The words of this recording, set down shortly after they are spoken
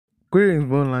Greetings,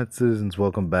 Moonlight Citizens.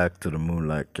 Welcome back to the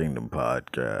Moonlight Kingdom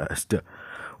podcast.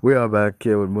 We are back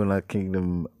here with Moonlight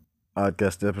Kingdom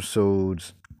podcast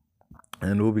episodes,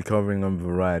 and we'll be covering a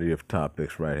variety of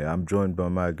topics right here. I'm joined by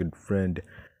my good friend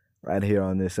right here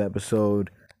on this episode.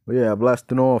 But yeah,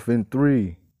 blasting off in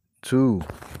 3, 2,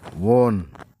 1.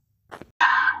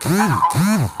 Obviously,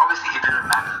 it didn't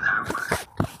matter that much,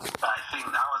 but I think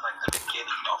that was like the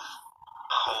beginning of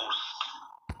post,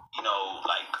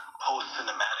 post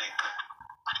cinematic,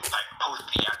 like post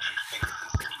theatric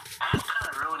fixes. And it's kind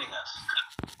of ruining us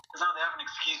because now they have an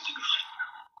excuse to be shit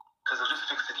because they'll just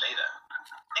fix it later.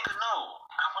 Nigga, no,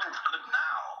 I want it good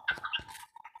now.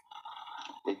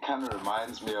 It kind of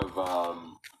reminds me of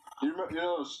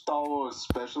Star Wars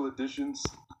special editions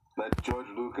that George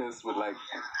Lucas would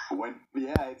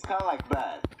it's kind of like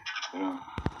that, you know.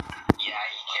 Yeah,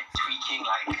 he kept tweaking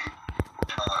like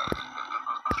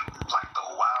the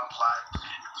wildlife.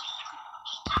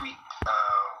 He tweaked the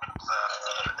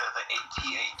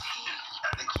AT-AT. I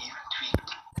think he even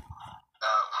tweaked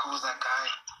who's that guy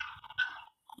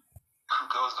who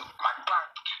goes my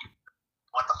black?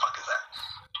 What the fuck is that?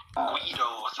 Guido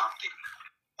or something.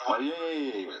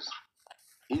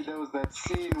 There was that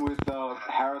scene with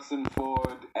Harrison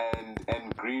Ford and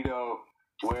Greedo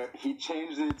where he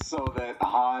changed it so that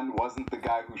Han wasn't the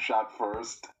guy who shot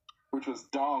first, which was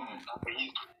dumb. And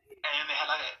they had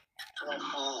like an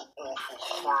awful,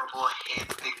 horrible head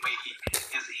thing where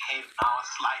his head now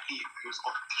slightly moves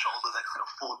off his shoulders like kind of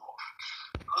forward off.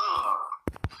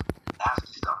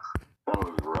 Nasty stuff. That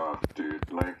was rough, dude.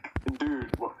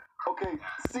 Okay,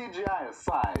 CGI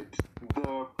aside,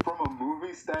 from a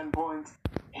movie standpoint,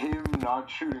 him not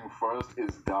shooting first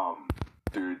is dumb,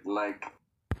 dude.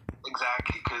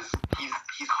 Exactly, because he's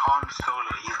Han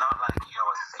Solo. He's not like a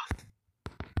Sith.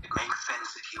 It makes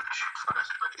sense that he would shoot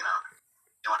first, but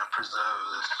you want to preserve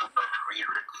this sort of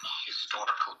rewritten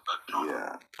historical background.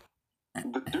 Yeah.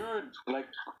 The dude,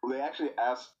 they actually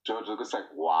asked George Lucas,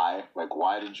 why?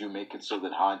 Why did you make it so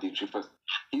that Han didn't shoot first?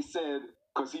 He said,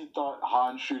 because he thought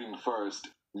Han shooting first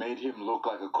made him look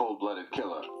like a cold-blooded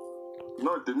killer.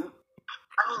 No, it didn't.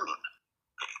 I mean,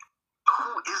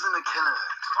 who isn't a killer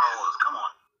in Star Wars? Come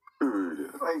on.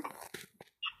 Dude,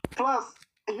 plus,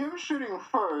 him shooting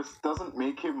first doesn't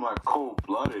make him,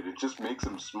 cold-blooded. It just makes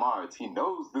him smart. He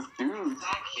knows this dude.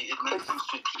 Exactly. It makes him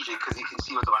strategic because he can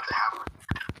see what's about to happen.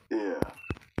 Yeah.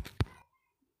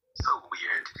 So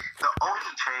weird. The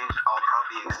only change I'll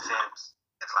probably accept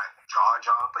is Jar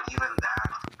Jar, but even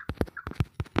that,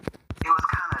 it was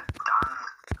kind of done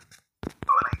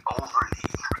overly.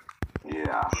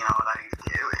 Yeah.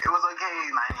 It was okay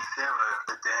in 97,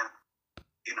 but then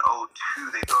in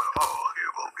 02 they thought,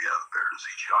 we have better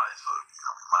CGI, so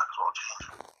we might as well change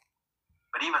it.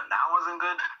 But even that wasn't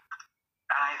good,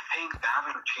 and I think they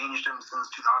haven't changed them since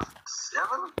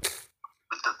 2007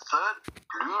 with the third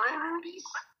Blu-ray release.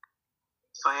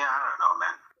 So yeah, I don't know,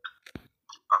 man.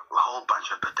 A whole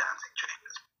bunch of pedantic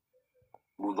changes.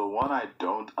 Well, the one I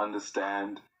don't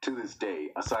understand to this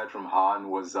day, aside from Han,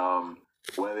 was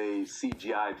where they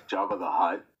CGI'd Jabba the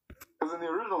Hutt. Because in the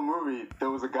original movie, there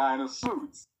was a guy in a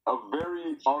suit. A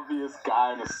very obvious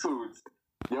guy in a suit.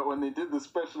 Yet when they did the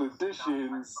special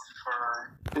editions...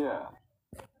 Yeah.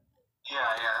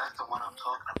 Yeah, that's the one I'm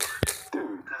talking about.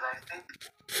 Dude. Because I think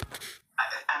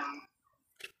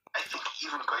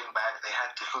even going back, they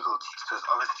had difficulties because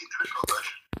obviously the original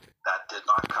version that did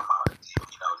not come out in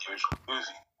the original movie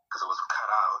because it was cut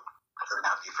out. It didn't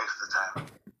have the effects at the time.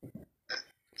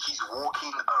 He's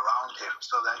walking around him,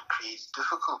 so that creates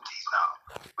difficulties now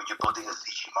when you're building a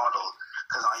CG model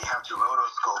because now you have to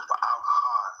rotoscope out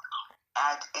Han,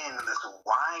 add in this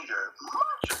wider,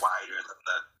 much wider than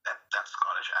that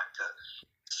Scottish actor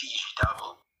CG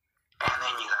double. And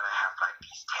then you gotta have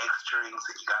these texturings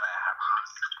and you gotta have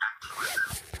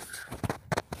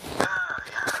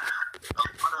a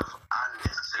lot of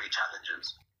unnecessary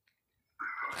challenges.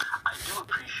 I do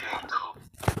appreciate though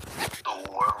the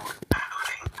world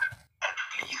building at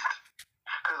least.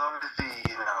 Because obviously,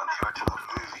 the original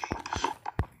movie,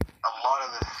 a lot of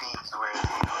the scenes where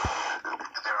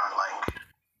there are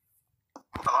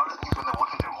a lot of the scenes when they're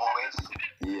walking through hallways,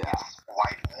 it's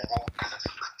white wall because it's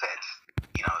set.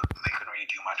 They couldn't really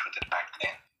do much with it back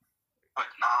then. But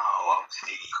now,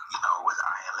 obviously, with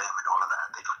ILM and all of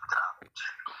that, they opened it up to,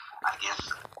 I guess,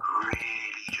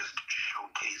 really just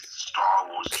showcase Star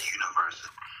Wars universe.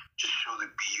 Just show the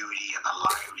beauty and the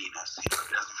liveliness. It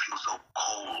doesn't feel so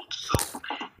cold,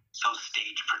 so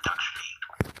stage production-y.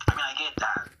 I mean, I get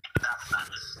that. That's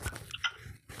nice.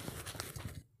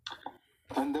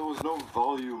 And there was no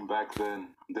volume back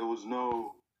then. There was none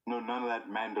of that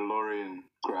Mandalorian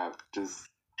crap. Just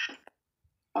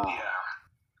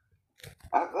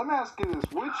Let me ask you this: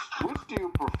 which do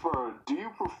you prefer? Do you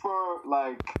prefer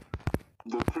like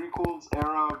the prequels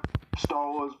era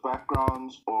Star Wars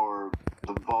backgrounds or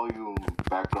the volume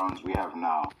backgrounds we have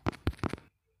now?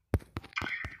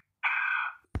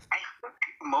 I think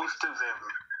most of them.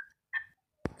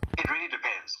 It really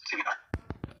depends, to be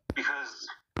honest, because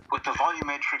with the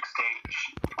volumetric stage,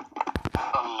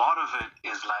 a lot of it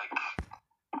is like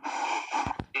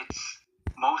it's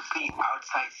mostly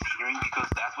outside scenery because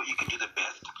that's what you can do the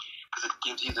best because it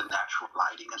gives you the natural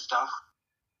lighting and stuff.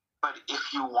 But if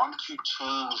you want to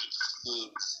change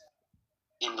scenes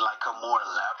in like a more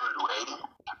elaborate way,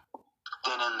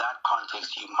 then in that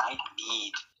context you might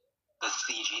need the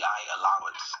CGI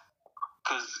allowance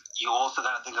because you also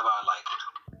got to think about like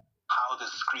how the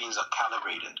screens are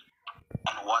calibrated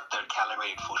and what they're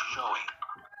calibrated for showing.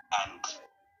 And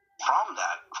from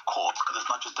that, of course, because it's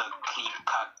not just a clean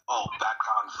cut,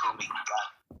 background filming,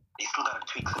 they still got to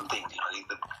tweak some things, you know,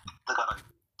 they got to,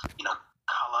 you know,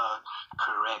 color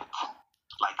correct,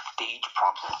 like stage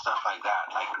props and stuff like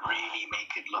that, like really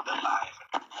make it look alive.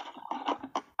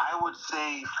 I would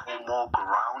say for more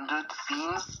grounded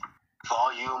scenes,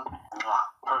 volume,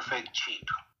 perfect, cheap.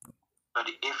 But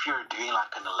if you're doing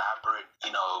like an elaborate,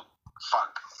 you know,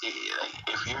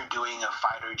 if you're doing a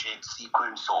fighter jet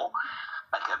sequence or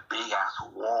like a big ass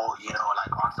war, you know,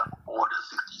 like on some Order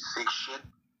 66 shit,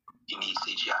 you need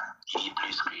CGI, you need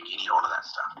blue screen, you need all of that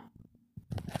stuff.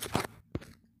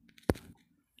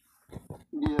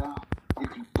 Yeah, you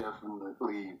can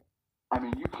definitely. I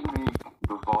mean, you can make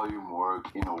the volume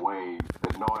work in a way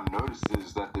that no one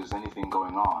notices that there's anything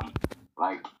going on,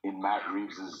 like in Matt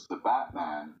Reeves' The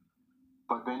Batman.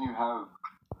 But then you have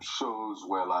shows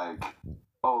where, like,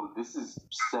 oh, this is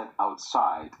set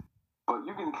outside, but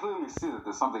you can clearly see that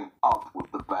there's something up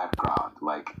with the background.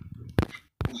 Like,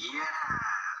 yeah,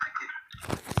 like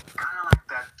it's kind of like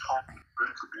that Tom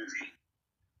Cruise movie.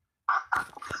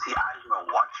 See, I didn't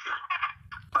even watch it,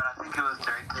 but I think it was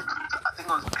directed. I think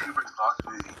it was Kubrick's last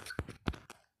movie.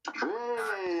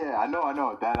 Yeah. I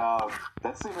know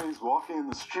that scene where he's walking in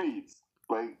the streets,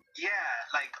 like. Yeah,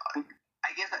 like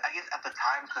I guess at the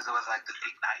time because it was like the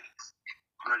late 90s,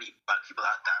 really bug people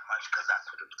out that much because that's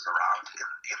what it was around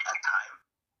in that time.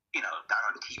 You know, down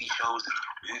on TV shows and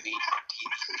movies and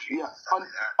TV series. Yeah,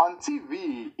 on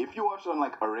TV, if you watch it on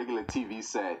like a regular TV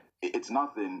set, it's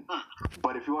nothing.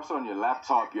 But if you watch it on your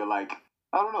laptop, you're like,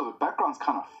 I don't know, the background's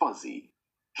kind of fuzzy.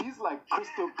 He's like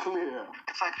crystal clear.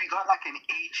 It's like we got like an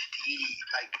HD.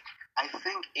 Like I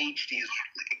think HD is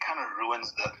it kind of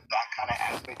ruins that kind of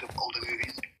aspect of older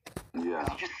movies. Yeah.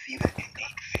 You just see the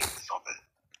innate face of it.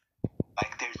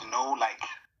 Like there's no like.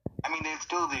 I mean, there's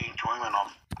still the enjoyment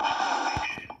of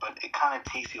fiction, but it kind of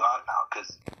takes you out now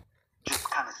because you just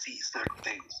kind of see certain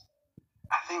things.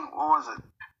 I think, what was it?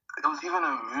 It was even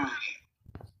a movie.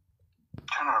 I'm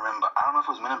trying to remember. I don't know if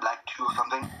it was Men in Black 2 or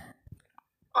something,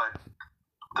 but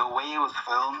the way it was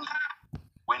filmed,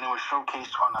 when it was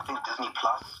showcased on, I think, Disney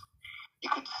Plus, you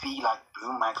could see like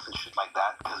boom mics and shit like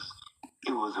that because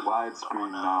it was widescreen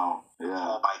now.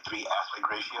 Yeah. 4:3 aspect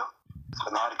ratio. So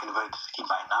when they had to convert it to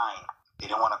 16:9, they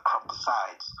didn't want to crop the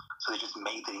sides, so they just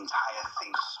made the entire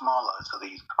thing smaller, so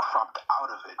they cropped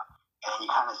out of it, and you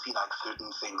kind of see like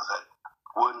certain things that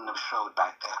wouldn't have showed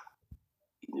back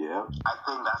then. Yeah. I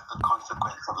think that's the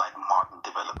consequence of like modern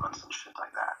developments and shit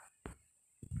like that.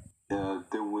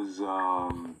 There was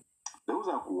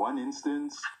like one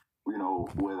instance, you know,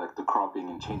 where like the cropping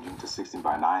and changing to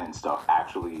 16:9 and stuff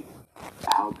actually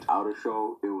helped out a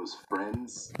show. It was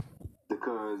Friends.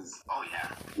 Because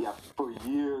for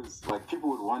years, like people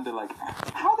would wonder, like,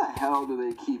 how the hell do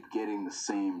they keep getting the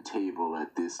same table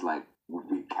at this like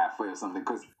big cafe or something?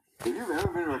 Because if you've ever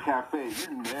been to a cafe,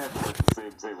 you never get the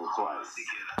same table twice.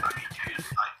 I mean, dude,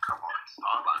 like, come on,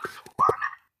 Starbucks.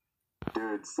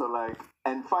 Dude, so like,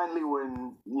 and finally,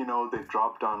 when you know they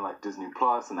dropped on like Disney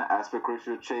Plus and the aspect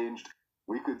ratio changed,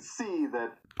 we could see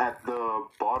that at the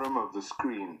bottom of the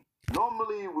screen,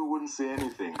 normally we wouldn't see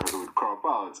anything because it would crop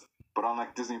out. But on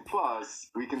like Disney Plus,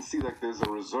 we can see like there's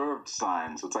a reserved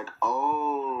sign. So it's like,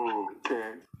 oh,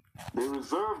 okay. They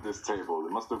reserved this table.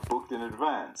 They must have booked in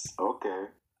advance. Okay.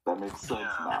 That makes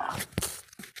sense now.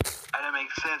 And it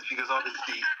makes sense because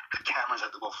obviously the cameras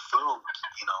that were filmed,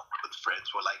 you know, with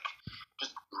Friends were like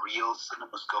just real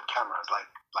CinemaScope cameras.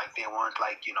 Like they weren't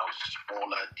like, you know,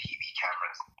 smaller TV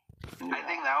cameras. Yeah. I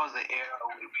think that was the era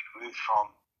where we moved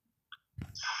from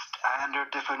standard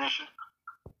definition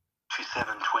to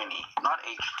 720, not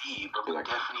HD, but we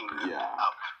definitely moved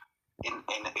up in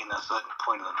a certain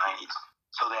point in the 90s.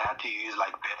 So they had to use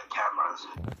like better cameras.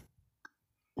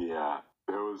 Yeah,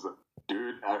 there was a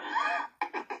dude.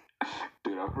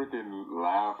 Dude, I freaking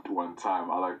laughed one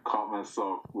time. I like caught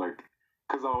myself like,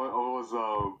 cause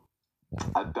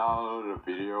I downloaded a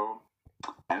video,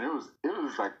 and it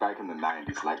was like back in the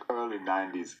 90s, like early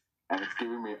 90s, and it's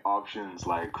giving me options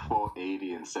like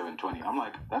 480 and 720. I'm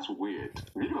like, that's weird.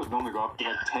 Videos normally go up to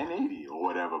like 1080 or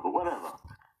whatever, but whatever.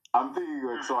 I'm thinking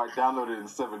like, so I downloaded it in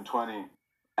 720,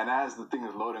 and as the thing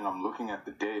is loading, I'm looking at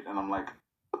the date, and I'm like,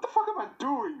 what the fuck am I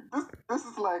doing? This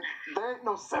is like, there ain't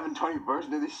no 720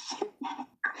 version of this shit.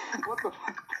 What the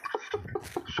fuck?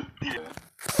 Yeah.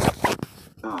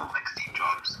 Like Steve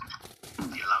Jobs. You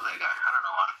love that guy. I don't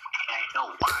know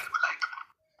why, but like,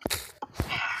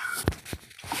 yeah.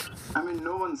 I mean,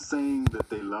 no one's saying that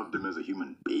they loved him as a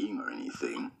human being or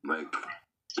anything. Like,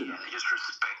 you know. They just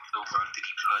respect the work that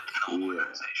he put in the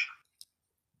organization.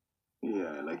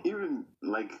 Yeah, like even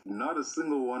like not a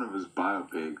single one of his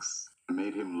biopics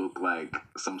made him look like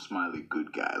some smiley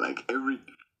good guy. Like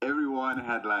everyone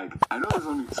had like, I know there's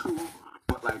only two,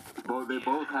 but like they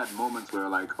both had moments where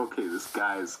like, okay, this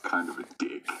guy is kind of a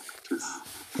dick. Just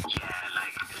yeah,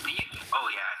 like oh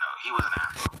yeah, no, he was an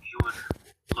asshole. He would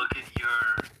look at your,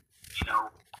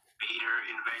 Vader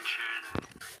invention,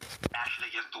 bash it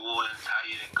against the wall and tell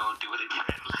you to go do it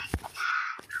again. Like,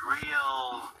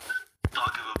 real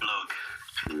dog of a bloke.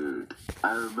 Dude,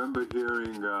 I remember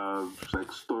hearing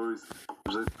like stories,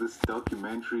 like this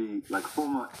documentary, like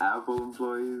former Apple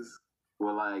employees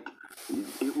were like,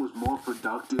 it was more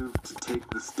productive to take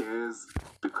the stairs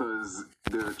because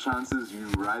there are chances you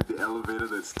ride the elevator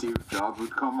that Steve Jobs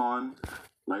would come on.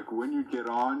 Like when you get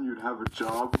on, you'd have a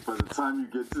job. By the time you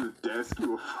get to the desk,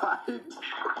 you were fired. He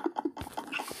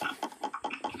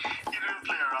didn't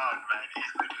play around, man. He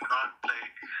did not play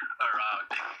around.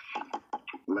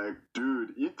 Like,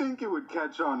 dude, you think it would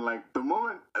catch on? Like, the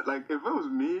moment, like, if it was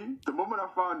me, the moment I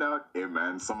found out, hey,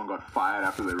 man, someone got fired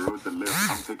after they rode the lift,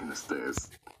 I'm taking the stairs.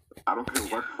 I don't care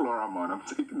what floor I'm on, I'm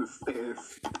taking the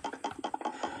stairs.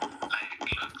 Like,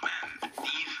 look, man,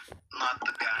 he's not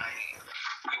the guy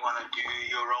you want to do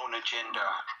your own agenda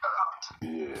around.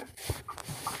 Yeah.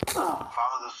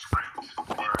 Follow the script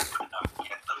or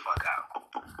get the fuck out.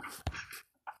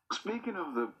 Speaking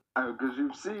of the, because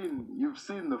you've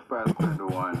seen the Fassbender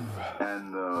one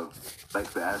and like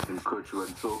the Ashton Kutcher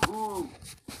one. So who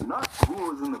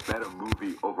was in the better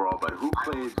movie overall, but who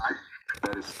played the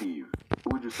better Steve? Who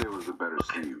would you say was the better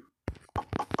Steve?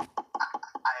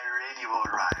 I really will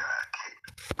ride okay.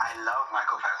 I love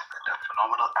Michael Fassbender,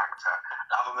 phenomenal actor.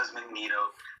 Love him as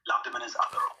Magneto. Loved him in his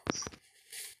other roles.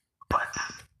 But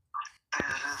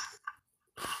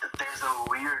there's a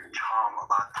weird charm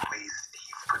about the way Steve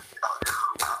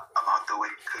about the way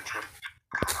Kutcher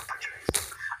kind of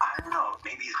portrays. I don't know.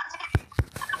 Maybe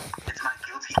it's my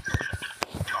guilty pleasure.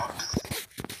 Jobs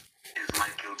is my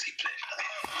guilty pleasure.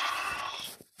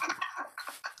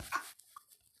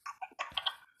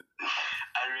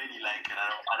 I really like it. I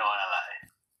don't want to lie.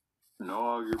 No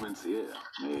arguments here.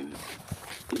 I mean,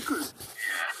 he could.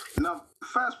 Now,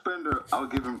 Fassbender, I'll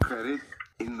give him credit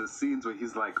in the scenes where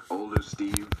he's like older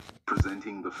Steve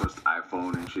presenting the first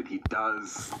iPhone and shit. He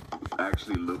does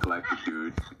actually look like the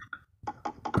dude.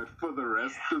 But for the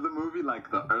rest of the movie, like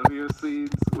the earlier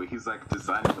scenes where he's like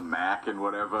designing the Mac and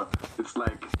whatever, it's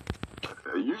like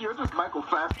you're just Michael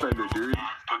Fassbender, dude.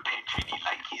 Perpetually,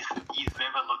 like he's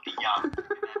never looked young.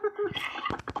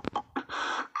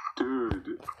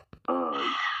 Dude.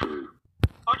 Dude.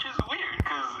 Which is weird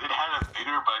because it had a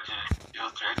bigger budget. It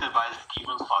was directed by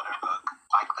Steven Soderbergh,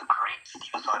 like the great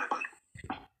Steven Soderbergh,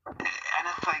 and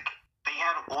it's like they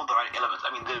had all the right elements.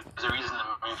 I mean, there's a reason the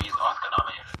movie is Oscar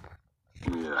nominated.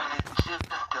 Yeah. But it just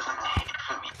doesn't hit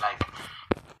for me. Like,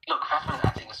 look, Fassbender's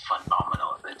acting is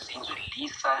phenomenal. The scenes with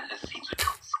Lisa, the scenes with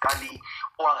John Scully,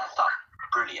 all of that stuff,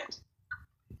 brilliant.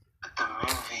 But the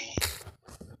movie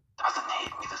doesn't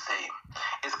hit me the same.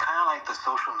 It's kind of like The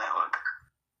Social Network.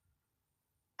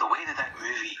 The way that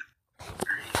movie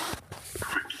really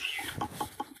grips you,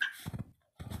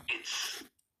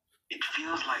 it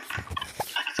feels like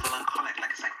it's melancholic.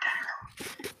 Like it's like, damn,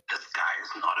 this guy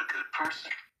is not a good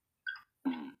person.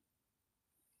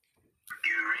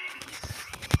 You really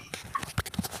see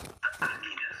the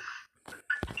ugliness. It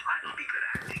might not be good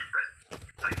acting, but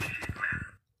it's like, shit, man.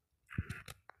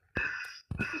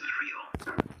 This is real.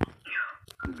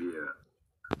 Yeah.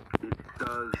 It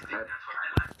does.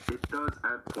 It does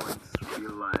at points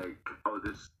feel like,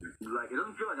 it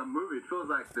doesn't feel like a movie. It feels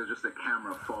like there's just a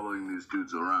camera following these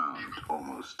dudes around,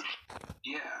 almost.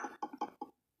 Yeah.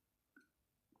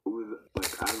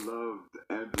 I loved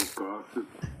Andrew Garfield.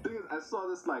 Thing is, I saw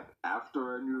this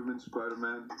after I knew him in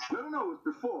Spider-Man. No, it was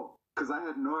before, because I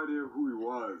had no idea who he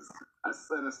was. I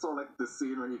saw the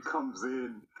scene where he comes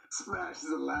in smashes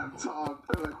the laptop.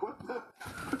 They're like, what the?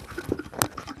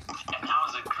 And that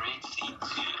was a great scene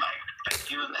too. Like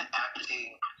even the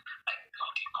acting, like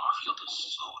Loki Garfield is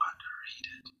so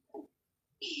underrated.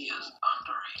 He is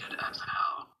underrated as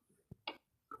hell.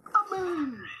 I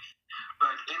mean,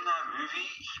 But in that movie,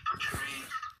 he portrayed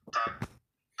that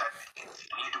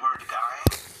Edward guy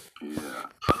yeah.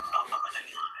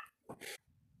 phenomenally.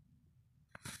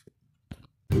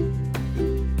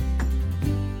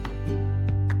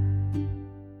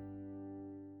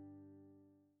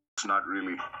 It's not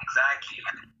really. Exactly.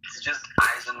 It's just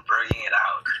Eisenberging it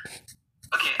out.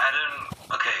 Okay,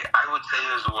 I would say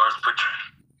his worst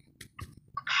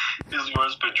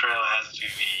portrayal has to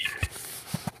be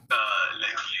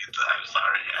Lex Luthor. I'm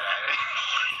sorry.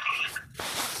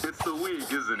 It's the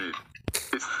wig, isn't it?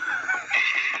 It's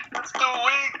It's the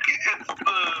wig. It's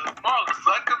the Mark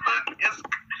Zuckerberg. It's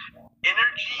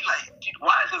energy. Like, dude,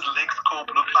 why does Lex Corp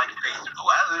look like Facebook?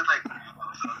 Why is it like?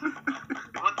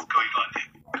 What's going on here?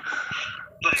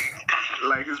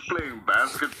 like he's playing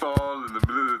basketball in the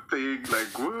middle of the thing.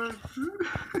 Like, what? This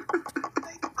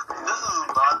is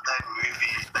not that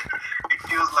movie. Like, it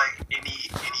feels like any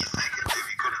second that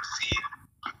we could have seen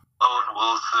Owen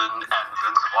Wilson and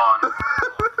Vince Vaughn.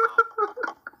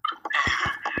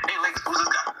 Hey, Lex, who's this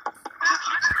guy? Just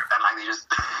and like they just.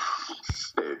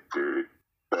 Shit, dude.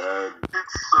 Bad.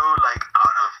 It's so like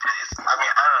out of place. I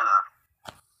mean, I don't know.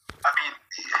 I mean,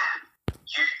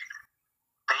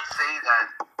 they say that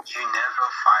you never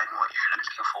find what you're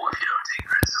looking for if you don't take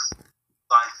risks.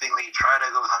 So I think they try to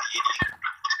go with an idiot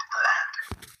to land.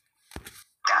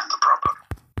 That's the problem.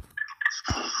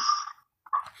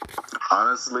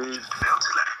 Honestly, Fail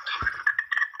to land.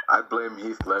 I blame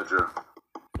Heath Ledger.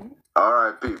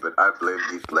 R.I.P. But I blame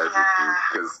Heath Ledger, dude.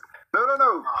 Because no.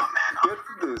 Oh man. Get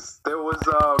this. There was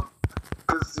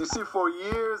because you see, for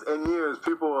years and years,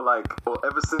 people were like, well,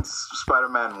 ever since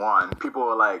Spider-Man 1, people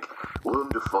were like, Willem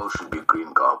Dafoe should be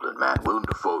Green Goblin, man. Willem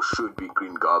Dafoe should be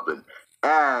Green Goblin.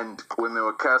 And when they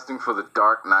were casting for The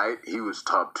Dark Knight, he was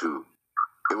top 2.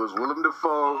 It was Willem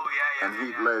Dafoe and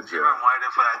Heath Ledger. Everyone wanted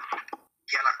him for that.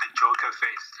 He had like the Joker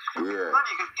face. Yeah. Not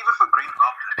even for Green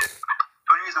Goblin.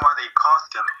 The only reason why they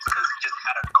cast him is because he just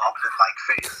had a goblin-like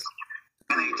face.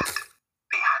 And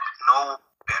they had no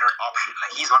better option.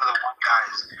 Like, he's one of the one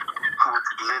guys who was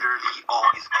literally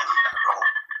always meant for that role.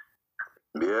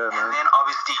 Yeah, And man. then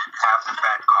obviously you have the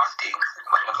fan casting,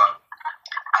 whatever.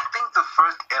 I think the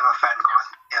first ever fan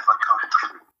casting ever come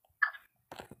true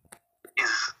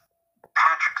is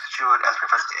Patrick Stewart as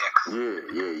Professor X. Yeah.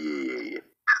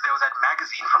 Because there was that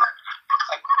magazine from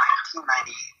like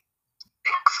 1996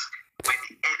 when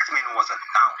X-Men was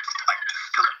announced, like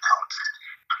still announced.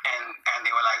 And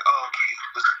they were like, oh, okay,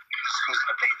 who's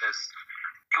gonna play this?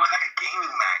 It was like a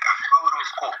gaming mag. I forgot what it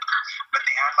was called, but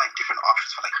they had like different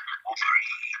options for like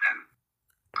Wolverine and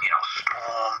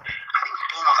Storm. I think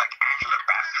Storm was like Angela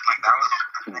Bassett. Like that was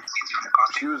the next scenes from the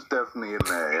costume. She was definitely in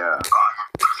there, yeah. God,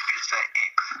 Professor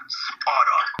X, spot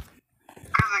on.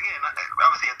 Because again,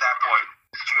 obviously at that point,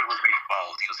 Stewart was very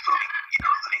bald. He was filming,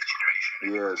 the Next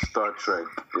Generation. Yeah, Star Trek,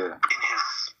 yeah. In his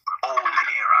old man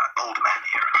era.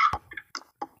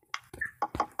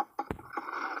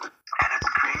 And it's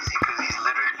crazy because he's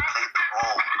literally played the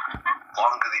role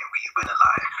longer than we've been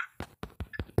alive.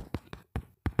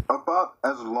 About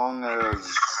as long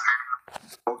as...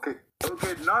 Okay,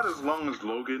 not as long as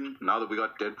Logan, now that we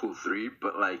got Deadpool 3,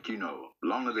 but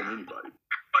longer than anybody.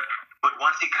 But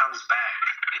once he comes back,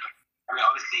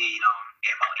 obviously,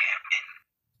 MLM and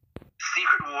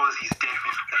Secret Wars, he's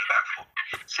definitely coming back for.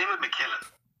 Same with McKellen.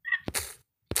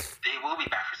 They will be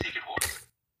back for Secret Wars.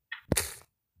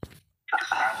 Because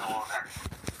that's all that.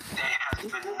 There has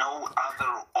been no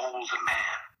other old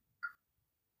man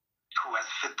who has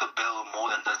fit the bill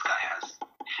more than this guy has.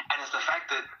 And it's the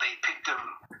fact that they picked him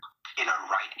in a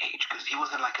right age, because he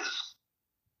wasn't like his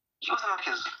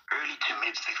early to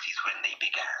mid 60s when they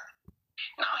began.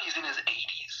 Now he's in his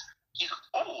 80s. He's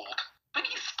old, but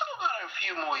he's still got a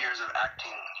few more years of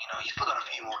acting. He's still got a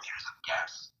few more years of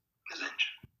gas in his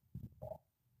engine.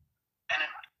 And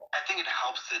I think it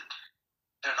helps that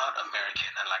they're not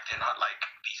American, and they're not like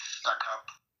these stuck up,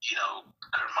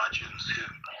 curmudgeons who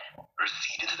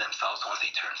recede into themselves once they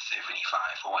turn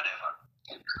 75 or whatever.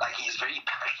 Like, he's very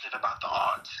passionate about the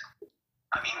art.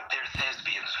 I mean, they're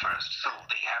thespians first, so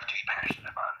they have to be passionate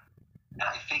about it. And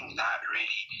I think that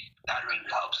really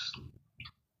helps.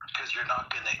 Because you're not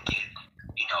gonna get,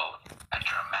 a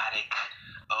dramatic,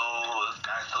 oh, this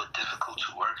guy's so difficult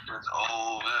to work with,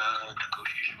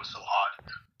 negotiation was so hard.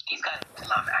 These guys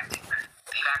love acting, man.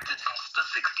 They've acted since the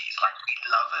 60s, like, we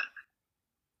love it.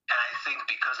 And I think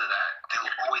because of that,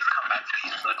 they'll always come back to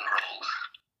these certain roles.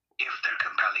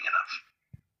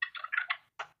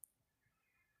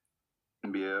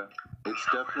 yeah. It's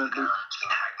definitely.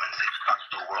 Gene Hackman saved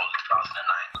the world in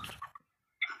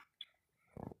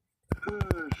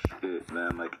 2009. Oh, shit,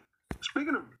 man. Like,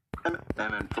 speaking of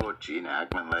and poor Gene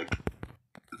Hackman, like,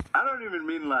 I don't even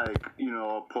mean like,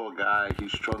 poor guy,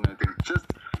 he's strong and anything. Just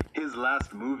his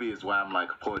last movie is why I'm like,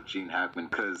 poor Gene Hackman,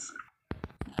 because,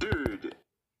 dude,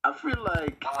 I feel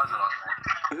like What was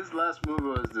it? his last movie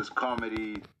was this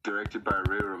comedy directed by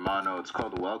Ray Romano. It's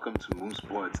called Welcome to Moon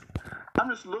Sports. I'm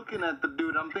just looking at the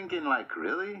dude, I'm thinking, like,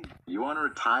 really? You want to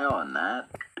retire on that?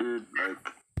 Dude,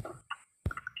 like... I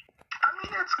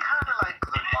mean, it's kind of like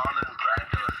the Marlon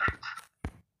Brando effect.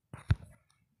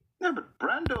 Yeah, but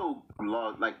Brando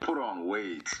put on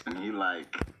weight and he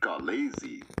got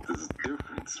lazy. There's a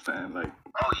difference, man. Like,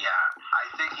 Oh yeah,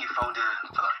 I think he phoned it in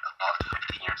for like the last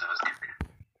 15 years of his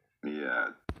career. yeah,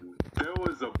 there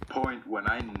was a point when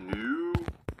I knew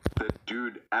that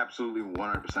dude absolutely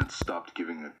 100% stopped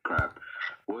giving a crap.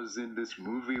 Was in this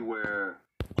movie where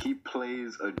he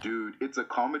plays a dude. It's a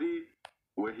comedy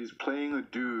where he's playing a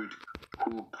dude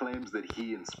who claims that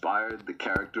he inspired the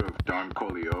character of Don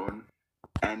Corleone.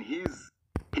 And he's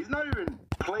not even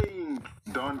playing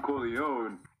Don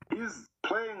Corleone. He's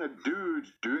playing a dude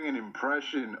doing an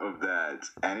impression of that,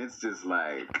 and it's just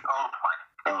like, Oh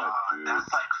my god, dude.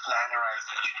 that's like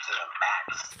flanderizing you to the max.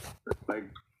 like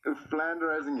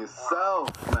flanderizing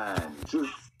yourself, man.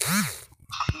 Just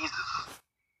Jesus.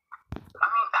 I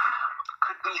mean,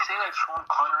 could we say that Sean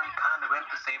Connery kind of went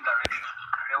the same direction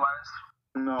career-wise?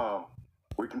 no.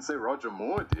 We can say Roger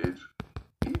Moore did.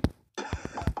 He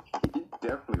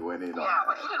definitely went in on Yeah,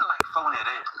 but that. he didn't like phone it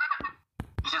in.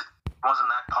 He just wasn't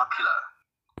that popular.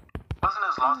 Wasn't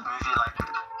his last movie like that?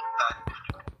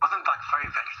 Wasn't like Furry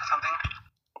Vengeance or something?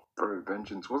 Furry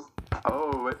Vengeance was.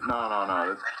 Oh wait, no.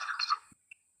 That's...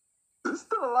 Is this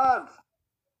still alive?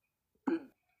 Oof,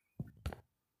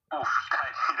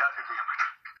 he died in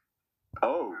the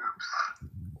Oh,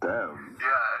 damn.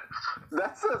 Yeah.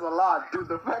 That says a lot, dude.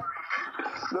 The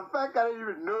fact I didn't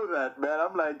even know that, man.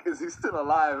 I'm like, is he still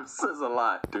alive? Says a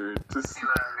lot, dude. Just See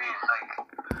what I mean? Like,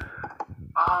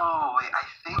 oh wait, I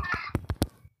think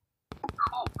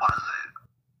who was it?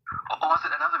 Or was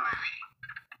it another movie?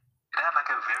 It had like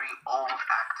a very old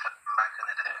actor back in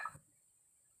the day.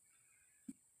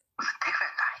 Was it Dick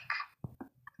Van Dyke?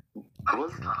 I mean,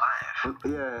 Was- he's still alive.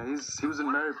 yeah, he was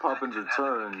in Mary Poppins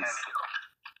Returns.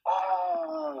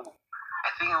 Oh, I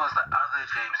think it was the other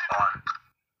James Bond.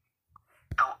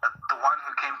 The one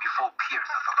who came before Pierce.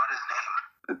 I forgot his name.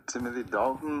 Timothy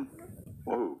Dalton.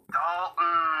 Whoa,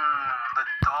 Dalton, the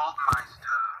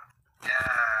Daltmeister.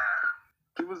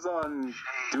 Yeah. he was on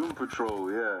Doom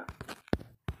Patrol. Yeah.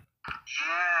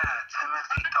 Yeah,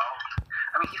 Timothy Dalton.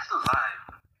 I mean, he's still alive.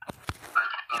 But,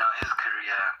 his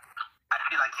career, I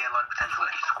feel like he had a lot of potential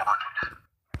that he squandered.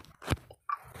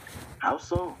 How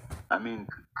so? I mean,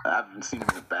 I haven't seen him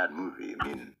in a bad movie. I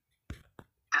mean,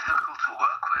 Difficult to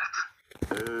work with.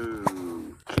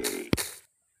 okay.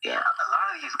 Yeah, a lot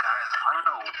of these guys, I don't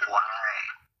know why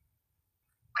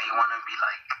they want to be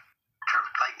like,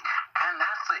 and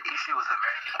that's the issue with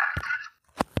American actors.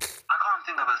 I can't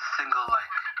think of a single,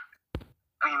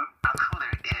 I mean, I'm sure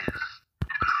there is,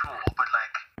 but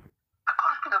I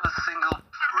can't think of a single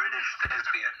British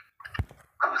thespian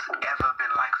who's ever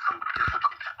been so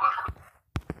difficult to work with.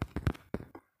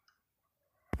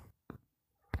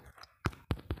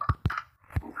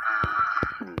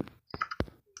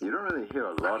 You don't really hear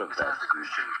a lot of that. Besides the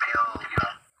Christian Bale,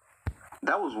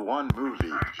 That was one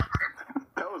movie.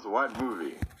 That was one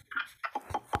movie.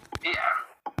 Yeah.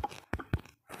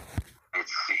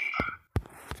 Let's see.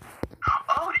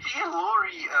 Oh, did you hear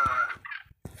Laurie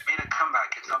made a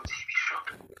comeback in some TV show?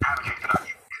 I haven't checked it out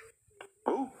yet.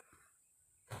 Who?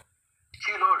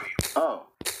 Hugh Laurie. Oh,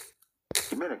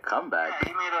 he made a Yeah, comeback.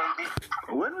 he made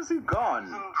a When was he gone?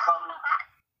 from,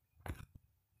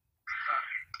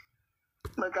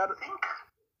 Like, I think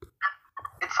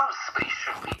it's some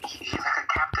spaceship. He's like a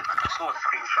captain. I saw a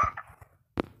screenshot.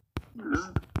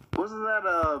 wasn't that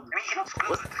I mean, he looks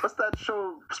good. what's that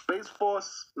show? Space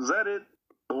Force? Is that it?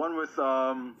 The one with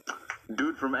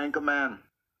dude from Anchorman.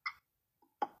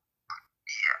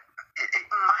 Yeah, it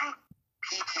might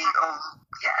be.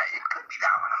 Yeah, it could be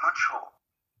that one. I'm not sure.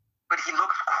 But he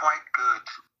looks quite good,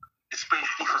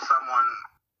 especially for someone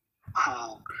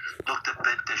who looked a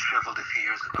bit disheveled a few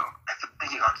years ago. I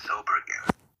think he got sober again.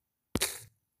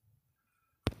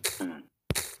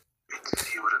 Let's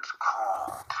see what it's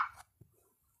called.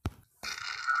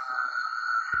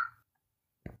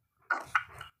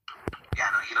 Yeah,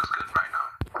 no, he looks good right now.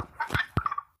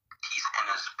 He's in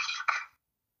his peak.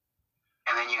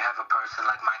 And then you have a person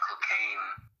like Michael Caine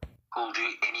who'll do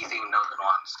anything no one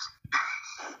wants.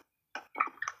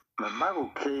 Man, Michael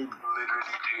Caine.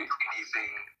 Literally do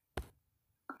anything.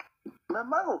 Man,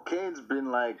 Michael Caine's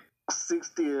been like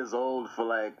 60 years old for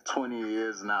like 20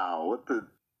 years now. What's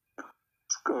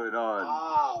going on?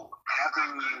 Oh,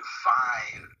 Avenue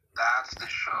 5. That's the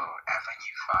show,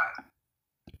 Avenue 5.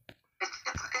 It's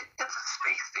a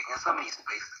space thing. There's so many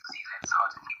spaces to see that it's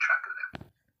hard to keep track of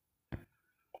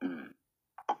them.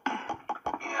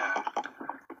 Yeah.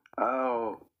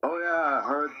 Oh yeah, I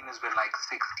heard. Caine's been like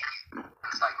 60.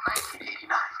 It's like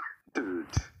 1989.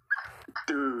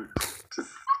 Dude,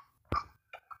 just.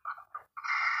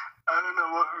 I don't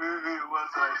know what movie it was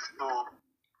I saw.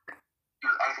 He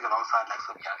was acting alongside like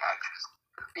some young actress.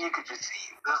 You could just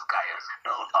see this guy is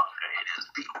no longer in his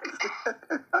peak.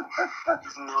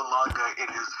 He's no longer in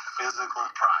his physical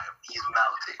prime. He's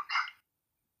melting.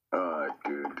 Oh,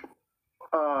 dude.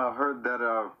 I heard that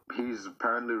he's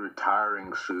apparently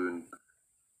retiring soon.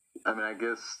 I mean, I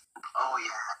guess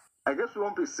we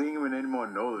won't be seeing him in any more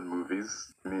Nolan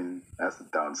movies. I mean, that's the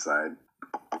downside.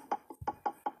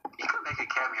 He could make a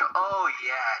cameo. Oh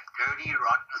yeah, Dirty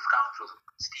Rotten Scoundrels.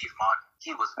 Steve Martin.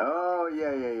 He was. Oh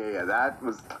yeah. That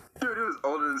was, dude. He was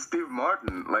older than Steve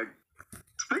Martin. Like,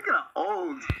 speaking of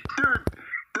old, dude,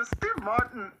 does Steve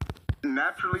Martin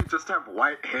naturally just have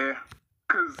white hair?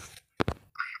 Cause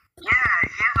Yeah,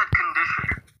 he has a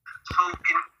condition. So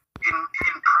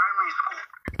in primary school,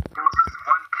 there was this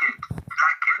one kid,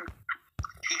 black kid.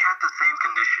 He had the same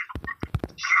condition.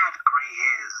 He had gray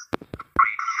hairs,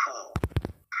 grade 4.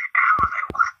 And I was like,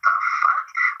 what the fuck?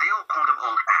 They all called him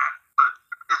old man, but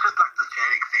it's just like this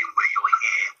genetic thing where your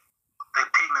hair, the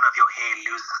pigment of your hair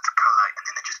loses its color and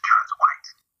then it just turns white.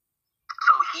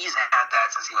 So he's had that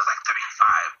since he was like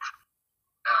 35.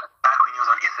 Back when he was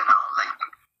on SNL, like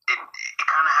it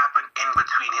kind of happened in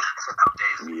between his SNL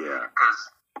days. yeah. Because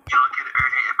you look at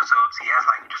earlier episodes, he has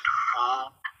like just full,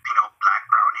 black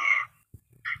brown hair,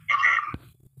 and then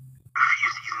a few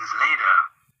seasons later,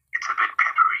 it's a bit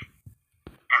peppery,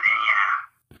 and then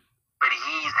but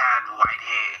he's had white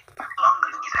hair longer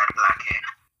than he's had black hair.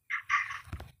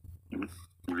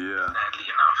 Yeah. Sadly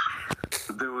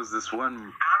enough, There was this one.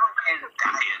 I don't care his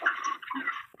diet.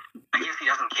 I guess he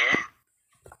doesn't care.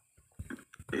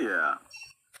 Yeah.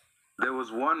 There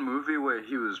was one movie where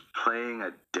he was playing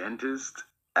a dentist,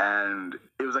 and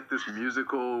it was like this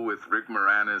musical with Rick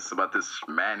Moranis about this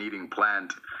man-eating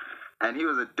plant. And he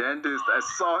was a dentist. I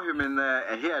saw him in there,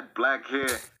 and he had black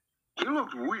hair. He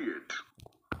looked weird.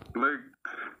 Like,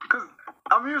 because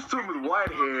I'm used to him with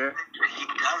white hair. He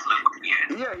does look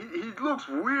weird. Yeah, he looks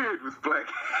weird with black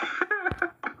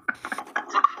hair. It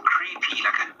looks creepy,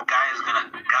 like a guy is gonna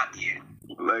gut you.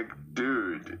 Like,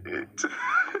 dude, it...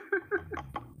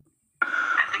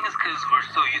 I think it's because we're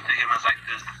so used to him as like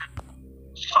this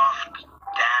soft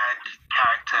dad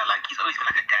character. Like he's always been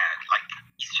like a dad. Like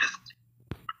he's just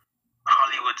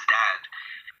Hollywood's dad.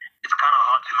 It's kind of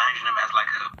hard to imagine him as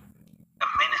like a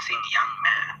menacing young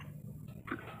man.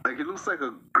 Like, he looks like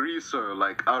a greaser,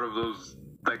 like, out of those,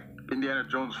 like, Indiana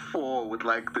Jones 4 with,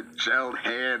 like, the gelled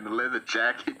hair and the leather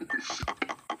jacket and shit. Oh,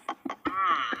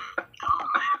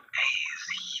 man.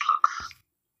 He looks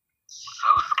so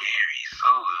scary, so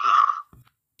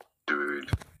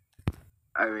Dude.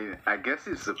 I mean, I guess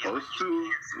he's supposed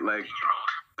to, like,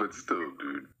 but still,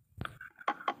 dude.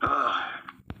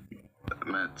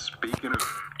 Man, speaking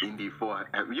of Indy 4,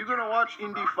 are you gonna watch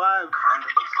Indy 5? Kind of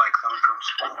looks like something from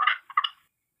Spawn.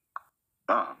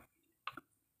 Oh.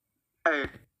 Hey,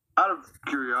 out of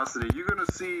curiosity, you gonna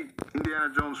see Indiana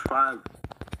Jones 5?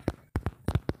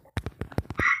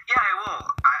 Yeah, I will.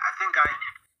 I think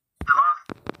the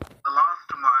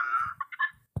last one,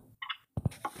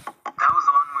 that was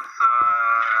the one with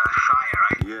Shia,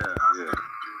 right? Yeah, that was yeah. the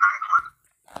 9th one.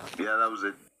 Yeah, that was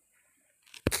it.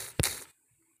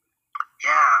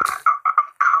 Yeah,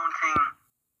 I'm counting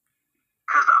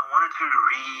because I wanted to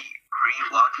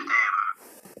rewatch them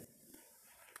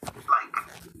like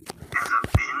as a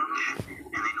binge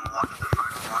and then watch the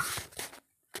final one.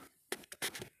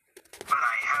 But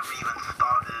I haven't even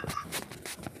started.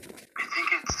 I think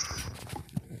it's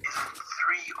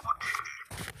 3 or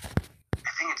 2.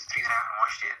 I think it's 3 that I haven't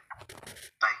watched yet.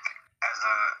 Like as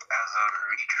a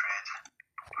retread.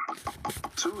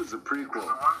 2 is a prequel,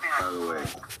 The one thing by the way.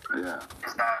 Yeah.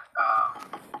 is that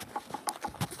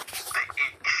the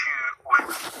issue with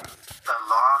the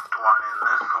last one and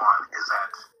this one is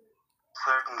that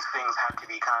certain things had to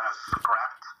be kind of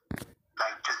scrapped.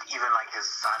 Like just even like his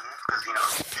son, because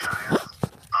Shia's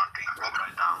not doing good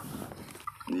right now.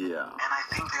 Yeah. And I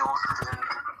think they also didn't.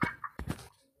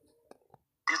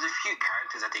 There's a few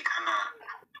characters that they kind of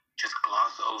just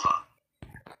gloss over.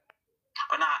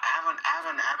 But no, I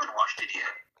haven't watched it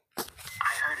yet.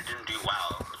 I heard it didn't do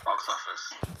well at the box box office.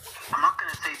 I'm not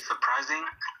gonna say surprising,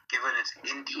 given it's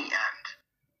indie and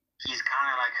he's kind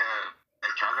of like a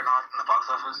juggernaut in the box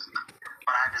office.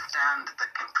 But I understand the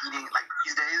competing, like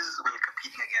these days when you're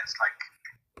competing against like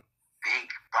big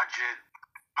budget,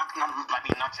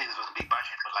 not saying this was a big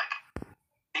budget, but like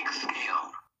big scale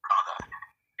rather.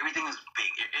 Everything is big.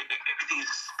 Everything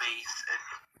is space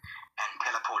and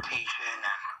teleportation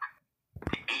and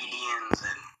aliens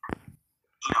and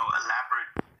elaborate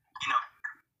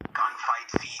gunfight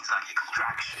scenes like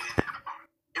Extraction.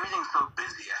 Everything's so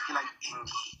busy. I feel like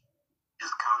indie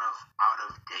is kind of out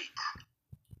of date.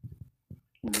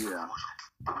 Yeah.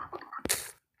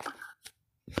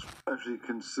 Especially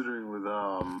considering with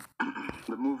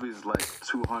the movie's like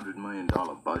 $200 million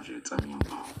budgets. I mean,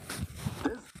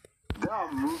 there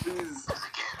are movies.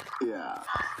 Yeah,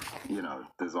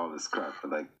 there's all this crap,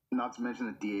 but like, not to mention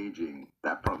the de-aging,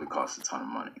 that probably costs a ton of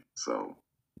money. So.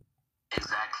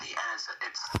 Exactly, and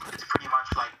it's pretty much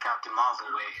like Captain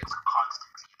Marvel, where it's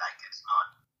constantly like it's not.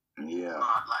 Yeah. It's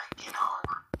not like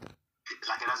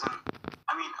like it doesn't.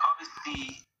 I mean,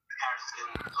 obviously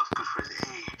Harrison looks good for his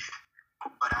age,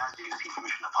 but as you see from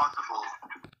Mission Impossible,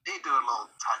 they do a little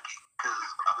tugging because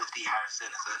obviously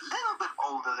Harrison is a little bit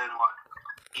older than what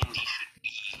Indy should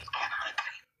be.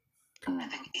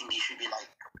 I think Indy should be like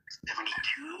 72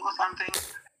 or something,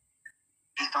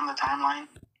 based on the timeline.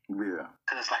 Yeah.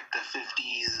 Because it's like the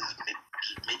 50s,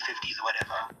 mid 50s or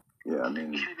whatever. Yeah, I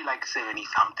mean. He should be like 70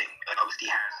 something. But obviously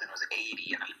Harrison was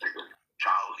 80 and a little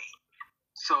jowly.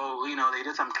 So, they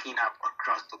did some cleanup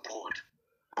across the board,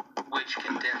 which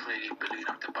can definitely balloon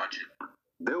up the budget.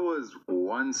 There was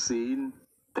one scene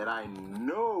that I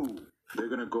know they're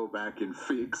going to go back and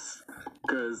fix.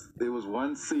 Because there was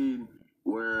one scene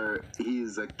where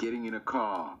he's getting in a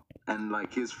car. And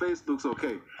like his face looks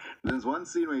okay. There's one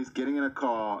scene where he's getting in a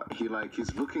car, he's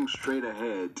looking straight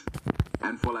ahead,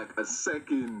 and for like a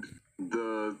second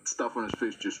the stuff on his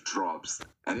face just drops.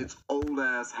 And it's old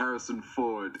ass Harrison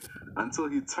Ford until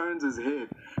he turns his head.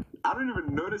 I don't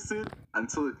even notice it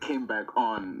until it came back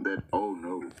on that, oh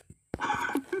no.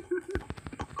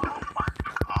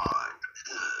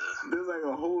 There's like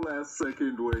a whole ass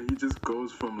second where he just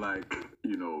goes from like,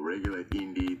 regular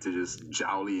indie to just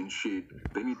jowly and shit.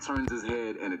 Then he turns his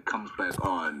head and it comes back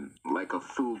on like a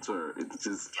filter. It's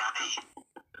just...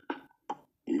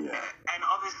 Yeah. And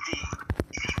obviously,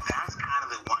 that's kind of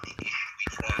the one issue we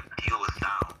need to deal with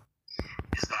now.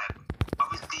 Is that,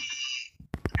 obviously,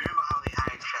 remember how they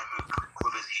hired Shamuk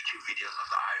with his YouTube videos of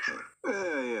the Irishman?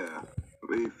 Yeah.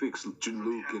 They fixed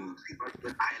Luke and... He worked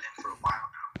with Ireland for a while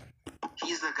now.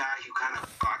 He's the guy who kind of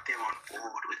got them on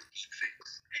board with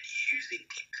deepfakes and using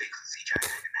deepfakes and CGI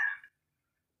hand in hand.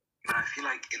 But I feel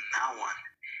like in that one,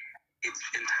 it's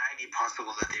entirely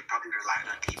possible that they probably relied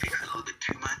on deepfakes a little bit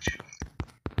too much.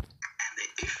 And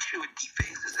the issue with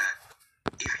deepfakes is that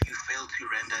if you fail to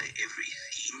render every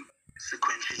scene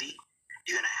sequentially,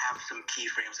 you're going to have some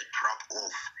keyframes that drop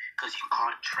off because you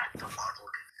can't track the model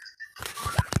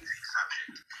consistently on using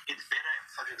subject. It's better if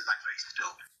subject is like very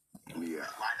still. Yeah.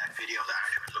 Why that video of the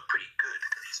Irishman looked pretty good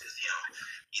because he's just,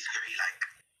 he's very like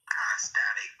kind of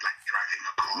static, like driving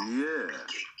a car. Yeah.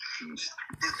 Speaking.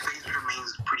 His face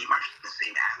remains pretty much the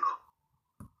same angle.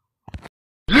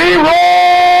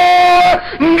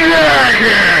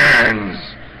 Dragons!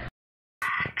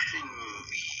 Action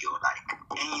movie or like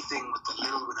anything with a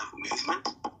little bit of movement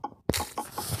is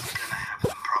gonna have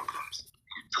some problems.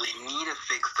 So they need to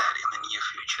fix that in the near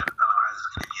future. Otherwise, it's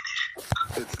gonna be an issue.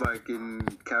 It's like in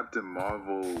Captain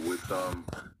Marvel with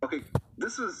okay,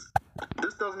 this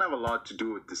doesn't have a lot to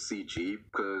do with the CG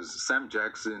because Sam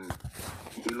Jackson,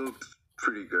 he looked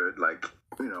pretty good. Like,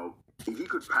 he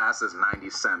could pass as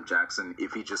 90s Sam Jackson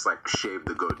if he just like shaved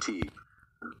the goatee.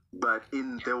 But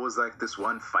there was like this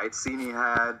one fight scene he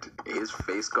had, his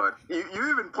face got, you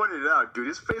even pointed it out, dude,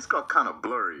 his face got kind of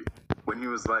blurry when he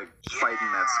was like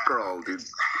fighting that Skrull, dude.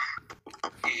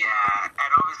 Yeah,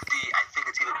 and obviously I think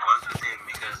it's even worse with him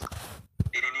because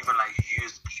they didn't even like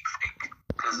use deepfake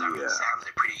because Sam's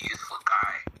a pretty useful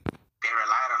guy. They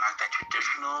relied on like that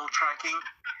traditional tracking,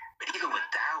 but even with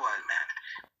that one, man,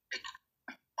 like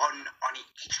on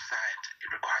each side it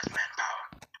requires manpower.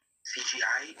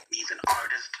 CGI needs an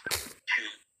artist to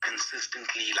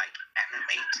consistently like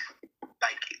animate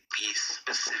like these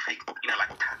specific,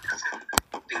 like tactics and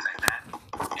things like that.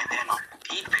 And then on the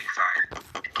deepfake side,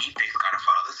 the deepfake's gotta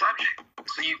follow the subject.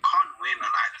 So you can't win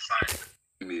on either side.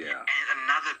 Yeah. And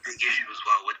another big issue as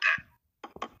well with that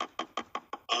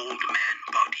old man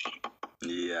body.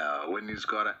 Yeah, when he's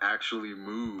gotta actually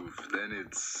move, then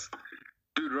it's...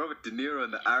 Dude, Robert De Niro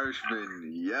and the Irishman,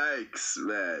 yikes,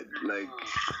 man. Like...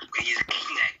 When he's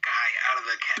kicking that guy out of the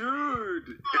ever can.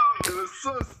 Dude, it was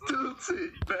so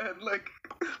stupid, man. Like,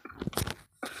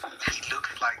 It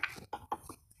looks like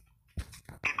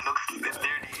it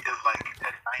literally is like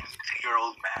a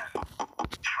 92-year-old man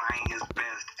trying his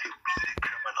best to beat a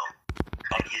criminal,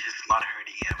 and he's just not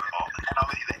hurting him at all. And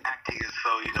obviously the acting is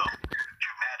so,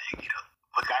 dramatic.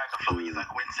 The guy on the floor, he's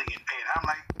like wincing in pain. I'm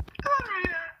like,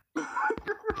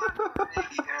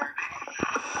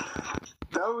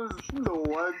 that was the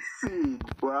one scene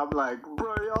where I'm like,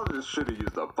 bro, y'all just should have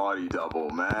used a body double,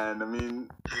 man. I mean,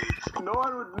 no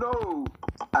one would know.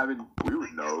 I mean, we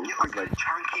would know. Get like a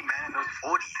chunky man in his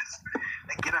 40s.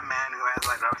 Like, get a man who has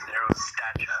like Robert De Niro's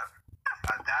stature. That's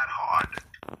not that hard.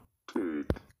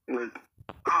 Dude, like,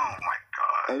 oh my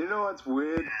god. and you know what's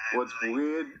weird? What's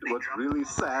really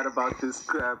sad about this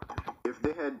crap? If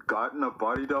they had gotten a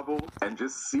body double and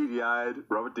just CGI'd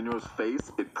Robert De Niro's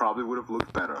face, it probably would have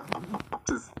looked better.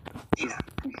 Yeah.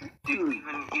 Dude,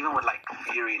 even with like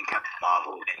Fury and Captain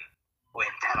Marvel, and when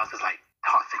Thanos is like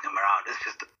tossing him around, it's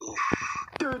just oof.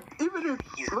 Dude, even if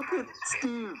look at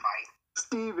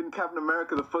Steve in Captain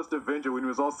America, the first Avenger, when he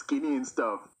was all skinny and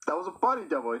stuff, that was a body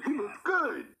double, and he looked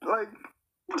good. Like,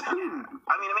 I mean,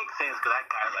 it makes sense because that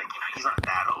guy's like, he's not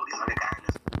that old. He's like a guy in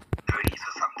his 30s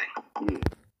or something.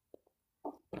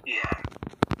 Yeah.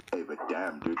 Hey, but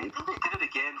damn, dude. I think they did it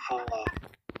again for.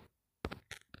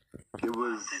 It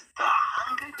was the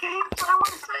Hunger Games, I want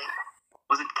to say.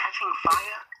 Was it Catching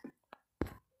Fire?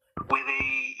 Where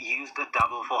they used a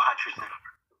double for Hutcherson.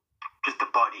 Just the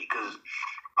body, because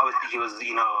obviously he was,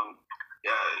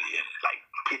 like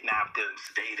kidnapped and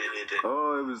sedated it.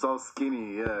 oh, it was all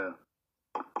skinny, yeah.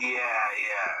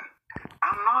 Yeah.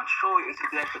 I'm not sure if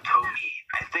it's that for Tony.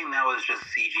 I think that was just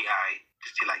CGI,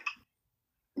 just to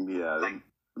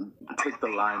take the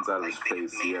lines out of his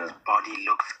face, made yeah. his body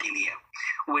look skinnier,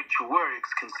 which works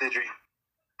considering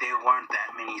there weren't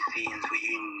that many scenes where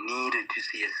you needed to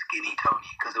see a skinny Tony,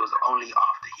 because it was only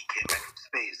after he came back from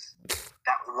space.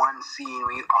 That one scene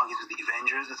where he argues with the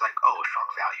Avengers is like, oh, shock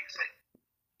value. It's like,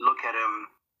 look at him,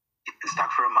 he's been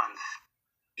stuck for a month,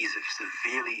 he's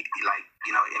severely,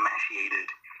 emaciated,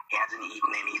 he hasn't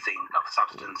eaten anything of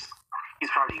substance, he's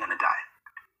probably gonna die.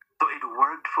 So it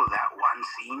worked for that one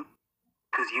scene,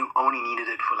 because you only needed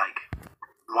it for like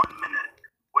 1 minute.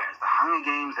 Whereas the Hunger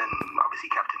Games and obviously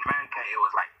Captain America, it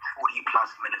was like 40 plus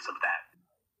minutes of that.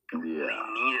 Yeah. They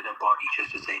needed a body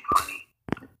just to save money.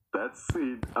 That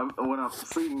scene, when I'm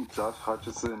seeing Josh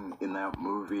Hutcherson in that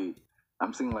movie,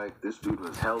 I'm seeing like this dude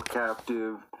was held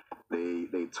captive,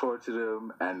 they tortured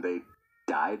him, and they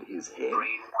dyed his hair.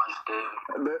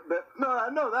 No, I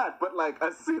know that, but like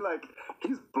I see like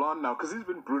he's blonde now because he's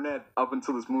been brunette up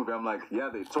until this movie. I'm like, yeah,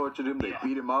 they tortured him, they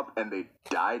beat him up, and they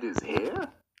dyed his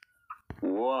hair.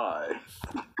 Why?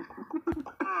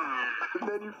 And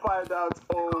then you find out,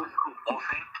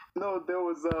 no, there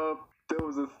was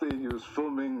a thing. He was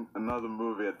filming another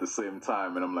movie at the same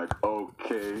time, and I'm like,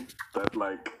 okay, that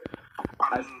like.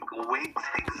 Wigs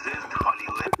exist in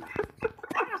Hollywood.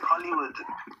 Why is Hollywood?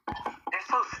 They're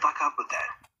so stuck up with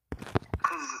that.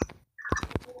 Because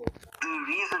the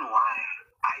reason why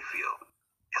I feel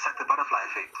it's like the butterfly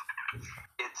effect.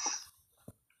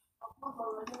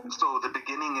 So the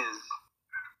beginning is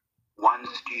one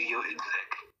studio exec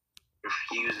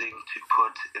refusing to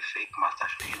put a fake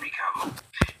mustache on Henry Cavill,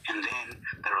 and then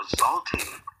the resulting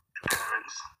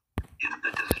appearance is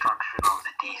the destruction of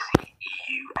the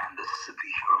DCEU and the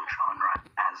superhero genre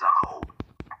as a whole.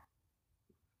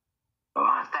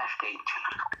 Mustachegate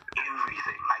changed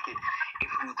everything. Like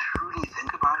if we truly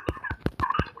think about it,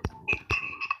 it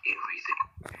changed everything.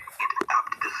 It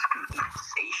upped the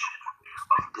scrutinization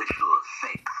of digital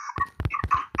effects. It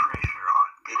put pressure on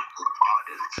digital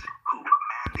artists who were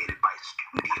mandated by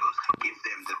studios to give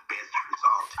them the best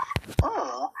result,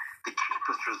 or the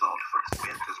cheapest result for as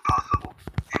best as possible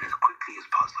and as quickly as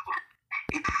possible.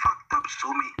 It fucked up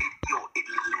so many. It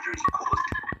literally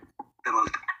caused the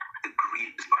most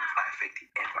egregious butterfly effect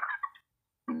ever.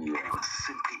 Yeah. And it was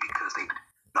simply because they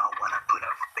did not want to put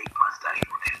a fake mustache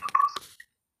on their nipples.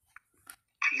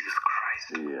 Jesus Christ.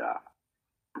 Yeah.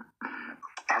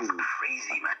 That's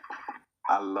crazy, man.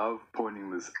 I love pointing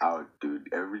this out, dude,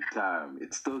 every time.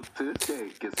 It still, to this day,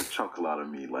 gets a chuckle out of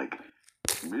me. Like,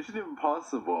 Mission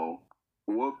Impossible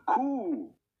were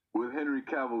cool with Henry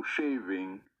Cavill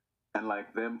shaving and,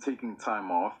 like, them taking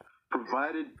time off,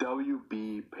 provided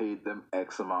WB paid them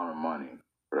X amount of money,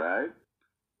 right?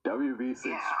 WB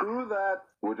said, screw that,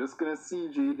 we're just gonna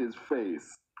CG his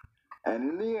face. And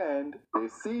in the end, they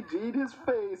CG'd his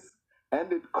face,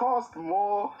 and it cost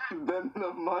more than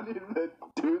the money that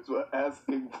dudes were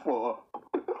asking for.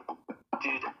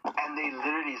 Dude, and they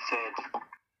literally said,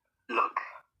 look,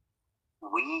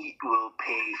 he will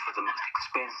pay for the most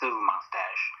expensive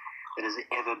mustache that has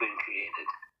ever been created.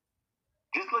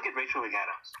 Just look at Rachel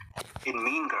McAdams in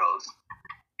Mean Girls,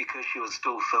 because she was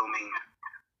still filming,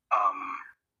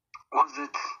 was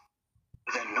it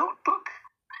The Notebook?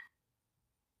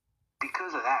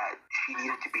 Because of that, she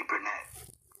needed to be brunette,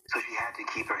 so she had to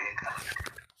keep her hair cut.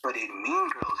 But in Mean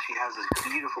Girls, she has this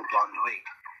beautiful blonde wig.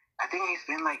 I think he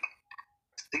spent like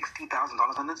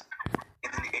 $60,000 on this,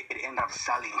 and then it ended up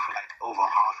selling for like over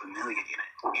 $500,000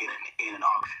 in an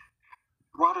auction.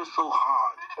 What is so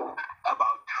hard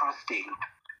about trusting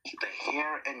the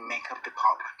hair and makeup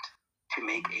department to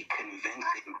make a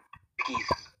convincing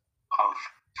piece of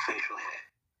facial hair?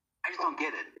 I just don't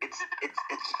get it. It's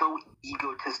so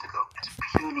egotistical. It's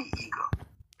purely ego.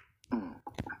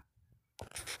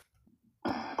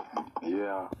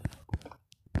 Yeah.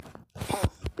 Plus,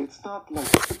 it's not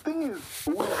like, the thing is,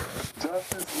 with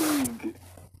Justice League,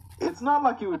 it's not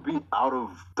like it would be out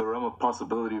of the realm of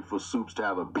possibility for Soups to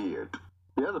have a beard.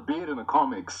 He has a beard in the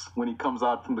comics when he comes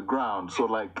out from the ground, so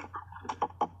like,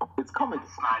 it's comics.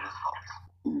 It's Snyder's fault.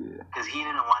 Yeah. Because he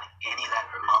didn't want any of that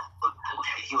remote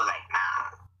bullshit. He was like,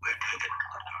 nah, we're taking it.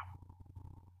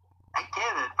 I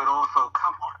get it, but also,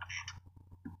 come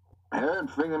on. Hair and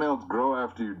fingernails grow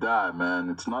after you die, man.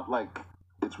 It's not like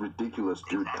it's ridiculous,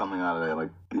 dude, coming out of there.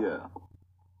 Like, yeah.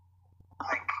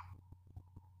 Like,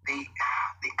 they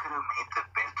could have made the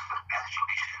best of the best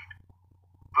situation,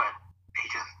 but they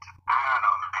just, I don't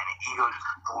know, man. Ego just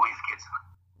always gets in them.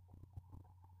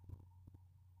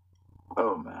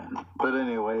 Oh, man. But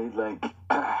anyway, like,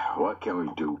 what can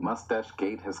we do?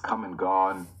 Mustachegate has come and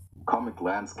gone. Comic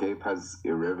landscape has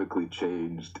irrevocably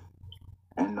changed.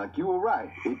 And, like, you were right.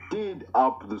 It did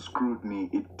up the scrutiny.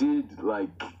 It did,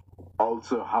 like,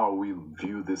 alter how we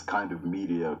view this kind of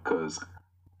media, because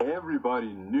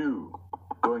everybody knew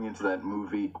going into that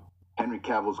movie, Henry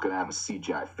Cavill's going to have a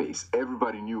CGI face.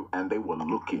 Everybody knew, and they were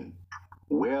looking.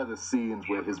 Where are the scenes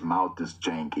where his mouth is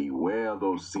janky? Where are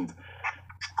those scenes?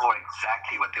 For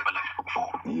exactly what they were looking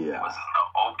for. Yeah. It was an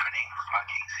opening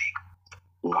fucking sequence.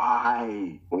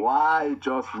 Why,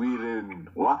 Joss Whedon?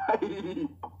 Why?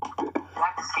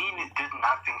 That scene did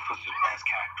nothing for Superman's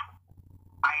character.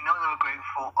 I know they were going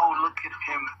for, oh, look at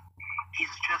him. He's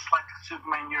just like the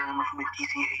Superman you remember from the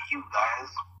DCEU, guys.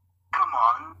 Come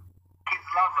on. Kids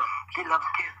love him. He loves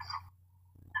kids.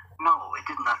 No, it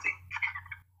did nothing.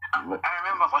 I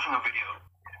remember watching a video.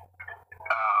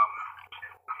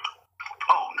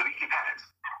 The Weekly Pads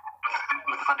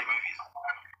with the Sunday movies.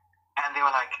 And they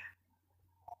were like,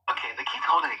 okay, the kid's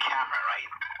holding a camera,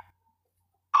 right?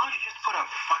 Can't you just put a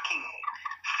fucking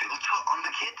filter on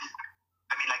the kid?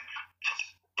 I mean, like, just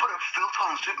put a filter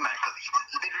on Superman, because he's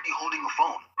literally holding a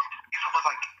phone. If it was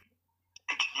like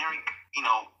a generic,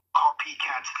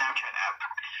 copycat Snapchat app,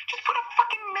 just put a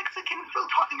fucking Mexican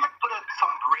filter on him, like put a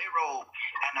sombrero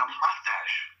and a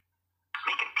mustache.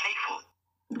 Make it playful.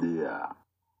 Yeah.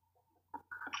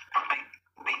 Like,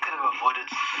 they could have avoided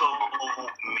so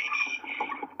many.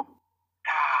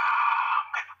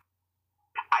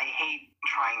 I hate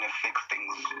trying to fix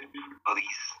things for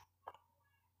these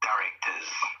directors,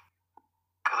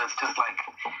 because it's just like,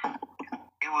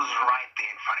 it was right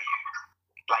there in front of you.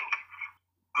 Like,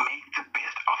 make the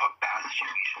best of a bad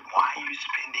situation. Why are you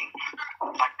spending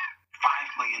like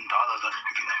 $5 million on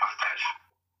fixing the mustache?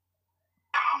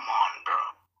 Come on, bro.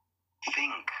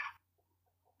 Think.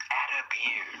 Add a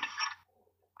beard.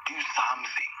 Do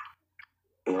something.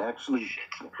 It actually,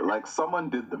 like, someone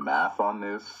did the math on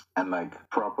this, and, like,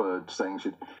 proper saying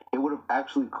shit, it would have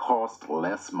actually cost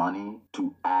less money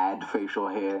to add facial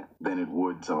hair than it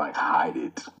would to, like, hide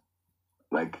it.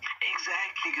 Like,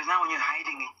 exactly, because now when you're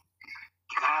hiding it,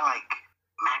 you gotta, like,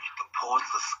 match the pores,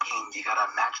 the skin, you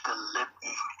gotta match the lip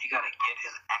movement, you gotta get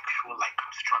his actual, like,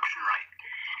 construction right.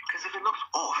 Because if it looks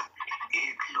off,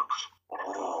 it looks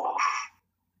off.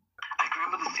 I can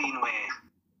remember the scene where,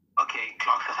 okay,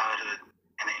 Clark has hired it,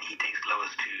 and then he takes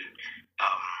Lois to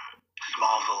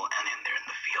Smallville, and then they're in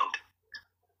the field.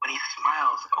 When he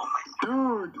smiles, oh my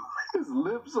dude, his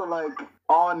lips are like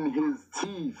on his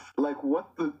teeth. Like,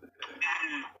 what the?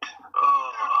 Dude,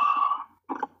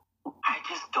 I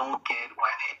just don't get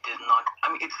why they did not. I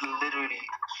mean, it's literally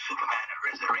Superman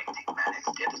resurrecting, man.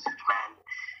 Instead of Superman,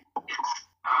 it's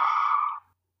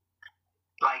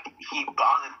like he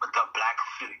bothered with the black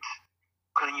suit.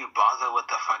 Couldn't you bother with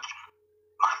the fucking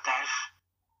mustache?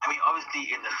 I mean,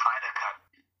 obviously in the Snyder Cut,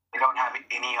 they don't have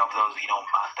any of those,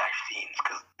 mustache scenes,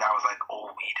 because that was like all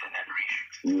Whedon and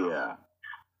reshoots. Yeah.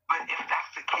 But if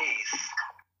that's the case,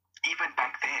 even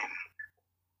back then,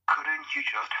 couldn't you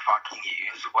just fucking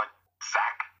use what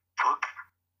Zack took?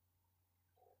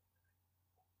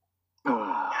 I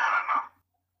don't know.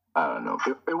 no.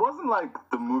 It wasn't like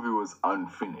the movie was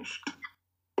unfinished.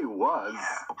 It was.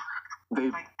 Yeah. They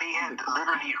They had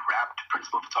literally wrapped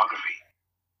principal photography,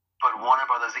 but Warner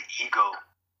Brothers' ego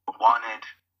wanted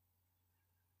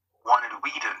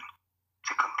Whedon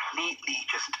to completely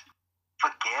just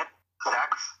forget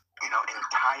Zach's,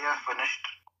 entire finished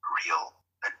reel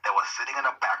that was sitting in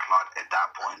a backlot at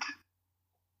that point.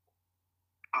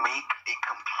 Make a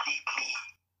completely,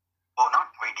 well, not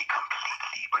really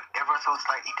completely, but ever so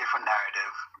slightly different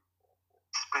narrative.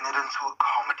 Spin it into a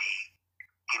comedy,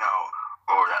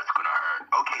 oh, that's gonna hurt.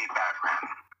 Okay, Batman.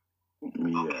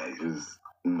 yeah, just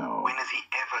no. When has he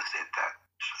ever said that?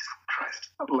 Jesus Christ.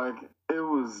 Like, it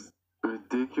was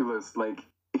ridiculous. Like,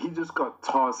 he just got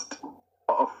tossed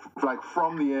off, like,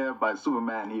 from the air by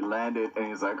Superman. He landed, and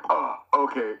he's like, oh,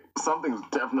 okay, something's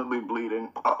definitely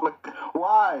bleeding. Like,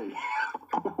 why?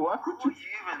 Why would What are you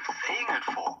even saying it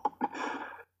for?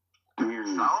 Dude.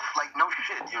 Yourself? Like, no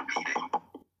shit, you're bleeding.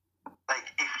 Like,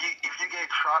 if you get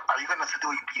shot, are you gonna sit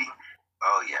there bleeding?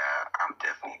 Oh yeah, I'm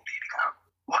definitely bleeding out.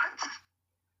 What?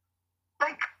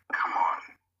 Like, come on,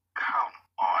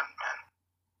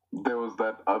 man. There was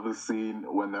that other scene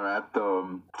when they're at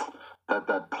the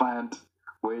that plant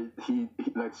where he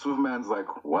like Superman's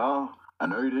like, well, I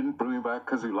know you didn't bring me back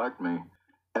because you liked me,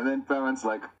 and then Batman's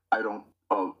like, I don't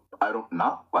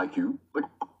not like you. Like,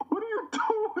 what are you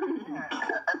doing? Yeah,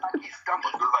 and like he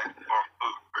stumbled. He was like,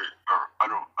 I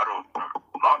don't,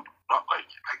 not like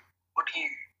you. Like, what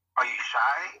are you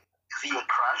shy? Is he a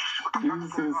crush? What the fuck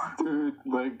is going Jesus, on? dude.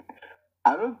 Like,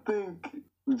 I don't think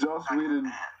Joss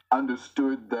Whedon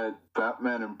understood that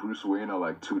Batman and Bruce Wayne are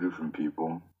like two different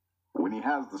people. When he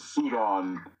has the suit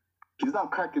on, he's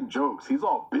not cracking jokes. He's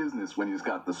all business when he's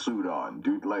got the suit on,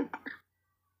 dude. Like,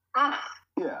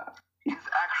 yeah. His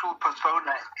actual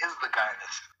persona is the guy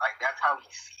like, that's how he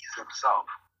sees himself.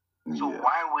 So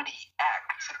why would he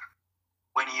act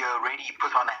when he already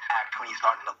put on an act when he's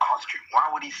not in a costume? Why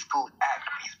would he still act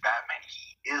when he's Batman?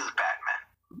 He is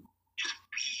Batman. Just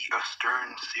be a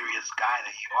stern, serious guy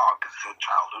that you are because of your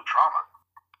childhood trauma.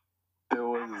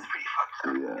 It's pretty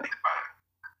fucked up. Yeah. Think about it.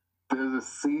 There's a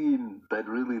scene that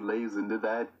really lays into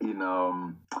that in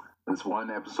this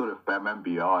one episode of Batman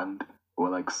Beyond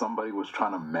where like somebody was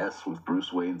trying to mess with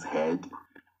Bruce Wayne's head,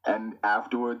 and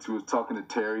afterwards he was talking to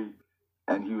Terry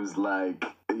and he was like,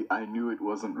 I knew it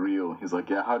wasn't real. He's like,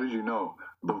 yeah, how did you know?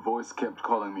 The voice kept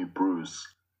calling me Bruce.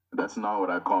 That's not what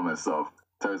I call myself.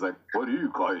 Terry's like, what do you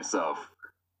call yourself?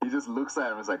 He just looks at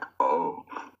him and is like, oh.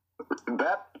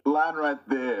 That line right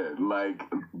there, like,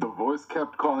 the voice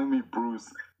kept calling me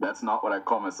Bruce. That's not what I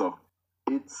call myself.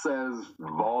 It says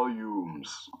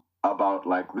volumes about,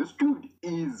 like, this dude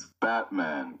is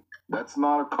Batman. That's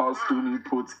not a costume he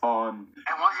puts on.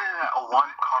 And wasn't it a one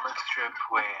comic strip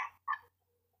where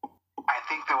I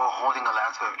think they were holding a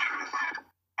lasso of truth,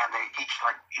 and they each,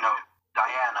 like,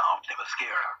 Diana of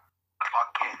Themyscira, Clark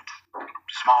Kent,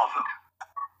 Smallville,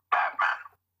 Batman.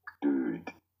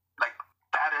 Dude. Like,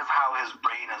 that is how his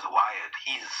brain is wired.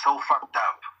 He's so fucked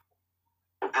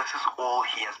up. This is all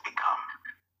he has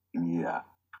become. Yeah.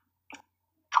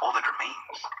 It's all that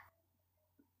remains.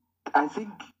 I think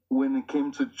when it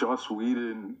came to Joss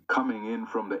Whedon coming in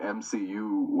from the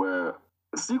MCU, where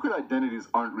secret identities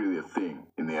aren't really a thing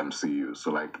in the MCU,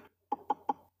 so like,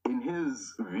 in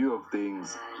his view of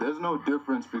things, there's no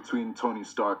difference between Tony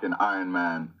Stark and Iron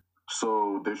Man,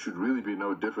 so there should really be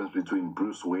no difference between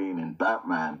Bruce Wayne and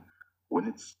Batman, when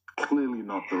it's clearly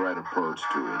not the right approach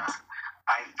to it.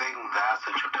 I think that's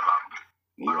a trip up.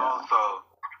 But also,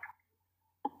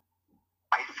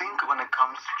 I think when it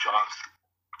comes to Joss,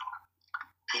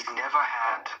 he's never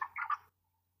had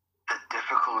the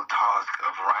difficult task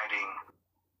of writing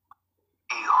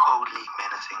a wholly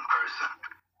menacing person.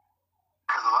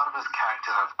 Because a lot of his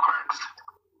characters have quirks.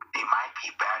 They might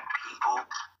be bad people,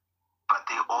 but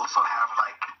they also have,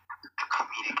 like, a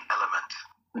comedic element.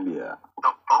 Yeah.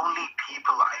 The only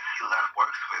people I feel that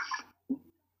works with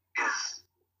is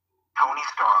Tony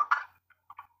Stark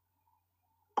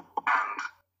and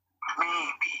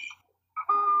maybe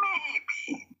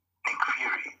Nick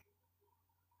Fury.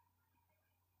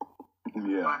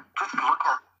 Yeah. But just look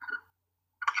at,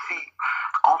 you see,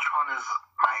 Ultron is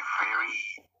my very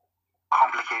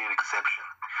complicated exception,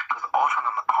 because Ultron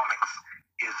in the comics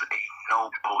is a no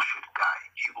bullshit guy.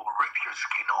 He will rip your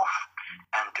skin off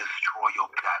and destroy your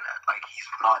planet. Like, he's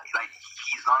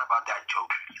not about that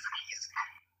joke.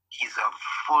 He's a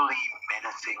fully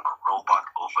menacing robot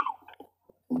overlord.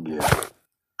 Yeah.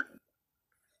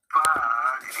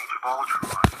 But in Age of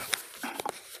Ultron,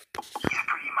 he's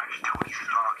pretty much Tony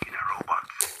Stark in a robot.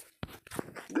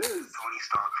 There's Tony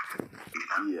Stark in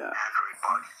an android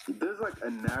body. There's like a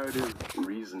narrative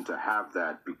reason to have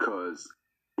that because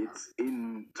it's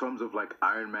in terms of like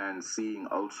Iron Man seeing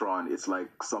Ultron, it's like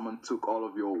someone took all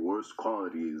of your worst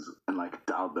qualities and like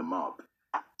dialed them up.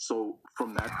 So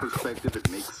from that perspective, it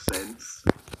makes sense.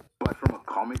 But from a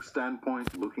comic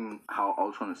standpoint, looking how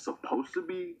Ultron is supposed to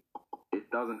be, it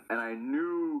doesn't. And I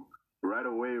knew right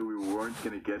away we weren't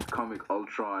gonna get comic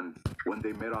Ultron when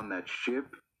they met on that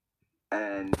ship.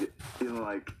 And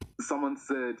like someone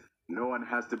said, no one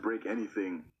has to break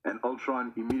anything, and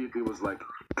Ultron immediately was like,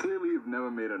 "Clearly, you've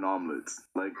never made an omelet."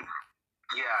 Like,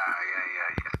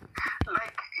 yeah.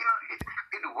 Like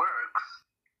it works,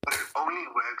 but it only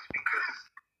works because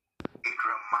it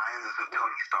reminds us of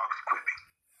Tony Stark's quipping.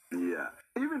 yeah,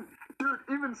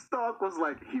 even Stark was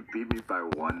like, "He beat me by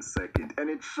 1 second," and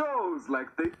it shows.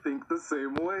 Like they think the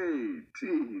same way.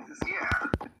 Jeez. Yeah,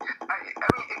 I mean,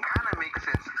 it kind of makes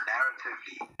sense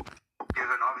narratively,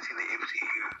 given obviously the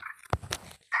MCU.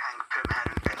 Hank Pym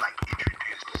hadn't been like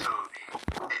introduced, so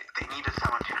they needed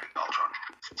someone to create Ultron,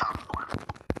 someone.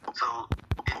 So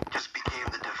it just became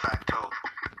the de facto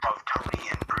of Tony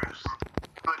and Bruce.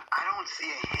 But I don't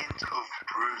see a hint of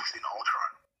Bruce in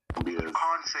Ultron. Yes. You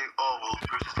can't say, oh well,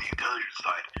 Bruce is the intelligent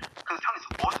side, because Tony's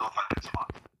also fucking smart.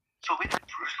 So where did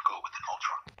Bruce go with an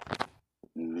Ultron?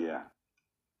 Yeah.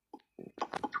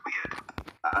 It's weird.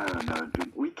 I don't know,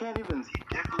 dude. We can't even. You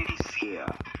definitely see. Yeah.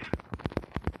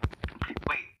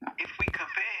 Wait, if we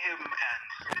compare him and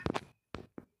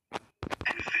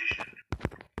Vision,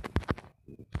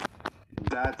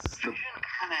 Vision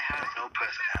kind of has no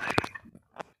personality.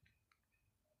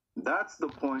 That's the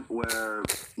point where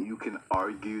you can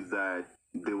argue that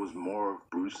there was more of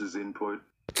Bruce's input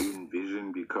in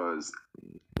Vision because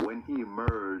when he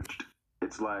emerged,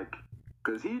 it's like,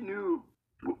 because he knew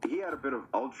he had a bit of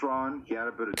Ultron, he had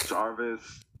a bit of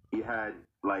Jarvis, he had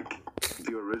like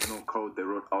the original code they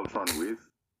wrote Ultron with,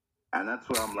 and that's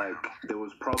where I'm like, there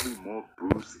was probably more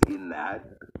Bruce in that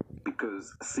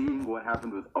because seeing what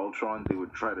happened with Ultron, they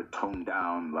would try to tone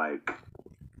down like,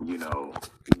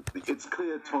 it's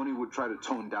clear Tony would try to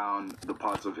tone down the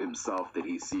parts of himself that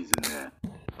he sees in there,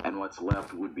 and what's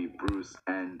left would be Bruce,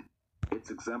 and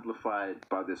it's exemplified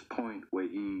by this point where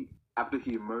after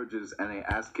he emerges and they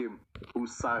ask him,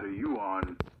 whose side are you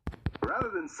on? Rather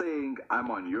than saying,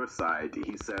 I'm on your side,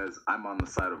 he says, I'm on the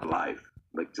side of life.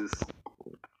 Like, just...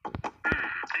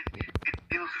 It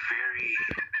feels very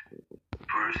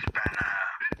Bruce Banner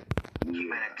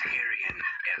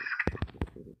humanitarian-esque.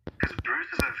 Because Bruce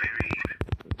is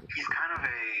he's kind of a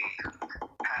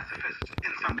pacifist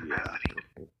in some capacity.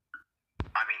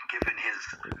 I mean, given his,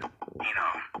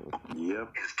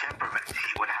 his temperament,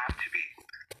 he would have to be,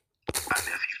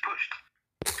 unless he's pushed.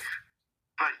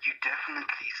 But you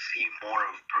definitely see more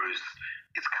of Bruce.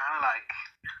 It's kind of like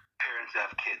parents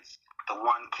have kids. The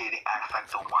one kid acts like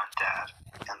the one dad,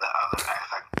 and the other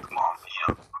acts like the mom,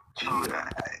 So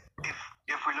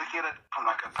if we look at it from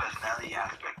like a personality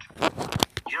aspect,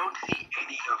 you don't see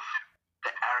any of the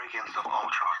arrogance of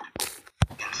Ultron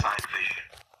inside Vision.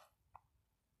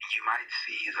 You might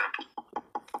see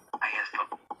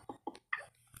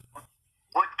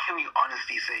what can we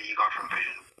honestly say you got from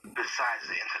Vision besides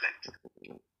the intellect?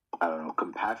 I don't know,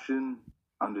 compassion,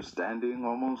 understanding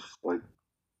almost, like...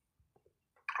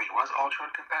 I mean, was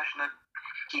Ultron compassionate?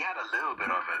 He had a little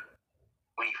bit of it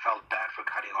when he felt bad for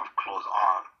cutting off Claw's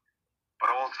arm. But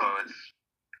also,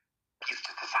 he's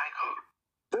just a psycho.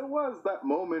 There was that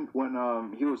moment when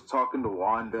he was talking to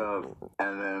Wanda,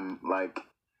 and then, like,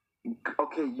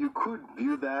 okay, you could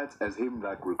view that as him,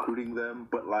 like, recruiting them,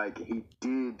 but, like, he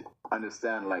did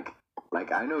understand, like,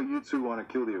 I know you two want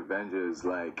to kill the Avengers,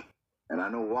 like, and I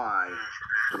know why,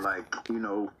 but, like,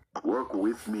 work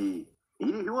with me.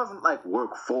 He wasn't like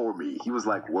work for me. He was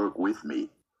like work with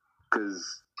me,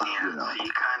 because so you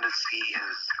kind of see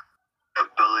his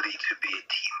ability to be a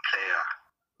team player.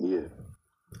 Yeah.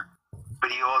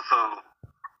 But he also,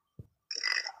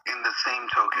 in the same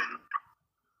token,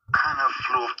 kind of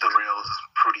flew off the rails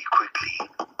pretty quickly.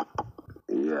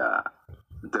 Yeah.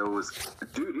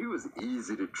 He was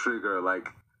easy to trigger. Like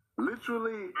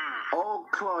literally, all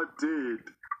Claude did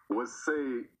was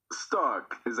say,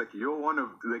 Stark is like you're one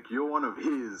of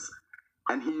his,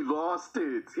 and he lost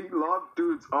it. He locked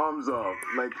dude's arms off.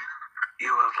 Like he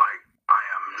was like, I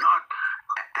am not,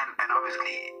 and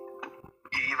obviously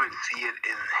you even see it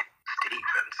in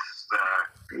statements.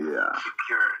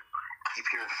 Keep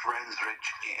your friends rich,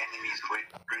 your enemies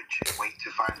rich, and wait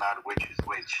to find out which is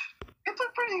which. It's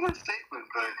a pretty good statement,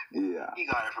 but you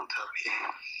got it from Tony.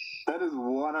 That is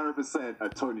 100% a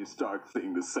Tony Stark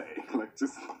thing to say. Like,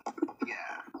 just...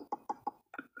 Yeah.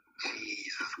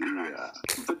 Jesus Christ.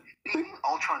 Yeah. Do you think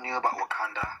Ultron knew about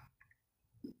Wakanda?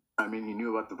 I mean, he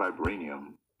knew about the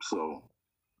vibranium, so...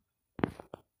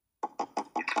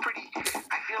 It's pretty...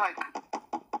 I feel like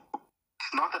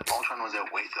it's not that Ultron was a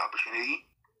wasted opportunity,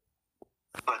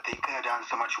 but they could have done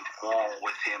so much more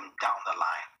with him down the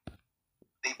line.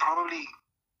 They probably...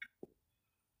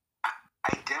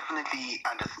 I definitely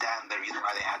understand the reason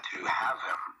why they had to have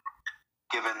him,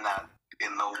 given that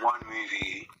in the one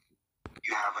movie,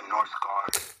 you have a North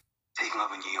Guard taking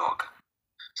over New York.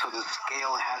 So the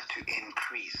scale has to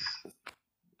increase.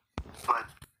 But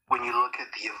when you look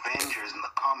at the Avengers in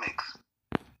the comics,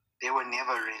 they were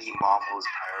never really Marvel's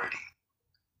priority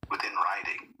within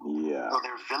writing. Yeah. So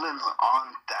their villains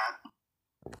aren't that,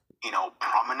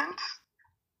 prominent,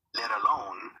 let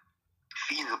alone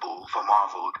feasible for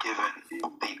Marvel, given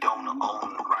they don't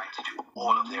own rights to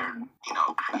all of their,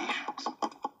 creations.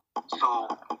 So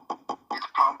it's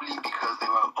probably because they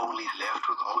were only left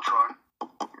with Ultron.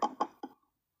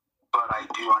 But I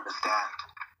do understand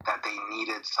that they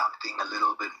needed something a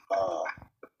little bit more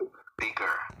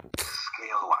bigger,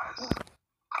 scale-wise,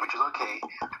 which is okay.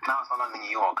 Now it's not only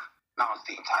New York, now it's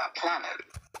the entire planet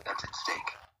that's at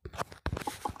stake.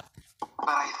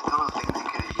 But I still think they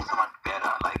could have used someone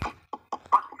better, like,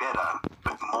 not better,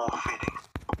 but more fitting.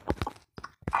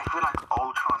 I feel like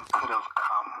Ultron could have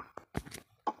come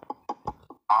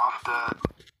after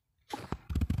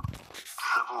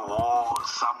Civil War,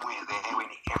 somewhere there,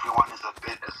 when everyone is a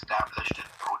bit established and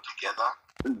brought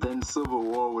together. Then Civil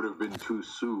War would have been too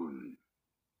soon.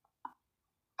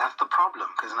 That's the problem,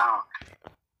 because now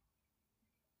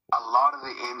a lot of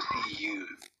the MCU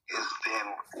is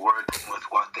then working with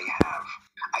what they have.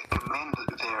 I commend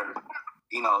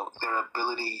their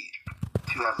ability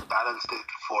to have balanced it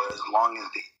for as long as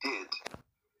they did.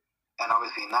 And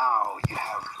obviously now you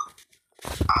have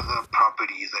other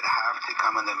properties that have to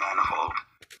come in the manifold.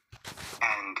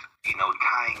 And,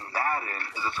 tying that in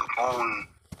is its own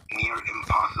near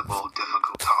impossible,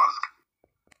 difficult task.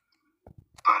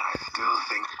 But I still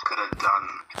think it could have done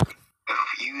a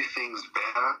few things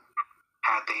better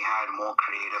had they had more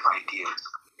creative ideas.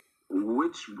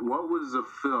 What was a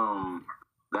film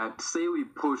that, say we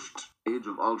pushed Age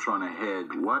of Ultron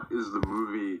ahead, what is the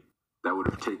movie that would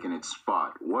have taken its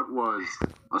spot? What was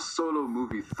a solo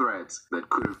movie threat that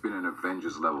could have been an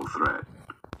Avengers level threat?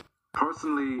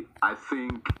 Personally, I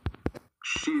think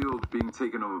S.H.I.E.L.D. being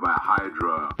taken over by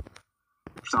Hydra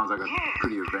sounds like a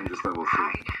pretty Avengers level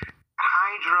thing.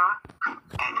 Hydra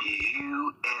and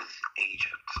U.S.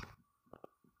 agents.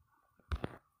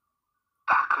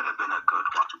 That could have been a good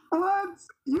one. What?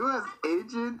 U.S.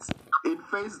 agents in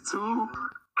Phase 2?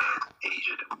 U.S.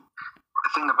 agent.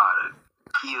 Think about it.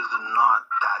 He is not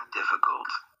that difficult.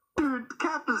 Dude,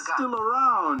 Cap is still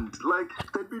around. Like,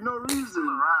 there'd be no reason. He's still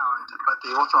around, but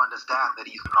they also understand that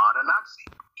he's not a Nazi.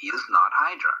 He is not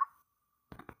Hydra.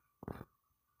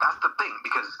 That's the thing,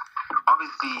 because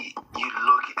obviously you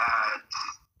look at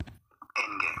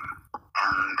Endgame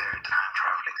and their time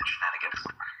traveling shenanigans.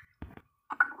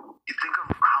 You think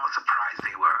of how surprised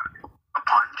they were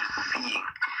upon just seeing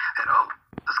that, oh,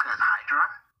 this guy's Hydra.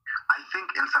 I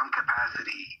think in some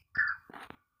capacity,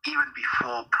 even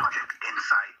before Project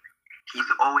Insight, he's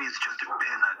always just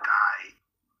been a guy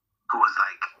who was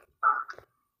like,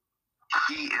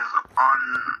 he is on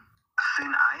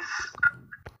thin ice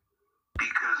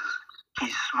because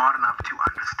he's smart enough to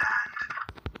understand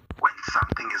when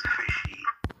something is fishy,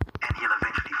 and he'll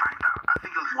eventually find out. I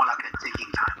think it was more like a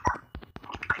ticking time bomb.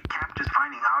 Like Cap just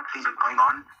finding out things are going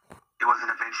on, it was an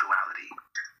eventuality.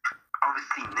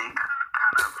 Obviously Nick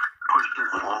kind of pushed it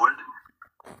forward,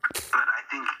 but I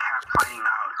think Cap finding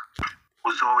out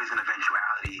was always an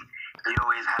eventuality. He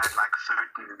always had like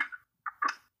certain,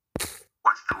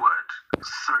 what's the word?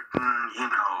 Certain,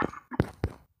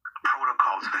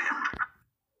 protocols for him.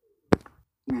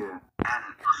 Yeah. And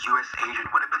U.S. agent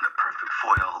would have been the perfect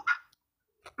foil.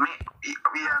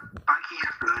 Yeah, Bucky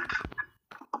is good,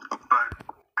 but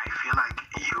I feel like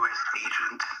U.S.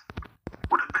 agent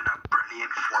would have been a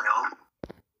brilliant foil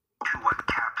to what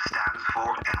Cap stands for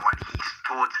and what he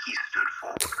thought he stood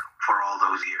for all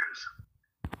those years.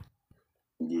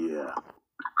 Yeah.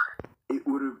 It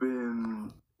would have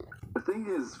been... The thing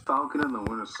is, Falcon and the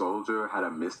Winter Soldier had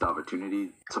a missed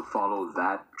opportunity to follow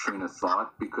that train of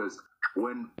thought, because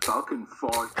when Falcon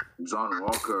fought John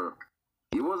Walker,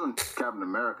 he wasn't Captain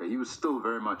America. He was still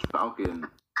very much Falcon.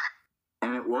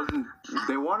 And it wasn't...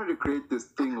 They wanted to create this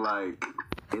thing like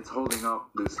it's holding up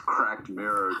this cracked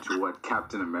mirror to what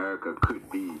Captain America could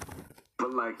be.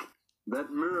 But, like,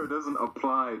 that mirror doesn't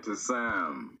apply to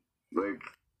Sam. Like...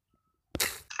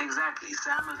 Exactly.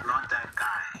 Sam is not that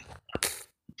guy.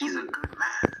 He's a good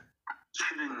man.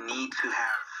 Shouldn't need to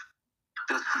have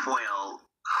this foil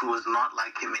who was not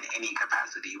like him in any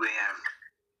capacity.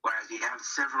 Whereas you have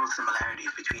several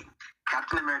similarities between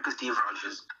Captain America Steve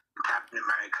Rogers and Captain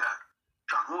America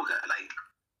John Walker. Like,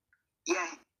 yeah,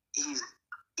 he's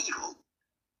evil,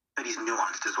 but he's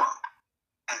nuanced as well.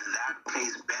 And that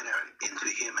plays better into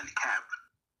him and Cap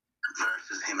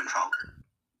versus him and Falcon.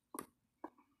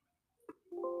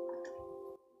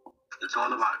 It's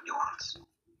all about nuance.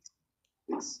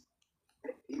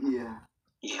 Yeah,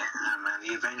 man.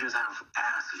 The Avengers have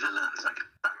ass villains. Like,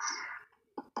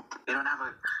 they don't have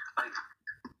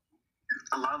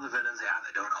a lot of the villains they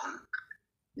don't own.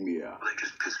 Yeah. They're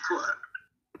just piss poor.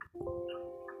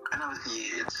 And obviously,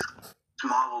 it's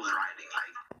Marvel's writing.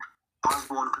 Like,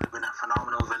 Osborn could have been a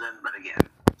phenomenal villain, but again,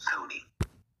 Sony.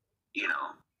 You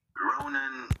know,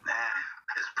 Ronan,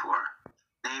 piss poor.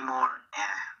 Namor,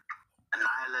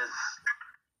 Annihilus,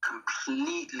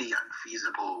 completely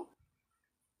unfeasible.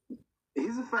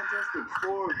 He's a Fantastic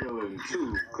Four villain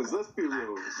too, because let's be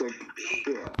real,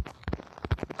 yeah.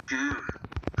 Doom,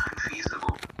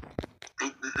 unfeasible.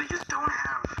 They just don't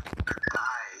have a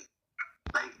guy.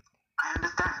 Like, I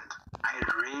understand. I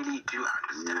really do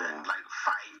understand, like,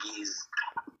 Feige's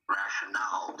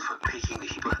rationale for picking the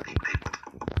people that they picked.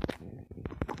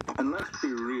 And let's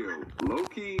be real,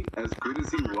 Loki, as good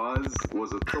as he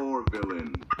was a Thor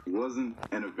villain. He wasn't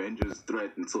an Avengers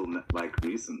threat until, like,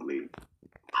 recently.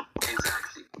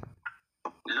 Exactly.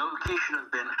 Loki should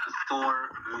have been a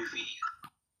Thor movie.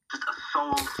 Just a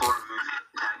sole Thor movie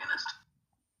antagonist.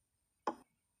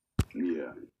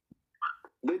 Yeah.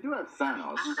 They do have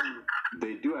Thanos.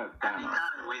 They do have Thanos. And he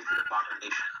kind of wasted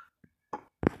Abomination.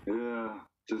 Yeah,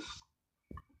 just...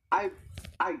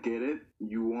 I get it.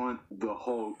 You want the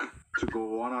Hulk to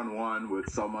go one-on-one with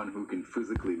someone who can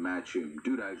physically match him.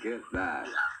 Dude, I get that.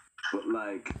 Yeah. But,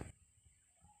 like...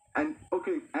 And,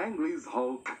 okay, Ang Lee's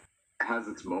Hulk has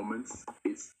its moments.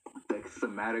 It's, like,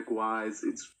 thematic-wise,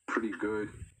 it's pretty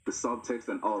good. The subtext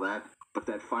and all that. But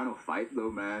that final fight, though,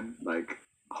 man, like,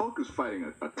 Hulk is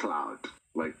fighting a cloud.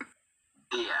 Like...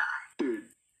 Yeah. Dude,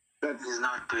 that's... He's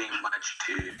not doing much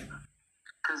to...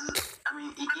 Because, I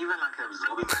mean, even like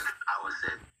Absorbing Man Power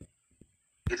said,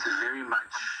 it's very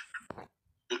much...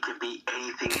 It can be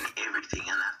anything and everything,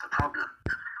 and that's the problem.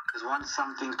 Because once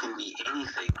something can be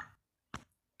anything,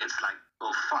 it's like,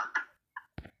 well, fuck.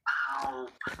 How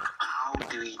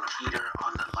do we teeter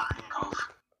on the line of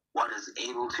what is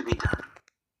able to be done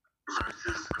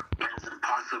versus what is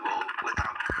impossible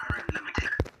without current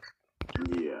limitation?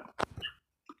 Yeah.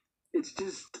 It's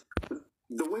just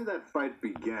the way that fight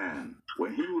began,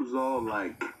 when he was all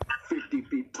like 50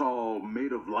 feet tall,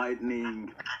 made of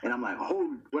lightning, and I'm like,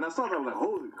 when I saw that, I was like,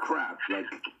 holy crap, like,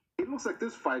 it looks like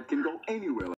this fight can go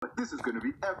anywhere. Like, this is going to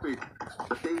be epic.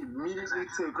 But they immediately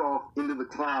take off into the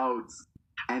clouds,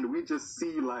 and we just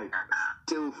see, like,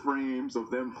 still frames of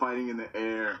them fighting in the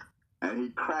air, and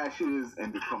he crashes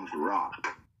and becomes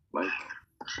rock. Like,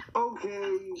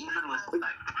 okay. Even with,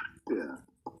 like, yeah.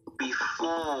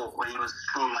 Before, when he was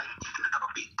still, like,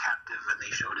 being captive and they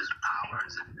showed his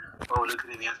powers, and, oh, look at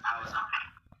him, he has powers now.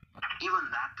 Even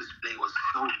that display was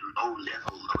so low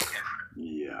level, low effort.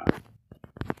 Yeah.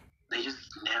 They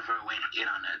just never went in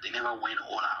on it. They never went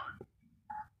all out.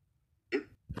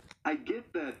 I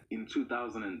get that in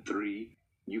 2003,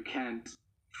 you can't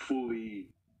fully,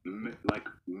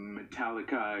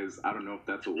 metallicize, I don't know if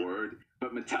that's a word,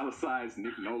 but metallicize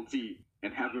Nick Nolte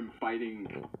and have him fighting,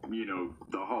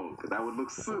 the Hulk. That would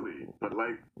look silly. But,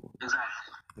 like...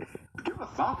 Exactly. Give us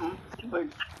something.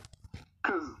 Like,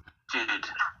 because... Dude.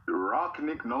 Rock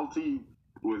Nick Nolte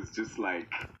was just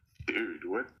like, dude,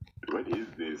 what is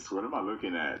this? What am I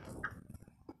looking at?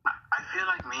 I feel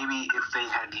like maybe if they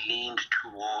had leaned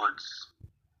towards...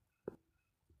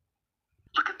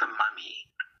 Look at the Mummy.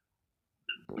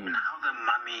 And how the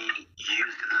Mummy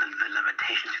used the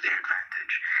limitation to their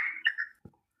advantage.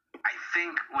 I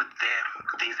think with them,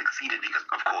 they succeeded because,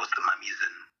 of course, the Mummy's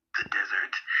in the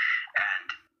desert,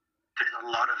 and there's a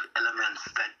lot of elements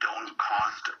that don't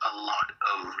cost a lot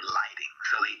of lighting,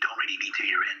 so they don't really need to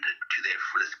be rendered to their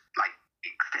fullest,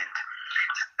 extent.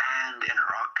 Sand and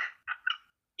rock,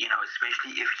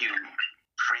 especially if you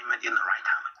frame it in the right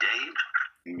time of day,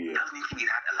 it doesn't need to be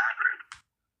that elaborate.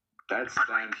 That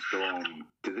sandstorm,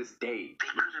 to this day, they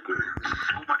could have been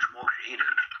so much more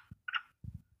creative.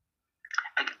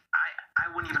 I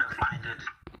wouldn't even have minded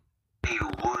a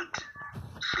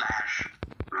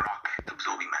wood/rock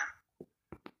absorbing man.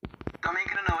 Don't make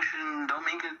it an ocean, don't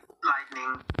make it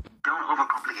lightning, don't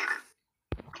overcomplicate it.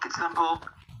 Make it simple,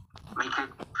 make it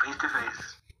face to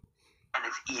face, and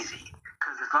it's easy.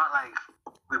 Because it's not like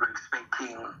we were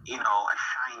expecting, a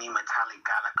shiny metallic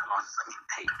guy like Colossus. I mean,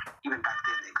 hey, even back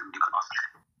then they couldn't do Colossus.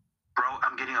 Bro,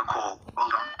 I'm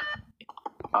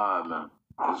Alright, man.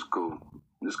 That's cool.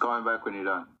 Just call me back when you're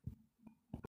done.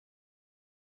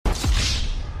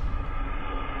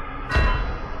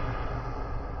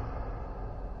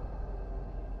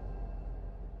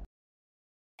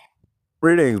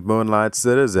 Greetings, Moonlight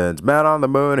Citizens. Man on the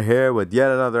Moon here with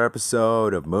yet another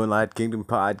episode of Moonlight Kingdom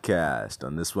Podcast.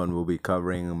 On this one, we'll be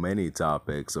covering many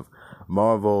topics of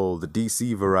Marvel, the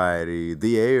DC variety,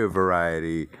 the Air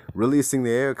variety, releasing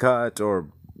the Air cut, or,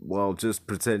 well, just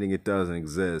pretending it doesn't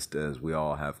exist, as we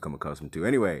all have come accustomed to.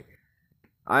 Anyway,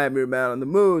 I am your man on the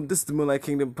moon. This is the Moonlight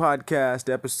Kingdom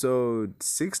Podcast, episode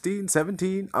 16,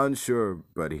 17? Unsure,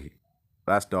 buddy.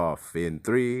 Blast off in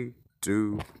 3,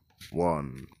 2,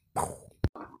 1.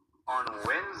 On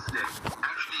Wednesday,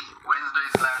 actually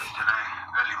Wednesday/today,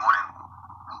 early morning,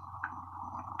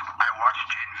 I watched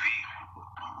Gen V.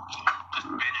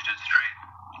 Just binged it straight.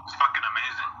 It's fucking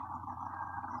amazing.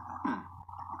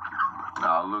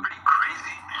 Oh, look. Pretty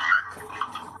crazy.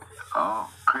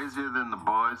 Oh, crazier than the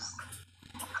boys.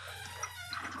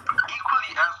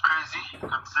 Equally as crazy,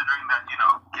 considering that,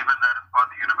 given that it's part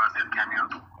of the universe, there's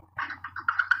cameos.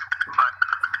 But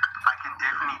I can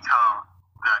definitely tell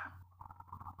that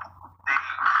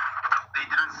they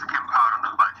didn't skimp out on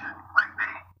the budget. Like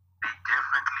they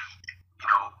definitely,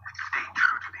 stayed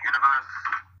true to the universe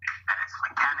and its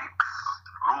mechanics,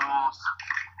 rules.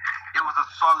 It was a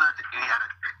solid 8 out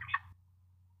of 10.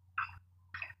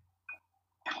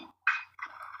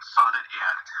 Solid 8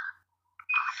 out of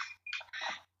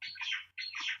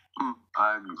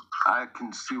 10. I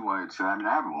can see why it's. I mean,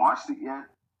 I haven't watched it yet,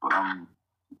 but I don't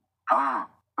know.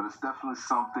 But it's definitely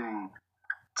something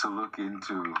to look into.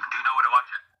 Do you know where to watch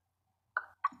it?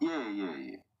 Yeah.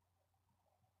 Okay,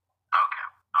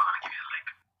 I'm gonna give you the link.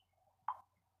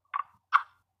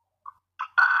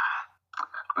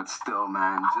 But still,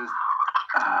 man, just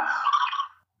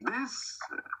this.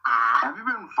 Have you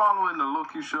been following the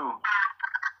Loki show?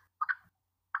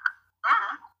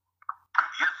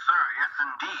 Yes, sir. Yes,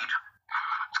 indeed.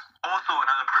 Also,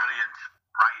 another brilliant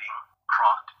writing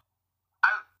craft.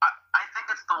 I think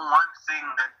it's the one thing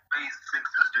that Phase 6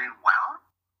 is doing well.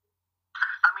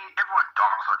 I mean, everyone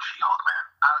dogs on She-Hulk, man.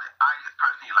 I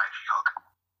personally like She-Hulk.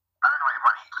 I don't know why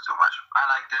everyone hates it so much. I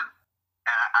liked it,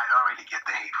 and I don't really get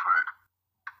the hate for it.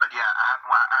 But yeah, I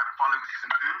haven't followed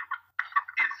season 2.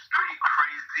 It's pretty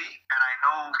crazy, and I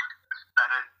know that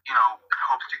it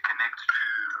hopes to connect to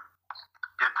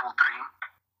Deadpool 3,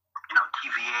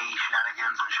 TVA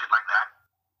shenanigans and shit like that.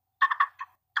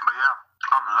 But yeah,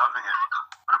 I'm loving it.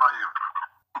 What about you?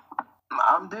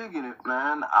 I'm digging it,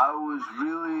 man. I'm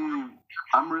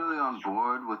really on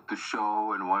board with the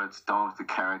show and what it's done with the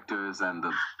characters and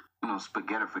the,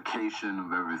 spaghettification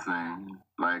of everything.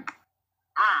 Like,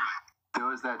 there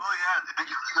was that. Oh yeah, did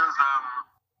you see those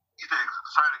Easter eggs?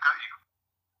 Sorry to cut you.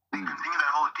 They continue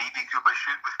that whole DB Cooper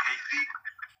shit with Casey.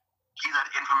 He's that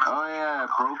infamous. Oh yeah,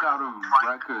 broke out of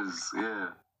records.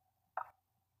 Yeah.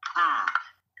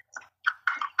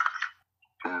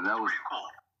 Yeah, that was Pretty cool.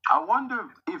 I wonder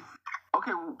if,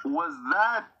 was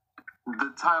that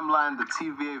the timeline the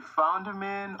TVA found him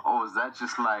in, or was that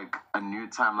just like a new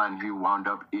timeline he wound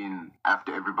up in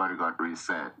after everybody got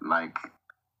reset? Like,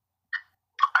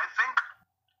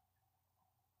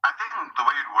 I think the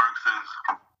way it works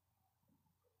is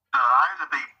the lives that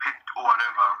they picked or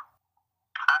whatever.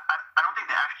 I don't think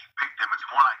they actually picked them. It's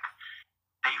more like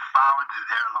they found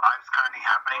their lives currently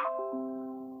happening,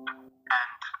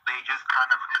 and they just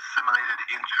kind of assimilated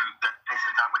into that place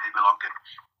and time where they belong in.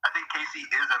 I think Casey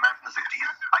is a man from the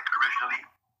 60s, like originally,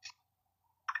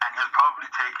 and he was probably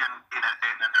taken in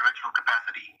an original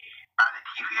capacity by the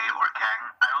TVA or Kang.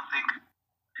 I don't think,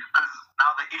 because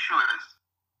now the issue is,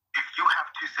 if you have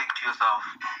to think to yourself,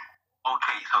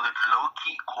 okay, so did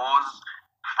Loki cause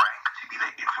Frank to be the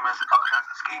infamous Alcatraz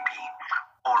escapee,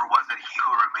 or was it He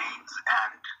Who Remains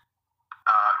and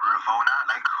Ravonna?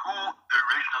 Like, who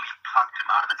originally plucked him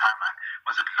out of the timeline?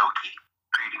 Was it Loki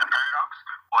creating a paradox,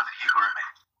 or was it He Who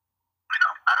Remains?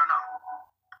 I don't know.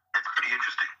 It's pretty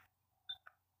interesting,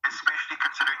 especially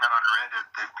considering that on Reddit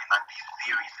there've been like these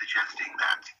theories suggesting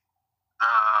that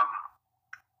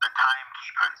the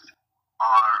timekeepers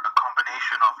are a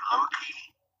combination of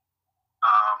Loki,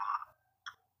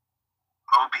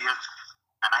 Mobius,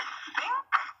 and I think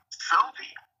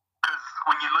Sylvie. Because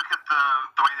when you look at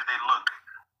the way that they look,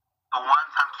 the one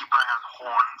timekeeper has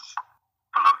horns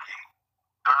for Loki,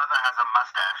 the other has a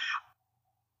mustache,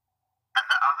 and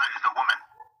the other is a woman.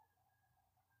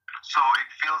 So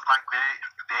it feels like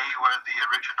they were the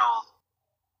original,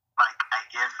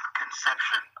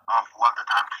 conception of what the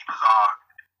timekeepers are,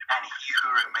 and He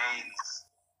Who Remains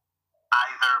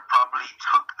either probably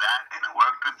took that and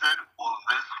worked with it, or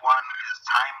this one is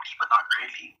timely but not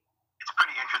really.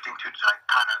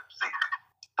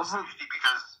 Especially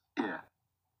because Yeah.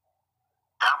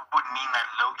 that would mean that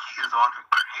Loki is the one who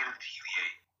created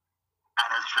TVA. And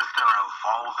it's just an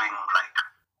evolving, like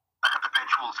a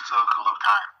perpetual circle of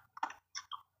time.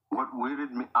 What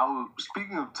weirded me,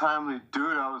 speaking of timely,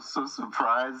 dude, I was so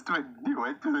surprised when he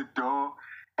went through the door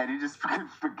and he just freaking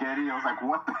spaghetti. I was like,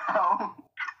 what the hell?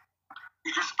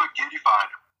 He just spaghettified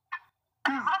him.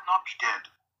 He might not be dead.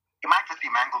 He might just be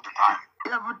mangled in time.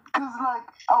 Yeah, but because, like,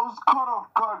 I was caught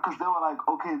off guard because they were like,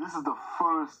 okay, this is the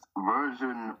first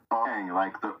version of Kang,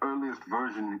 like the earliest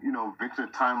version, you know, Victor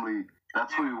Timely,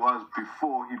 that's who he was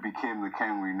before he became the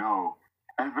Kang we know.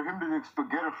 And for him to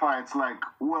spaghettify, it's like,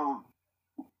 well,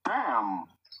 damn,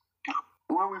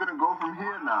 where are we going to go from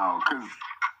here now? Because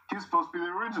he's supposed to be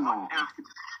the original.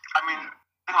 I mean,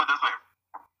 think of it this way.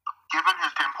 Given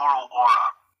his temporal aura,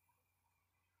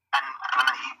 and when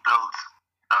he built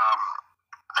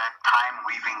that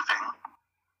time-weaving thing,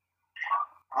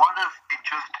 what if it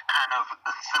just kind of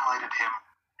assimilated him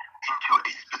into a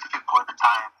specific point in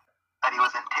time that he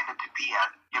was intended to be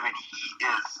at, given he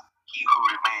is he who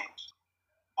remains,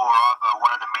 or rather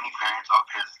one of the many variants of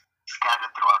his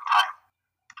scattered throughout time?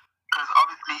 Because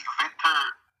obviously Victor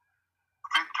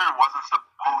wasn't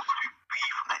supposed to be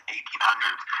from the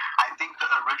 1800s. I think the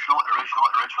original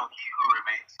He Who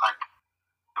Remains, like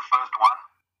the first one,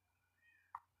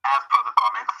 as per the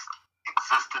comics,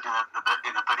 existed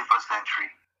in the 31st century,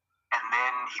 and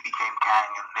then he became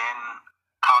Kang, and then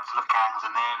Council of Kangs,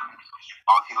 and then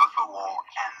he goes for war,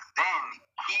 and then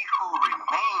He Who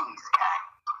Remains Kang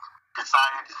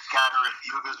decided to scatter a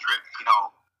few of his,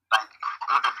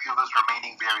 a few of his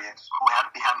remaining variants who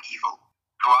had become evil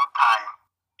throughout time,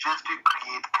 just to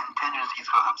create contingencies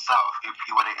for himself if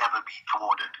he were to ever be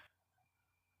thwarted.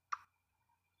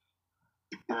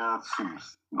 Yeah, it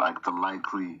seems like the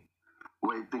likely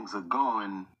way things are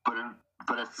going, but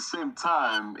at the same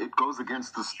time, it goes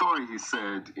against the story he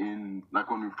said in, like,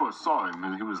 when we first saw him,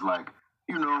 and he was like,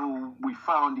 you know, we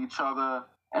found each other,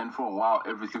 and for a while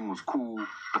everything was cool,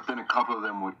 but then a couple of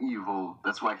them were evil.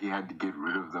 That's why he had to get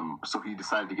rid of them. So he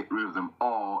decided to get rid of them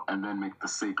all and then make the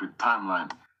sacred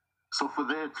timeline. So for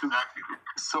there to... Exactly.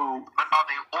 So... But are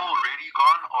they already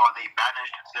gone, or are they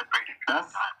banished and separated from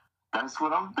time? That's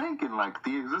what I'm thinking. Like,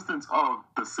 the existence of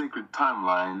the sacred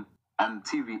timeline and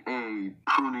TVA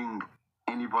pruning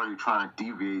anybody trying to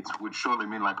deviate would surely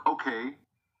mean, like, okay,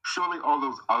 surely all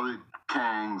those other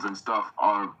Kangs and stuff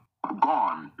are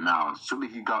gone now. Surely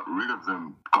he got rid of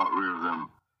them.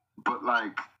 But,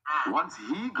 like, once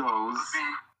he goes,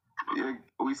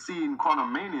 we see in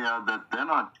Quantumania that they're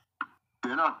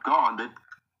not gone.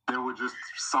 They were just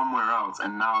somewhere else,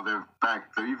 and now they're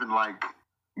back. They're even like,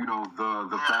 you know,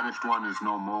 the banished one is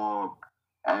no more,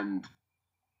 and,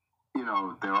 you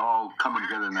know, they're all coming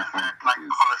together in that Is it like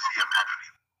Colosseum,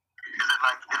 actually? Is it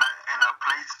like in a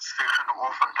place stationed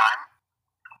off in time?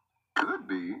 Could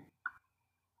be.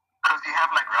 Because you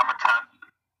have like Ramadan,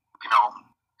 you know,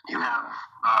 you have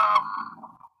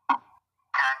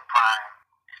Kang Prime,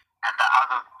 and the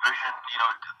other version, you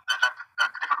know, the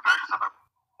different versions of it.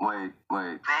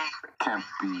 Wait. Can't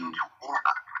be.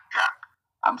 Yeah.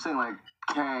 I'm saying, like,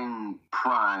 Kang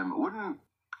Prime. Wouldn't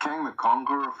Kang the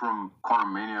Conqueror from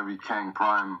Quantumania be Kang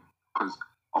Prime?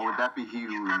 Would that be He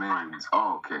Who Remains?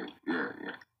 Oh, okay. Yeah.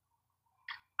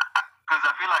 Because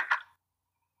I feel like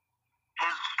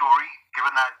his story,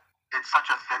 given that it's such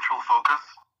a central focus,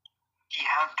 he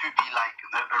has to be like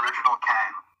the original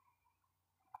Kang,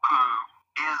 who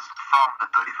is from the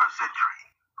 31st century,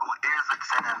 who is a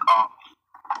descendant of,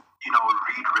 you know,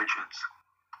 Reed Richards.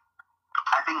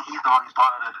 I think he's the one who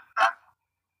started that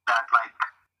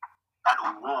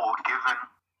war, given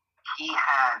he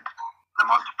had the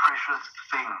most precious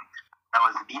thing that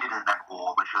was needed in that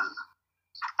war, which was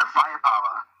the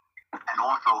firepower and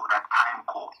also that time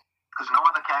core. Because no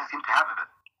other Kang seemed to have it.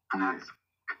 And it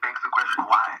begs the question,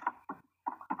 why?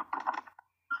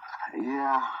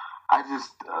 Yeah, I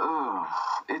just,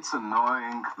 it's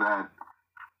annoying that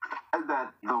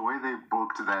the way they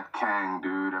booked that Kang,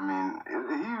 dude. I mean,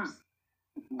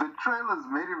 the trailers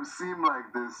made him seem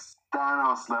like this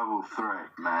Thanos level threat,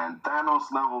 man.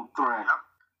 Thanos level threat. Yep.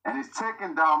 And he's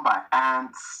taken down by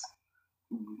ants.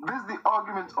 There's the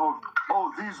argument of,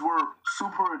 these were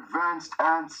super advanced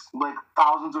ants, like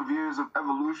thousands of years of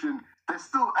evolution. They're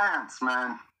still ants,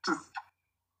 man. Just,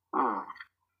 Andre,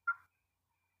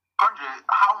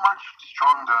 how much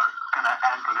stronger can an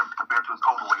ant lift compared to its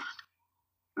own weight?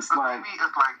 It's like, maybe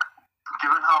it's like,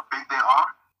 given how big they are,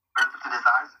 relative to their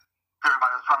size, they're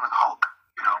about as strong as Hulk.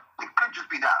 You know, it could just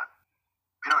be that.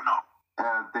 We don't know.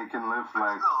 they can lift But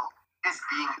like, still, it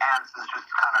being ants is just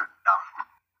kind of dumb.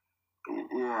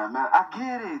 yeah, Yeah, man, I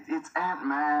get it. It's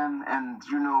Ant-Man, and,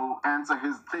 ants are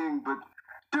his thing, but,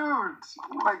 dude,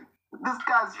 like, this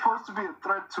guy's supposed to be a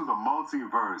threat to the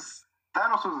multiverse.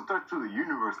 Thanos was a threat to the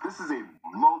universe. This is a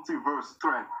multiverse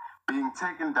threat being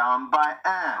taken down by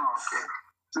ants. Okay.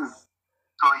 Just...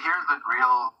 So here's the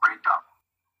real breakdown.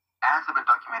 Ants have been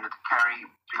documented to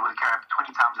be able to carry up to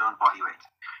 20 times their own body weight.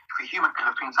 If a human could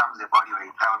lift 20 times their body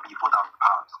weight, that would be 4,000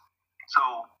 pounds. So,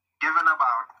 given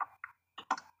about,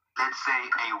 let's say,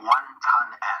 a 1-ton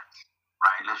ant,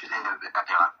 right? Let's just say that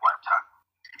they're like 1 ton.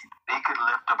 They could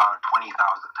lift about 20,000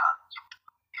 tons.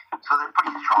 So they're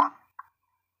pretty strong.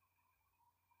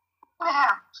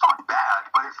 Yeah, it's not bad,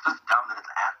 but it's just dumb that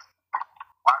it's ants.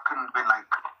 Why couldn't it have been like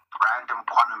random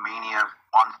quantum mania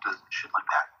monsters and shit like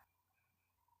that?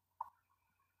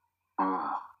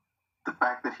 The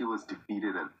fact that he was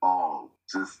defeated at all,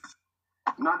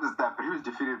 not just that, but he was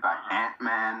defeated by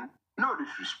Ant-Man. No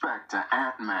disrespect to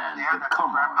Ant-Man, Yeah, but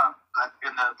come wrap on. up like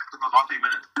in the last 3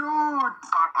 minutes. Dude!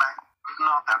 Scott Black is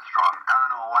not that strong. I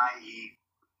don't know why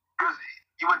because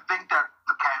you would think that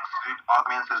the Kang suit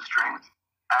augments his strength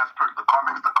as per the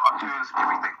comics, the cartoons,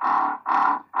 everything.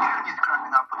 Even he's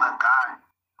cracking up with that guy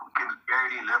who can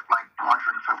barely lift like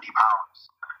 250 pounds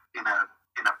in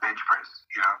a bench press,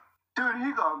 you know? Dude,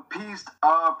 he got pieced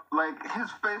up. Like,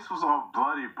 his face was all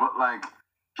bloody, but, like,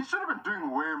 he should have been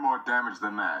doing way more damage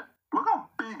than that. Look how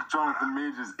big Jonathan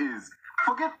Majors is.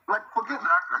 Forget the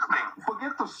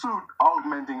suit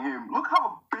augmenting him. Look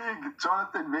how big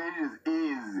Jonathan Majors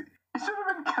is. He should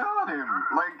have been killing him.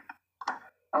 Like,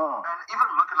 And even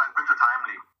look at like Victor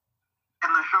Timely.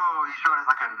 In the show, he's shown as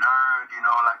like a nerd, you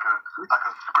know, like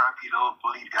a scrappy little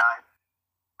bullied guy.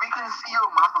 We can see your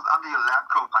muscles under your lab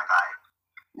coat, my guy.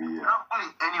 yeah. You're not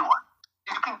bullying anyone.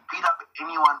 You can beat up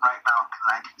anyone right now in the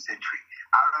 19th century.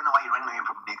 I don't know why you're running away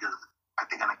from niggas. Like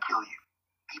they're gonna kill you.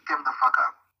 Beat them the fuck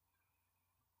up.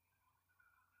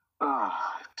 Oh,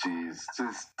 jeez.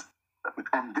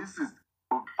 And this is,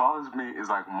 what bothers me is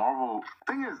like Marvel.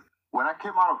 Thing is, when I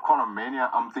came out of Quantumania,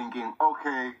 I'm thinking,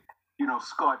 okay,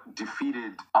 Scott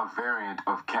defeated a variant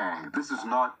of Kang. This is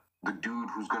not the dude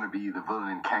who's going to be the villain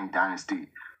in Kang Dynasty.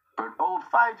 But old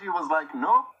Feige was like,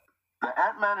 nope. The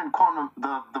Ant-Man in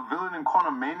the villain in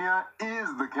Quantumania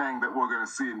is the Kang that we're going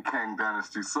to see in Kang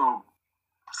Dynasty. So,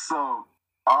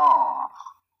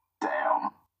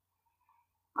 damn.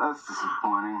 That's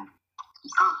disappointing.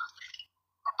 Because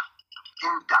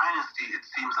in Dynasty, it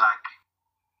seems like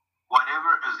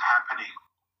whatever is happening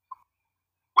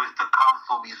with the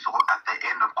council we saw at the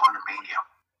end of Quantumania,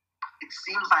 it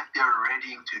seems like they're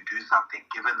ready to do something,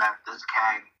 given that this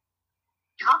Kang,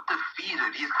 he's not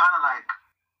defeated, he's kind of like,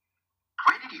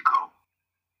 where did he go?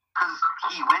 Because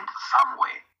he went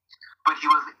somewhere, but he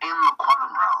was in the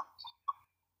quantum realms.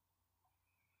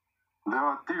 There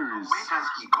are theories. Where does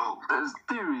he go? There's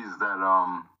theories that,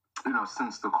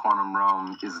 since the quantum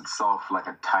realm is itself like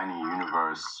a tiny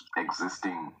universe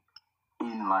existing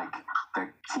in like the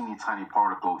teeny tiny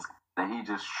particles, that he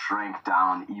just shrank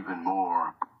down even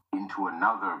more into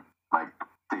another like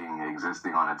thing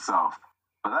existing on itself.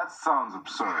 But that sounds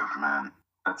absurd, man.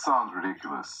 That sounds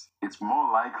ridiculous. It's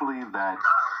more likely that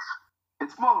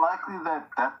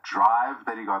that drive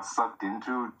that he got sucked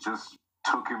into just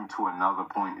took him to another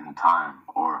point in time,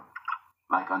 or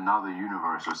like another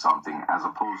universe or something, as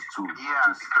opposed to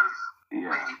because they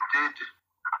did.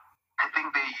 I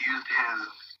think they used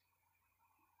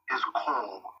his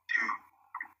core to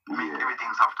make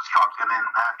everything self-destruct, and then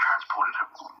that transported him.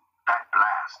 That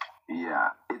blast. Yeah,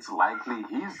 it's likely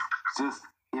he's just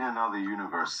in another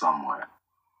universe somewhere.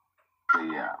 But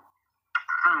yeah.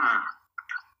 I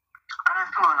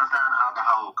still understand how the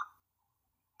Hulk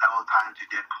that was tie into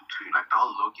Deadpool too, like the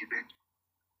whole Loki thing.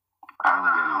 I don't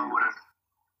know.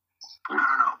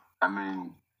 I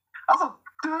mean,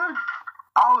 dude,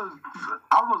 I was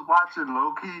watching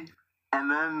Loki, and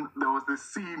then there was this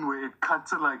scene where it cut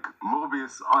to like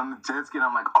Mobius on the jet ski, and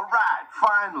I'm like, all right,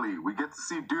 finally, we get to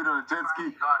see dude on a jet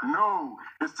ski. No,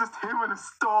 it's just him in a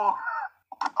store.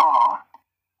 Oh,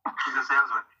 he's a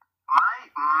salesman.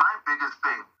 My biggest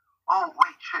thing. Oh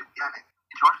wait, shit, yeah. Did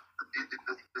you watch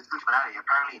this finale?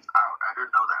 Apparently it's out. I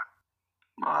didn't know that.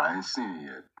 No, I ain't seen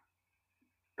it yet.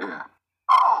 Yeah.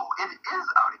 Oh, it is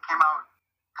out. It came out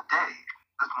today,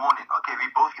 this morning. Okay,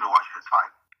 we both need to watch it. It's fine.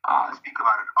 We'll speak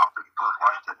about it after we both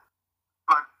watched it.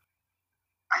 But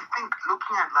I think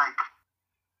looking at like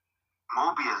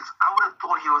Mobius, I would have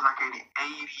thought he was like an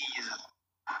 80s,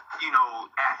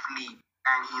 athlete,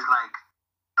 and he's like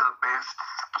the best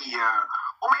skier.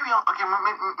 Or maybe not an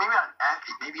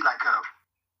athlete, maybe like a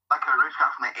rich guy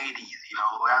from the 80s,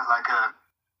 who has like a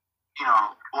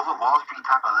Wolf of Wall Street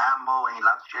type of Lambo, and he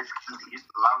loves jet skis. He just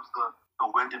loves the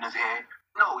wind in his hair.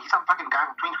 No, he's some fucking guy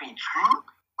from 2022.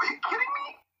 Are you kidding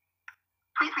me?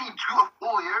 2022 of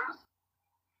 4 years?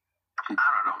 I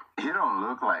don't know. He don't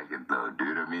look like it though,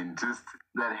 dude. I mean, just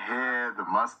that hair, the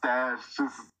mustache,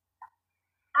 just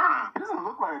he doesn't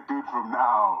look like a dude from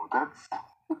now. That's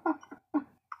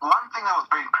one thing that was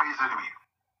very crazy to me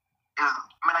is,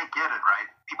 I mean, I get it, right?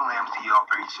 People in the MCU are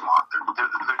very smart.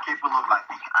 They're capable of like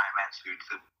making Iron Man suits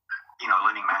and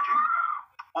learning magic.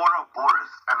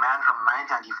 Ouroboros, a man from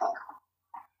 1994,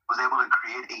 was able to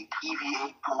create a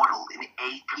TVA portal in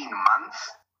 18 months.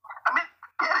 I mean,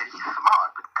 get it, he's smart,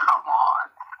 but come on.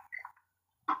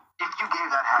 If you gave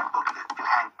that handbook to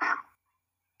Hank Pym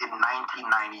in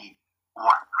 1991,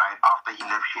 right, after he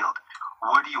left S.H.I.E.L.D.,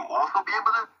 would you also be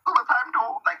able to do a time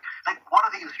door? Like, what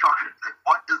are the instructions? Like,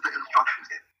 what is the instructions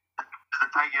in? Does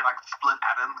it tell you, like, split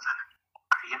atoms and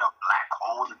create a black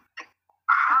hole? Like,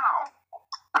 how?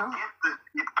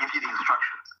 It gives you the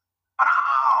instructions. But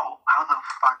how? How the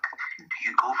fuck do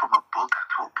you go from a book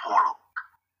to a portal?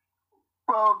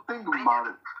 well, think about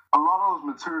it. A lot of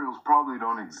those materials probably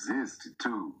don't exist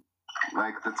too.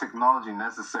 Like the technology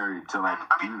necessary to like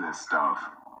do this stuff.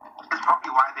 It's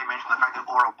probably why they mentioned the fact that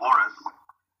Ouroboros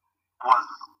was,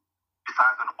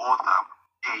 besides an author,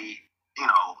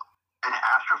 an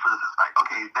astrophysicist. Like,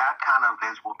 okay, that kind of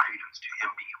gives more credence to him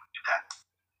being able to do that.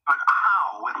 But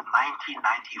how, with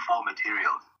 1994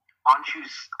 materials, aren't you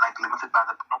like limited by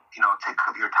the tick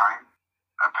of your time?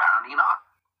 Apparently not.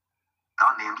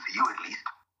 Not in the MCU, at least.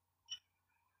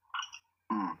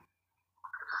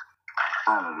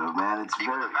 I don't know, man. It's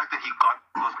Even very the fact that he got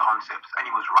those concepts and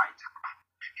he was right.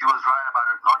 He was right about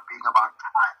it not being about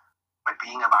time, but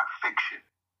being about fiction.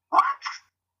 What?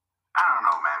 I don't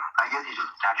know, man. I guess he's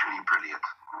just naturally brilliant.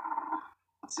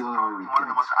 it's the only way we One of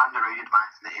can. the most underrated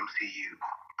minds in the MCU,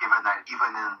 given that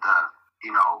even in the,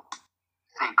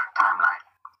 sacred timeline,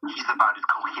 he's about as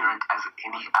coherent as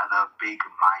any other big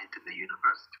mind in the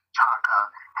universe. Chaka,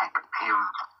 Hank Pym,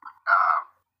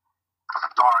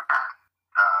 Stark,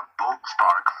 both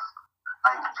Starks.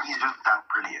 Like, he's just that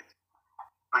brilliant.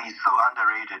 But he's so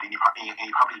underrated, and he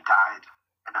probably died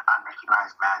an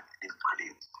unrecognized man in his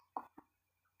brilliance.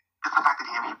 Just the fact that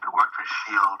he never even worked for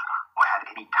S.H.I.E.L.D. or had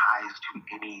any ties to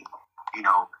any,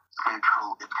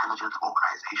 central intelligence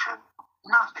organization.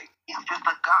 Nothing. He's just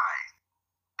a guy.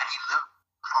 And he lived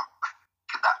from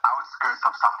the outskirts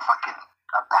of some fucking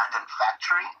abandoned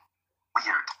factory.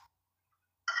 Weird.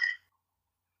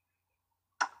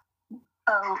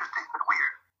 Interesting, but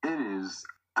weird. It is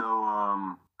though.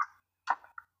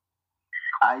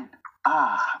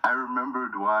 I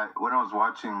remembered why when I was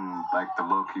watching like the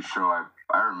Loki show.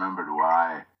 I remembered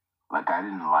why like I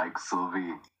didn't like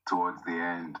Sylvie towards the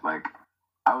end. Like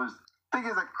I was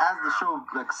thinking like as the show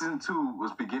like season 2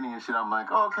 was beginning and shit, I'm like,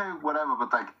 oh, okay, whatever.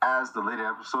 But like as the later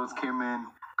episodes came in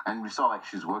and we saw like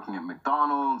she's working at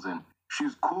McDonald's and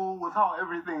she's cool with how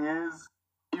everything is,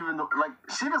 even though like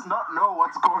she does not know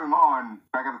what's going on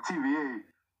back at the TVA.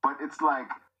 But it's like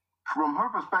from her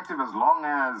perspective, as long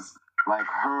as like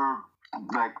her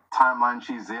like timeline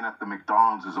she's in at the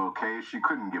McDonald's is okay, she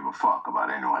couldn't give a fuck about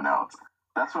anyone else.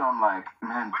 That's what I'm like,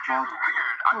 man. Which is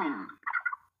weird. I mean,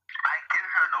 I get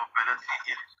her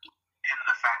nobility in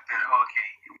the fact that,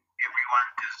 okay, everyone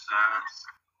deserves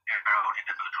their own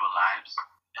individual lives,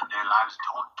 and their lives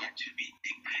don't get to be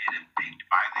dictated and picked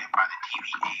by the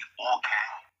TVA or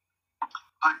can.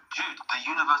 But dude, the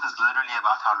universe is literally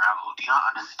about to unravel. Do you not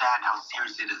understand how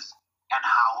serious it is and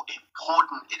how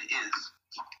important it is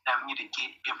that we need to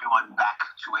get everyone back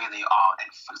to where they are and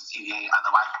fix TVA?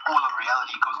 Otherwise, all of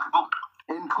reality goes kaboom.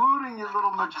 Including your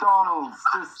little McDonald's.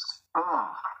 Just,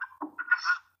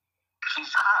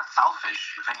 She's kind of selfish,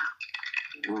 if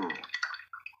anything.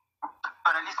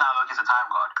 But at least now Loki's a time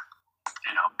god.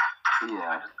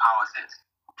 Yeah. His power sets.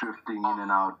 Drifting in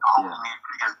and out. Whole Yeah.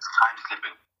 because time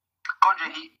slipping.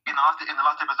 Conjure, in the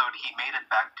last episode, he made it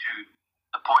back to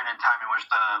the point in time in which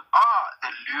the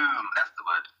loom, that's the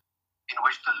word, in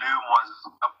which the loom was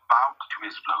about to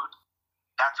explode.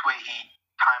 That's where he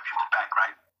time shifted back,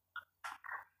 right?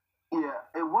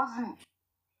 Yeah, it wasn't.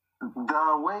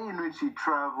 The way in which he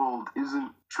traveled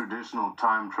isn't traditional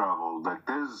time travel. Like,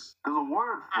 there's a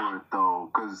word for it,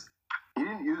 though, because he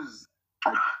didn't use.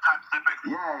 Time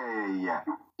slipping. Yeah.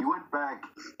 He went back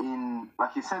in,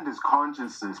 like, he sent his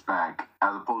consciousness back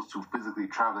as opposed to physically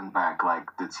traveling back like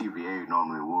the TVA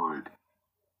normally would.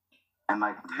 And,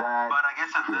 like, that. But I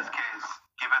guess in this case,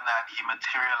 given that he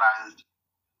materialized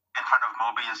in front of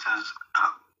Mobius's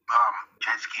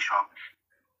jet ski shop,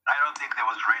 I don't think there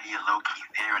was really a Loki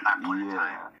there at that point in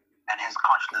time. And his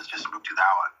consciousness just moved to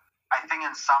that one. I think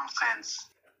in some sense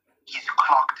he's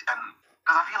clocked, and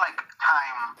because I feel like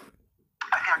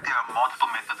there are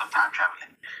multiple methods of time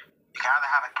traveling. You can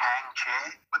either have a Kang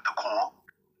chair with the core.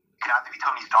 You can either be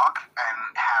Tony Stark and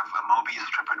have a Mobius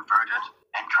strip inverted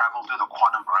and travel through the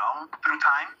quantum realm through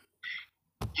time.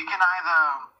 You can either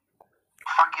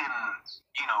fucking,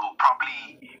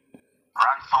 probably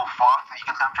run so fast that you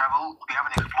can time travel. We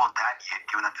haven't explored that yet,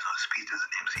 given that there's no speedsters in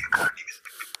the MCU currently,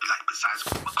 like besides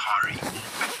Makari,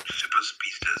 super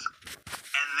speedsters.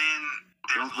 And then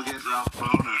there's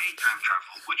time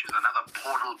travel, which is another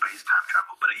portal-based time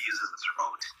travel, but it uses its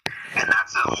remote. And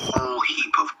that's a whole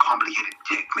heap of complicated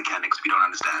tech mechanics we don't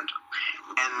understand.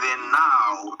 And then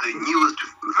now, the newest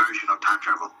version of time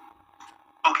travel.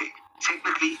 Okay,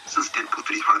 technically, since Deadpool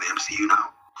 3 is part of the MCU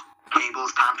now,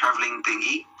 Cable's time traveling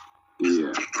thingy is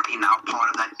technically now part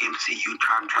of that MCU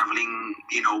time traveling,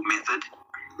 method.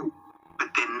 But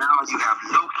then now you have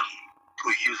Loki, who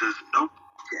uses no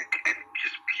tech and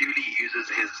just purely uses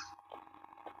his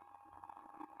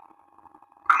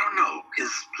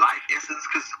life essence.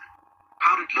 Because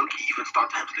how did Loki even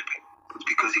start time slipping? It's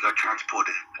because he got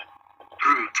transported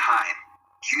through time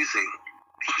using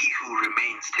He Who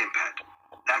Remains Tempad.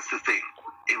 That's the thing.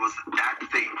 It was that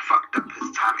thing fucked up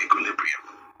his time equilibrium.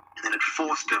 And then it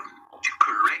forced him to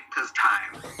correct his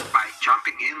time by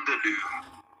jumping in the loom.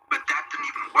 But that didn't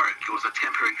even work. It was a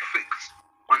temporary fix.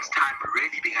 Once time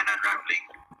really began unraveling,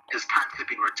 his time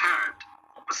slipping returned.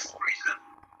 For some reason,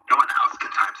 no one else can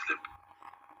time slip.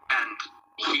 And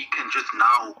he can just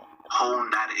now hone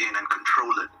that in and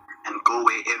control it and go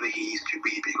wherever he needs to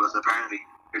be, because apparently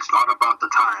it's not about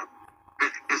the time.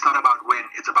 It's not about when,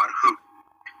 it's about who.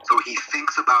 So he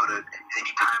thinks about it and then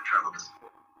he time travels.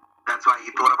 That's why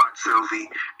he thought about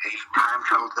Sylvie and he time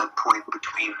traveled to that point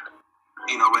between,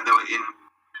 when they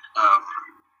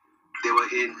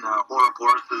were in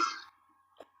Ouroboros'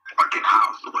 fucking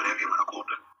house or whatever you want to call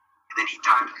it. And then he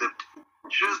time slipped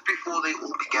just before they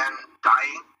all began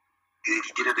dying. And then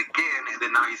he did it again, and then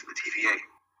now he's in the TVA.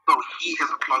 So he has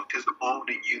plugged his own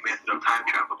new method of time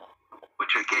travel,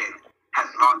 which again has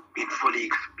not been fully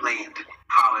explained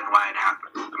how and why it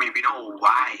happened. I mean, we know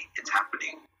why it's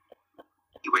happening.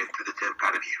 He went through the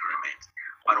tempad and he remains.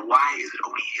 But why is it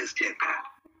only his tempad?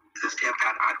 Is his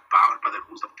tempad outbound by the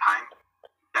rules of time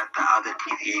that the other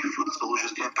TVA for the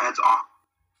soldiers' tempads are?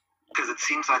 Because it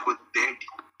seems like with their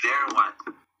one,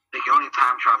 they can only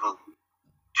time travel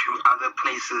to other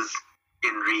places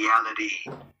in reality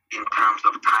in terms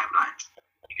of timelines.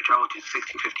 They can travel to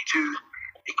 1652,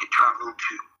 they can travel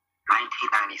to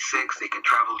 1996, they can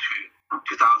travel to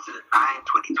 2009,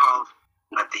 2012,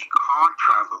 but they can't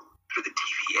travel through the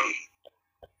TVA.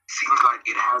 Seems like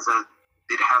it has a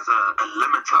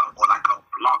limiter or like a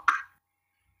block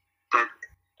that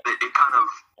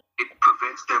it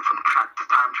prevents them from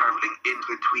time traveling in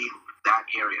between that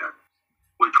area,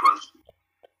 which was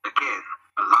again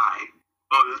a lie.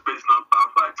 Oh, this space not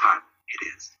bound by time. It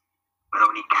is, but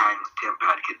only Kang's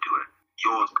tempad can do it.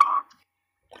 Yours can't.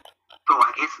 So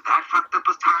I guess that fucked up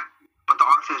his time. But the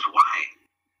answer is why.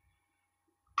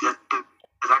 Does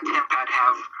that tempad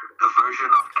have a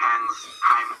version of Kang's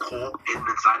time core hidden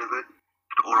inside of it?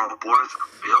 Did Ouroboros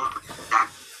build that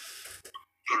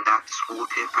in that small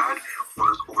tempad?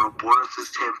 Or is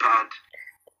Ouroboros' tempad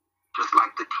just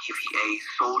like the TVA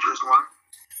soldiers one?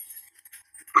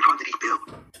 Which one did he build?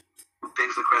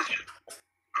 Begs the question.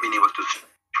 I mean, it was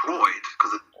destroyed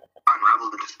because it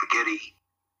unraveled into spaghetti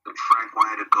and Frank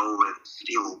wanted to go and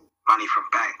steal money from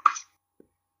banks.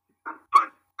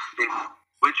 But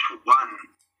which one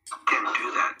can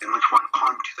do that and which one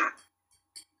can't do that?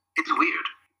 It's weird.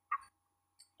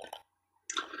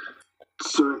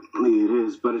 Certainly it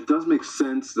is, but it does make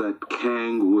sense that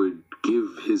Kang would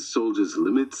give his soldiers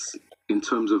limits in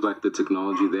terms of like the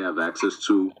technology they have access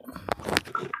to.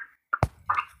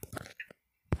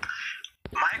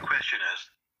 My question is,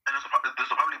 and this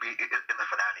will probably be in the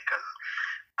finale because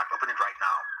I'm opening it right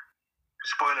now.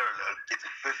 Spoiler alert, it's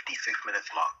 56 minutes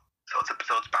long, so it's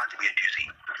bound to be a doozy.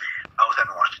 I also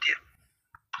haven't watched it yet.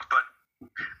 But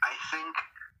I think,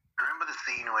 remember the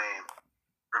scene where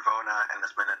Ravonna and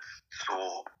Miss Minutes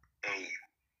saw a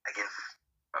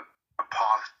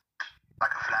past,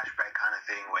 like a flashback kind of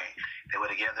thing where they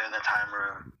were together in the time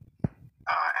room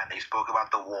and they spoke about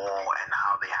the war and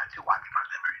how they had to wipe out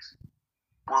memories.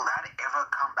 Will that ever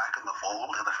come back in the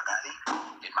fold in the finale?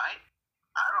 It might.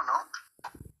 I don't know.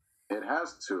 It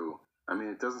has to. I mean,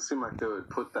 it doesn't seem like they would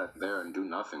put that there and do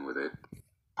nothing with it.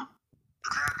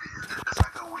 Exactly. It's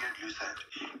like a weird loose end.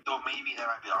 So maybe that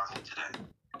might be answered today.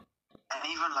 And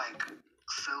even like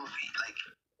Sylvie, like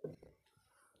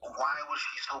Why was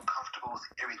she so comfortable with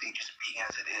everything just being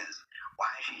as it is? Why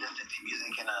is she listening to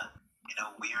music in a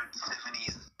weird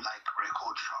 70s like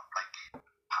record shop? Like,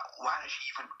 why does she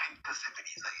even pick the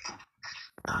 70s? Like,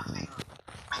 nothing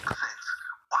makes sense.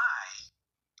 Why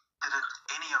didn't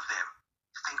any of them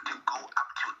think to go up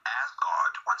to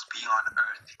Asgard once being on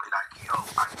Earth and be like, yo,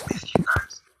 I missed you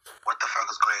guys. What the fuck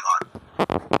is going on?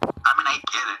 I mean, I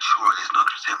get it, sure, there's no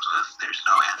Chris Hemsworth, there's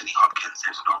no Anthony Hopkins,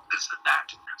 there's no this and that,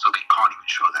 so they can't even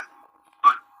show that.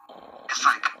 But it's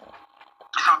like,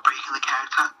 it's not breaking the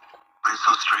character, but it's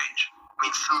so strange. I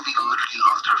mean, Sylvie literally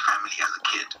lost her family as a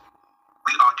kid.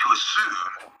 We are to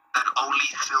assume that only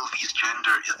Sylvie's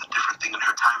gender is the different thing in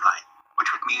her timeline,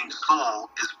 which would mean Thor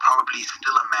is probably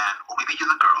still a man, or maybe he's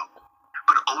a girl.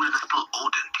 But Odin is still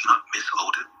Odin. Do you not miss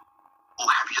Odin? Or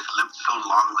have you just lived so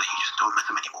long that you just don't miss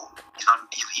him anymore? He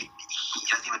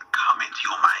doesn't even come into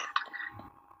your mind.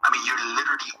 I mean, you're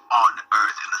literally on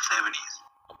Earth in the 70s.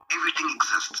 Everything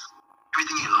exists.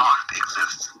 Everything you lost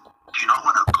exists. Do you not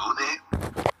want to go there?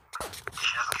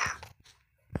 She doesn't care.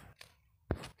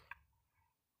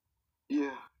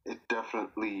 Yeah, it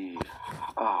definitely.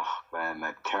 Oh man,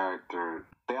 that character.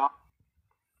 They are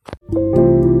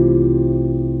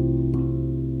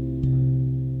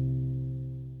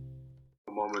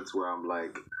moments where I'm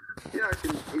like, yeah, I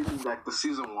can. In like the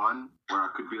season 1, where I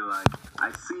could be like,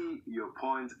 I see your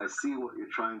point. I see what you're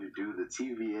trying to do. The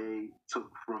TVA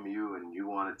took from you, and you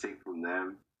want to take from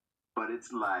them. But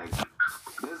it's like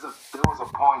there was a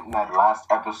point in that last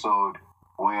episode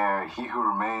where He Who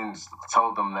Remains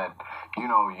told them that,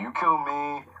 you kill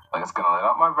me, like it's gonna light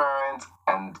up my variant,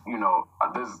 and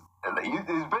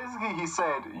it's basically, he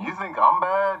said, you think I'm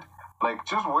bad? Like,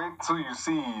 just wait till you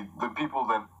see the people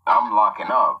that I'm locking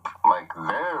up. Like,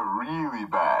 they're really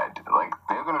bad. Like,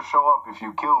 they're gonna show up if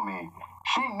you kill me.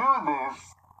 She knew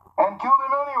this and killed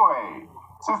him anyway.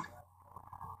 So,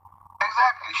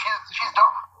 Exactly. She's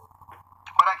dumb.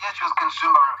 But I guess she was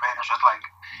consumed by revenge, just like,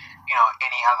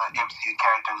 any other MCU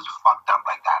character who's fucked up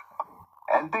like that.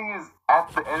 and thing is, at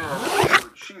the end of the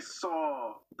episode, she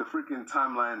saw the freaking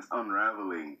timelines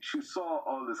unraveling. She saw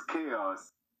all this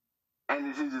chaos,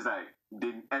 and she just like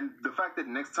didn't. And the fact that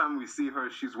next time we see her,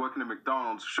 she's working at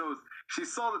McDonald's shows she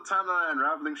saw the timeline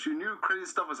unraveling. She knew crazy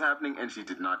stuff was happening, and she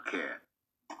did not care.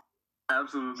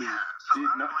 Absolutely So did I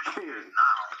don't know not what she care. is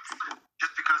now,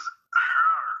 just because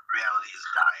her reality is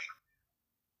dying.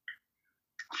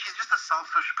 She's just a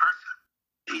selfish person.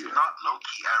 She's not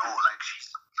Loki at all. Like,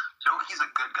 Loki's a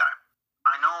good guy.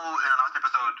 I know in the last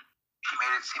episode she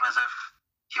made it seem as if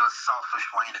he was selfish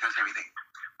wanting to fix everything.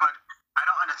 But I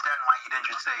don't understand why he didn't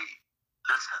just say,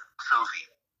 listen, Sylvie,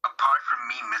 apart from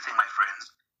me missing my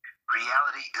friends,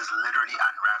 reality is literally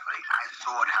unraveling. I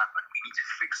saw it happen. We need to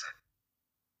fix it.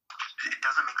 It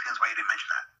doesn't make sense why you didn't mention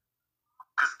that.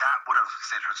 Because that would have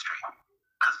set her straight.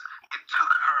 Because it took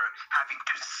her having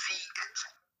to see it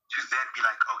to then be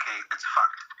like, okay, it's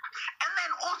fucked. And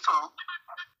then also,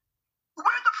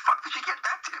 where the fuck did she get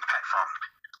that TemPad from?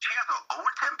 She has her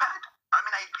own TemPad? I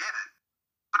mean, I get it.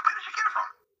 But where did she get it from?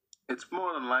 It's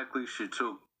more than likely she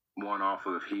took one off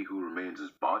of He Who Remains'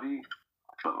 body,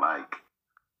 but like.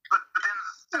 But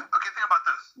then, okay, think about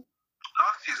this.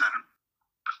 Last season,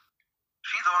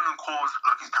 she's the one who caused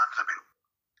Loki's time slipping.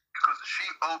 Because she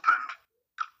opened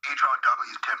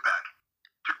HRW's TemPad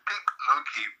to pick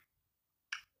Loki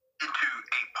into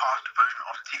a past version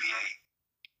of TVA,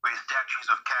 where statues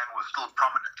of Kang were still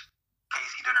prominent.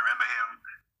 Casey didn't remember him.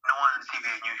 No one in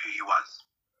TVA knew who he was.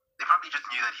 They probably just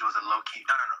knew that he was a Loki.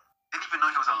 No. They didn't even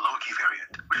know he was a Loki variant,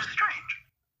 which is strange.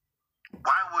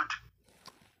 Why would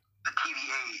the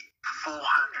TVA 400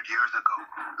 years ago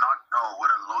not know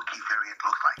what a Loki variant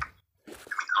looks like? I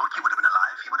mean, Loki would have been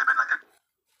alive. He would have been like a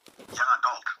young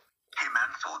adult. Hey,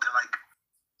 Mansell, they're like,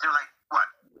 what,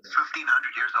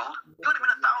 1,500 years old? He would have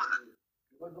been 1,000.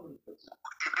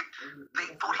 They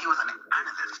thought he was an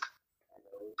analyst.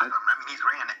 I mean, he's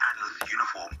wearing an analyst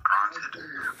uniform, granted.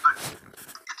 But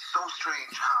it's so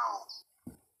strange how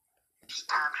he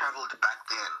time traveled back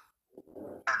then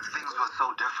and things were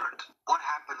so different. What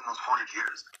happened in those 400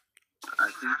 years? I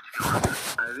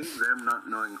think them not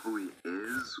knowing who he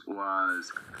is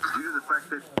was due to the fact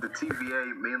that the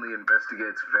TVA mainly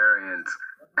investigates variants,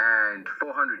 and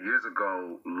 400 years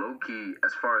ago, Loki,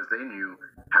 as far as they knew,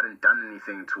 hadn't done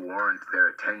anything to warrant their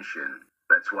attention.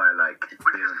 That's why, like, they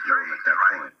didn't know him at that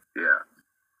point. Yeah.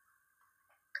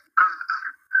 Because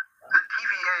the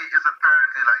TVA is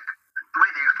apparently, like, the way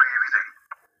they explain everything,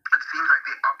 it seems like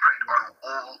they operate on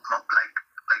all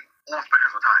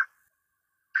spectrums of time.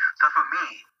 So for me,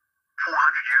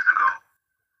 400 years ago,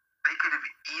 they could have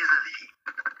easily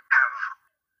have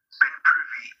been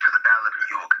privy to the Battle of New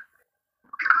York.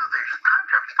 Because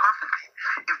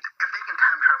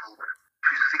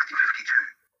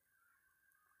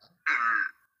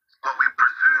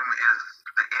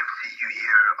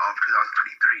year of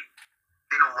 2023.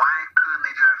 Then why couldn't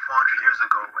they do that 400 years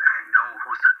ago and know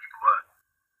who certain people were?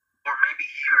 Or maybe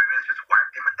Hero just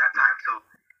wiped them at that time, so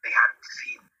they had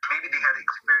seen, maybe they had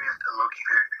experienced the Loki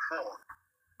period before,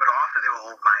 but after they were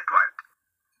all mind wiped,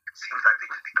 it seems like they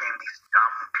just became these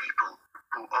dumb people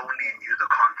who only knew the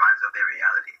confines of their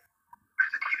reality, which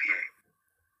is the TVA.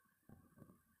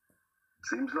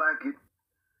 Seems like it.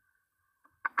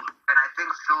 And I think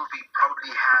Sylvie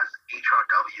probably has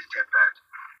HRW's jetpack,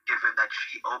 given that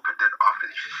she opened it after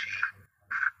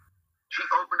she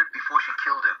opened it before she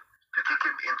killed him to kick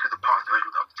him into the past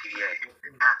version of the TVA,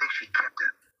 and I think she kept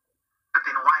it. But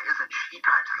then why isn't she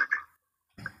time slipping?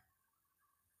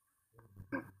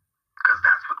 Because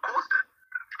that's what caused it.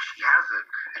 She has it,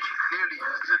 and she clearly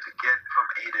used it to get from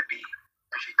A to B,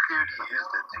 and she clearly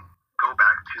used it to go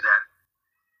back to that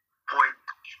point.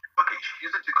 Okay, she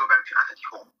used it to go back to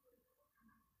 1994,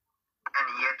 and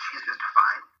yet she's just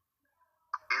fine.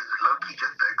 Is Loki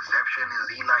just the exception? Is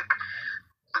he like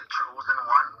the chosen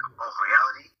one of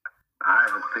reality? I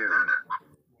have a theory.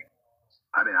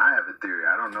 I have a theory.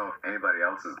 I don't know if anybody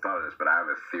else has thought of this, but I have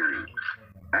a theory.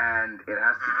 And it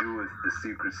has to do with the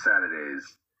Secret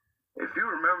Saturdays. If you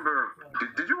remember,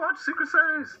 did you watch Secret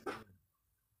Saturdays?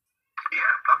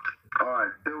 Yeah, loved it.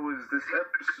 Alright, there was this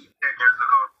episode. 10 years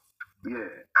ago.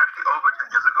 Yeah. Actually, over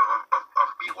 10 years ago of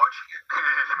me watching it.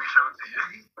 Let me show it to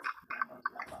you.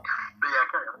 But yeah,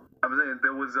 carry on. I'm saying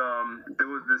there was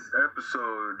this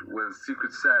episode with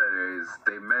Secret Saturdays.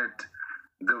 They met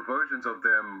the versions of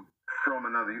them from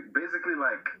another, basically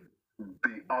like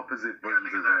the opposite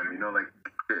versions of them. You know, like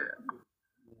yeah.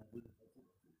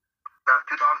 That's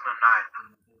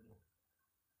 2009.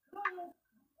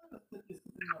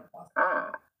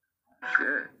 Oh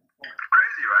shit.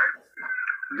 Crazy, right?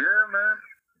 Yeah, man.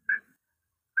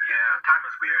 Yeah, time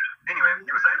is weird. Anyway,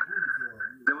 you were saying?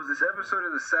 There was this episode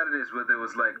of the Saturdays where there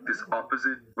was like this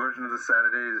opposite version of the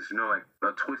Saturdays, you know, like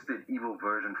a twisted evil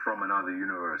version from another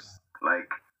universe. Like,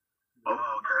 Oh,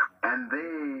 okay. and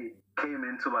they came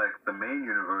into like the main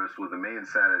universe with the main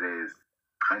Saturdays,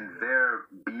 and their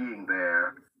being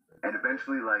there, and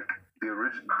eventually like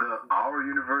our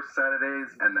universe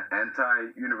Saturdays and the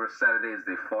anti-universe Saturdays,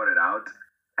 they fought it out,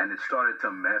 and it started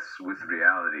to mess with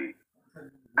reality.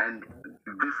 And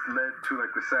this led to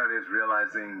like the Saturdays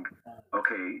realizing,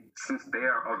 okay, since they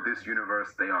are of this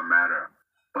universe, they are matter.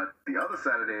 But the other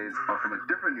Saturdays are from a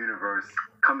different universe,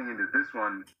 coming into this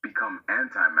one become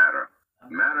antimatter.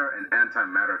 Matter and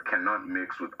antimatter cannot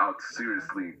mix without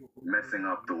seriously messing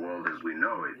up the world as we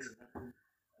know it.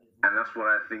 And that's what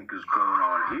I think is going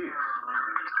on here.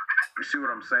 You see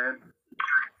what I'm saying?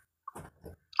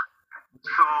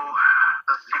 So,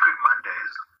 the Secret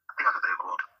Mondays, I think that's what they're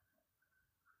called.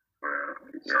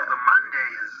 So Yeah. the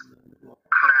Mondays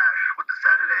clash with the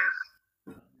Saturdays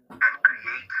and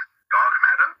create dark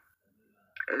matter?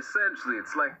 Essentially,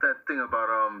 it's like that thing about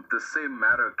the same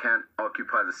matter can't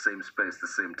occupy the same space at the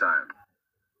same time.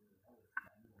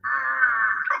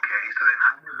 Okay, so then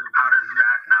how does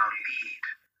that now lead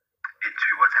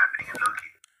into what's happening in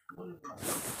Loki?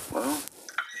 Well,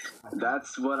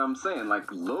 that's what I'm saying.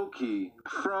 Like Loki,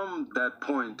 from that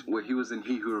point where he was in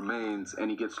He Who Remains and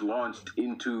he gets launched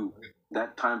into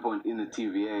that time point in the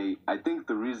TVA, I think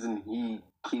the reason he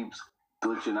keeps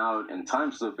glitching out and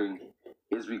time slipping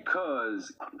is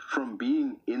because from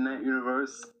being in that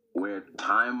universe where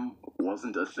time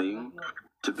wasn't a thing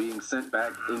to being sent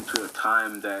back into a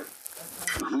time that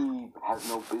he has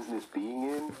no business being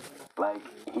in, like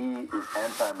he is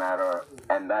antimatter,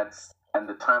 and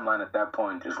the timeline at that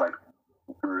point is like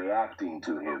reacting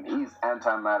to him. He's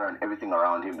antimatter and everything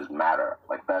around him is matter.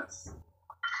 Like that's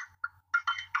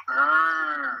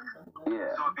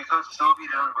yeah. So because Sylvie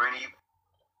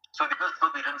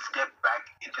didn't step back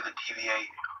into the TVA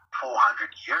 400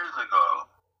 years ago,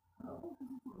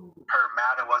 her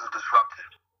matter wasn't disrupted.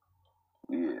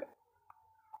 Yeah.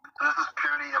 So this is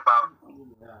purely about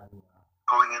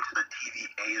going into the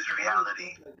TVA's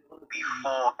reality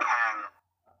before Kang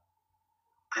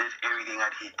did everything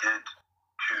that he did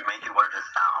to make it what it is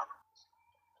now.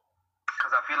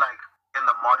 Because I feel like in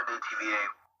the modern day TVA,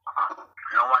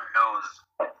 no one knows.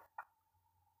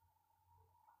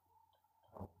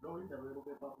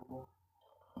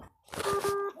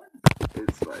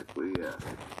 It's likely, yeah.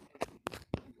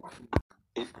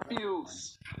 It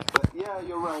feels, but yeah,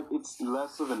 you're right. It's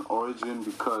less of an origin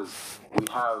because we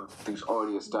have these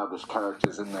already established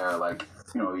characters in there, like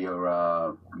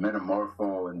your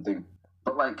Metamorpho and things.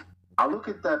 But like, I look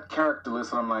at that character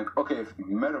list and I'm like, okay, if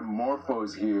Metamorpho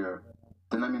is here,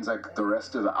 then that means like the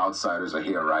rest of the outsiders are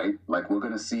here, right? Like we're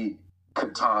gonna see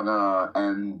Katana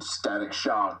and Static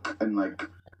Shock and like.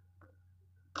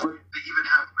 They even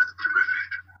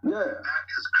Yeah. That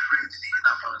is crazy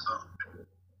enough on its own.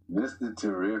 Mr.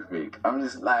 Terrific. I'm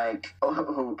just like,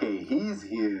 oh, okay, he's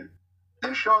here.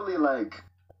 Then surely, like,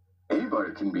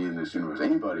 anybody can be in this universe.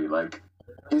 Anybody. Like,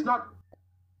 he's not.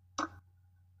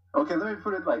 Okay, let me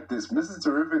put it like this. Mr.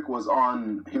 Terrific was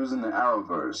in the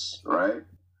Arrowverse, right?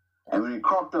 And when he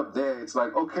cropped up there, it's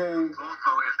like, okay. Also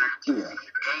in the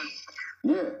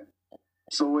Yeah.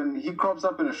 So when he crops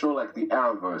up in a show like the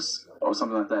Arrowverse or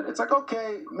something like that, it's like,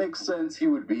 okay, makes sense. He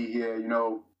would be here,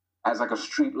 as like a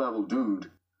street level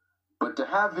dude. But to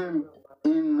have him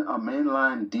in a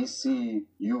mainline DCU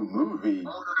movie,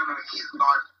 he's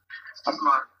not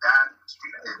that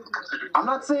street. I'm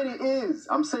not saying he is.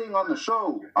 I'm saying on the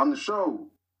show.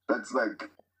 That's like,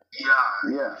 yeah.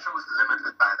 The show is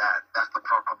limited by that. That's the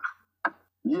problem.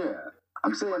 Yeah.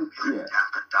 I'm saying, yeah.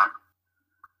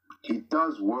 He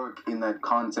does work in that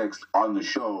context on the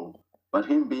show, but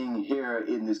him being here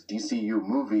in this DCU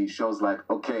movie shows like,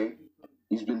 okay,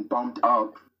 he's been bumped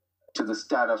up to the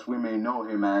status we may know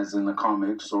him as in the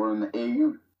comics or in the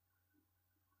AU.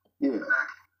 Yeah.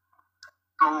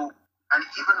 So, and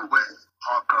even with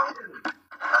Hawkeye,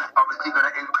 that's obviously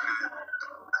going to include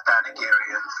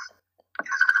Thanagarians,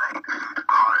 it's going to include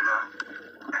Carter,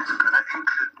 it's going to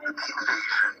include the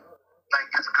Invasion. Like,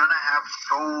 it's going to have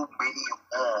so many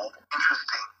more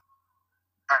interesting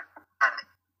and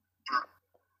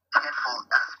intentful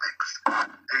aspects that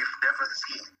we've never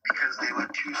seen because they were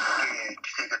too scared to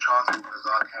take a chance with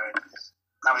bizarre characters.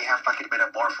 Now we have fucking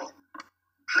Metamorpho,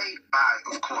 played by,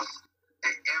 of course,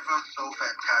 the ever so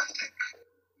fantastic,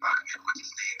 what's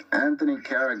his name? Anthony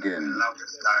Carrigan. I love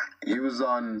this guy. He was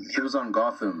on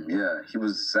Gotham. Yeah, he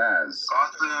was Zaz.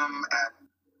 Gotham and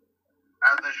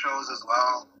other shows as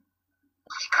well.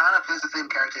 He kind of plays the same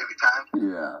character every time.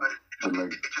 Yeah. But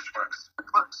it just works. It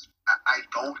works. I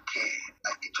don't care.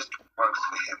 Like, it just works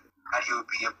for him. And he would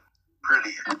be a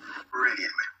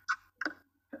brilliant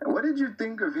man. What did you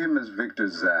think of him as Victor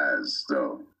Zaz,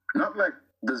 though? Not like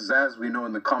the Zaz we know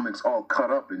in the comics all cut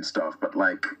up and stuff, but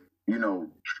like,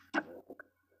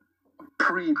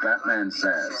 pre-Batman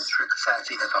Zaz. Eccentric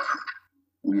sassiness of him.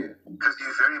 Yeah. Because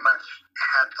you very much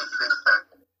had the sense that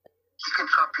he can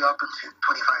chop you up into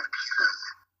 25 pieces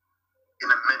in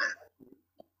a minute.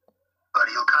 But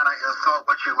he'll kind of insult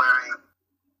what you're wearing,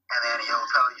 and then he'll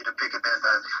tell you to pick a best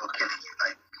size before killing you.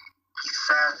 Like, he's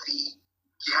sassy.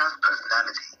 He has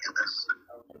personality in this.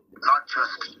 Not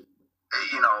just,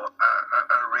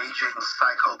 a raging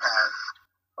psychopath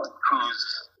who's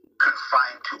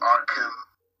confined to Arkham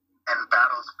and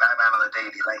battles Batman on the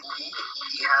daily. Like,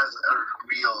 he has a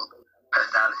real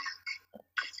personality.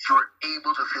 You're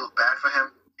able to feel bad for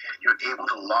him. You're able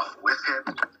to laugh with him.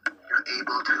 You're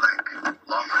able to,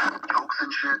 laugh at his jokes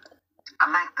and shit. I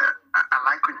like that. I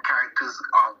like when characters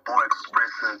are more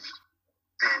expressive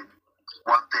than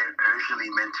what they're originally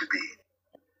meant to be.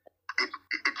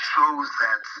 It shows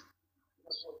that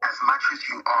as much as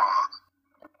you are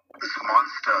this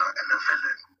monster and a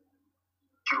villain,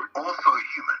 you're also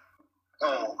human.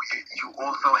 Or you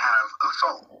also have a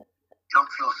soul. You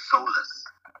don't feel soulless.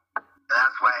 And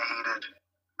that's why I hated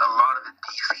a lot of the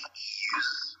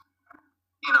DCEU's,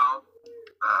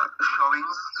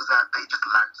 showings, is that they just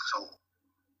lacked soul.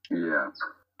 Yeah.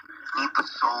 Need the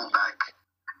soul back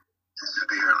in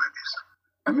superhero movies.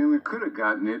 I mean, we could have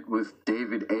gotten it with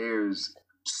David Ayer's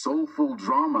soulful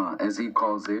drama, as he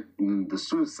calls it, in the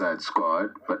Suicide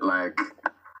Squad, but I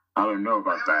don't know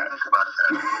about that. Think about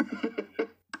that.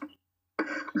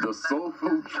 The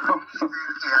soulful drama. Does he think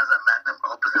he has a magnum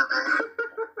opus of it?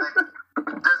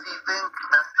 Does he think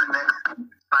that's the next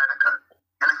Snyder Cut?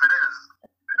 And if it is,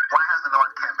 why hasn't no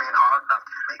one campaigned hard enough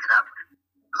to make it happen?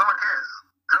 No one cares.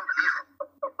 They don't believe him.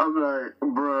 I'm like,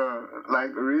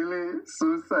 bruh, really?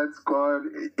 Suicide Squad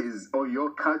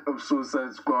your cut of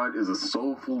Suicide Squad is a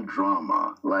soulful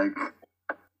drama. How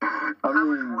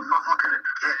much more soulful can it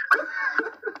get?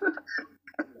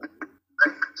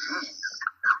 Jeez.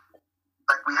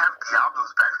 We have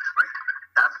Diablo's backstory.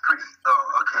 That's pretty,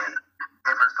 okay.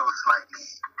 Ever so slightly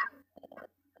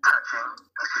touching.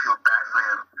 Makes you feel bad for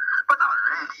him. But not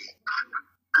really.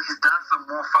 He's done some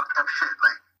more fucked up shit.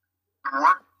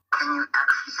 What can you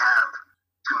actually have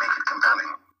to make it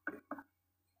compelling?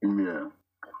 Yeah.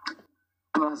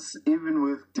 Plus, even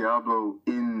with Diablo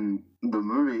in the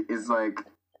movie, it's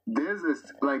there's this,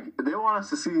 they want us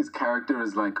to see his character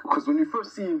as, because when you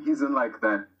first see him, he's in,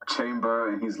 that chamber,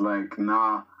 and he's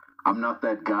nah, I'm not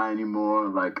that guy anymore,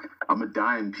 I'm gonna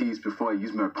die in peace before I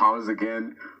use my powers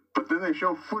again. But then they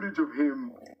show footage of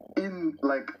him in,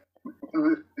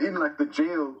 the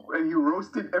jail, and he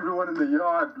roasted everyone in the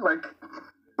yard, what?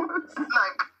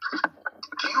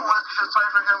 Do you want to feel sorry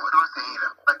for him, or do you want to hate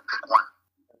him? Pick one.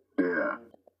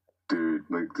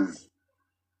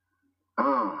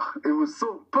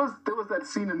 that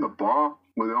scene in the bar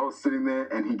where they're all sitting there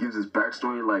and he gives his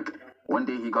backstory, like one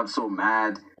day he got so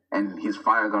mad and his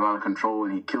fire got out of control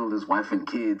and he killed his wife and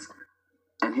kids,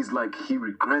 and he's like, he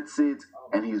regrets it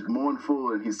and he's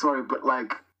mournful and he's sorry, but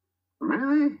like,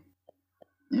 really?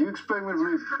 You expect me to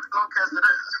really...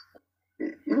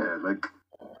 Yeah, like,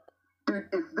 dude,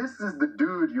 if this is the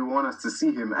dude you want us to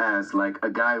see him as, like a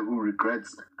guy who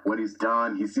regrets what he's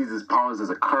done, he sees his powers as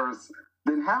a curse,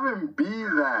 then have him be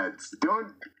that.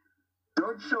 Don't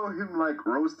show him like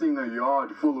roasting a yard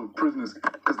full of prisoners,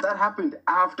 because that happened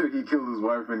after he killed his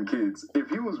wife and kids. If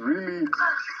he was really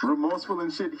remorseful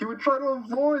and shit, he would try to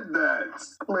avoid that.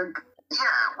 Like,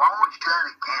 yeah, why would you do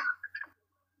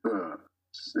that again?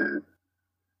 Shit.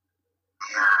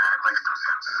 Yeah, it makes no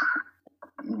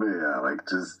sense. But yeah, like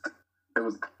just it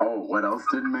was. Oh, what else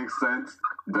didn't make sense?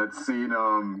 That scene,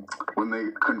 when they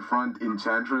confront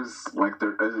Enchantress, like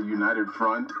they're as a united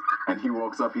front, and he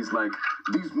walks up, he's like,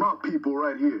 "These my people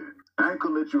right here. I ain't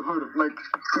gonna let you hurt them." Like,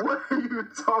 what are you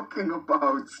talking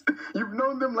about? You've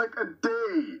known them like a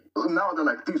day. Now they're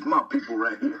like, "These my people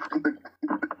right here." Like,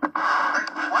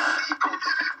 what people?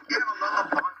 You have a long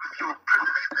bond with your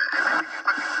prisoners, and then you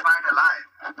fucking find alive.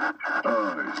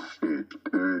 Oh shit,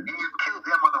 dude. And you kill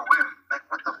them on a whim. Like,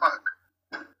 what the fuck?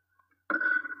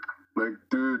 Like,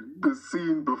 dude, the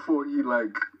scene before he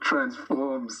like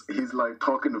transforms, he's like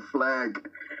talking to Flag,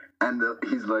 and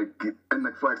he's like, and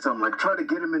the Flag's telling him like, try to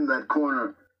get him in that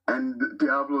corner, and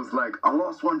Diablo's like, I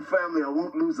lost one family, I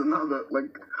won't lose another.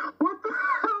 Like, what the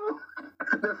hell?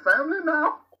 They're family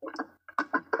now?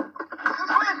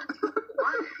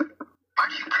 Why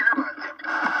do you care about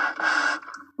them?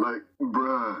 Like,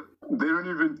 bruh, they don't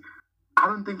even. I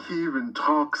don't think he even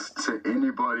talks to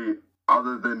anybody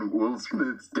other than Will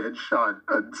Smith's Deadshot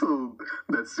until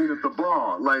that scene at the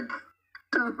bar. Like,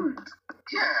 dude.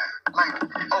 Yeah, like,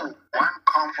 oh, one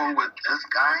convo with this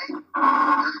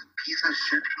guy, this piece of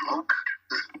shit Luke,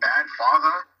 this bad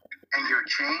father, and you're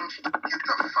changed? Get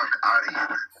the fuck out of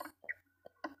here.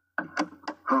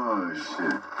 Oh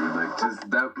shit, dude. Like, just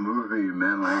that movie,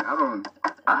 man. Like,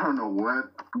 I don't know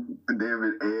what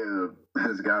David Ayer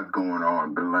has got going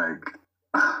on, but like,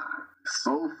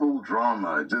 soulful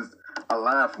drama. Just I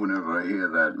laugh whenever I hear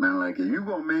that, man. Like, if you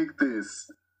gonna make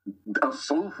this a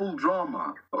soulful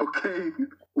drama, okay,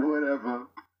 whatever,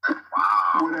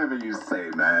 Wow. whatever you say,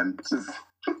 man. Just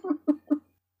I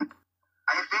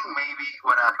think maybe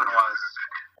what happened was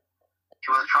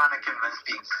he was trying to convince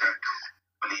the execs,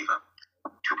 believe him,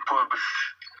 to push,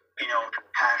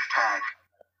 hashtag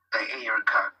the Ayer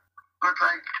cut. But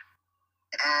like,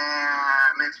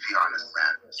 let's be honest,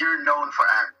 man. You're known for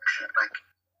action. Like,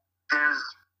 there's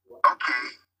okay.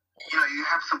 You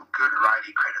have some good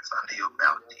writing credits under your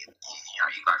belt.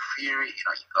 You got Fury. You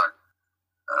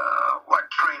got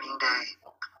Training Day.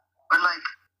 But like,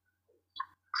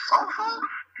 soulful.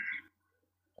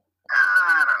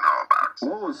 I don't know about.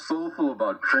 what was soulful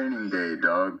about Training Day,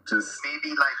 dog? Just Maybe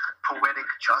like poetic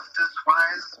justice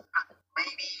wise,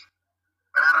 maybe.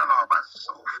 But I don't know about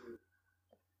soulful.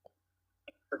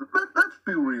 let's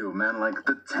be real, man. Like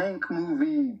the Tank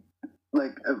movie,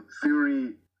 like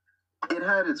Fury, it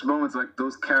had its moments. Like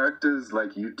those characters,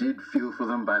 like you did feel for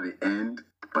them by the end,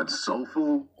 but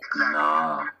soulful, Exactly.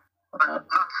 nah. But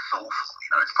not soulful.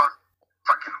 It's not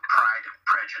fucking Pride and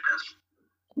Prejudice.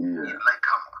 Yeah. Like,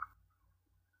 come on.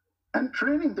 And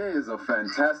Training Day is a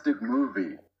fantastic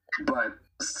movie, but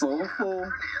soulful,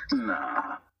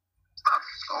 nah. It's not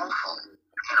soulful.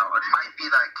 It might be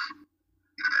like,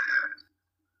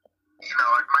 it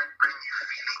might bring you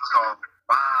feelings of,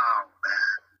 wow,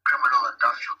 man, criminal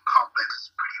industrial complex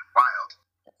is pretty wild.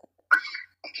 But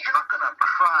you're not gonna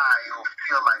cry or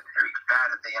feel like very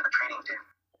bad at the end of Training Day.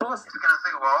 Plus, You're gonna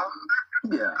think, well,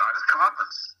 yeah. God has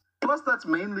comeuppance. Plus, that's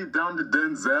mainly down to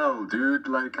Denzel, dude.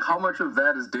 Like, how much of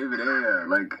that is David Ayer?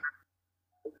 Like,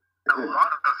 A lot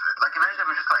of it. Like, imagine if it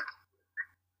was just like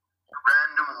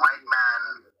random white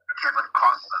man Kevin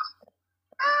Costner.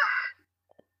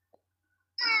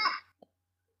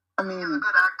 I He's a mean,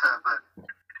 good actor, but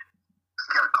it's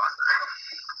Kevin Costner.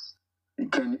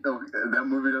 that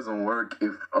movie doesn't work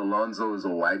if Alonzo is a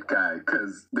white guy,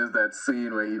 because there's that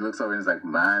scene where he looks over and he's like,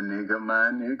 my nigga.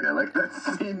 Like, that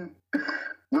scene.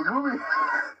 The movie.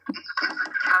 He's a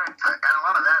character, and a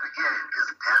lot of that, again, is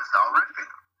Denzel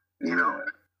riffing.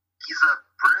 He's a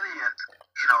brilliant,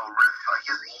 riffer.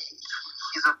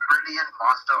 He's a brilliant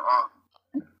master of,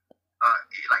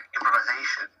 like,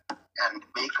 improvisation and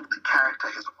making the character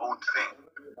his own thing.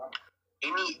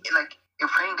 If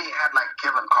Training Day had, like,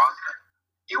 Kevin Costner,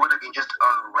 it would have been just a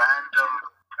random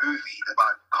movie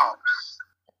about cops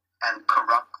and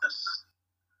corruptness.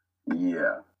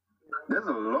 Yeah. There's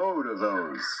a load of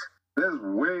those. There's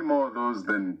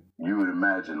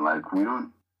imagine. Like, we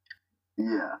don't.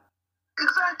 Yeah.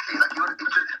 Exactly. Like, it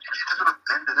just sort of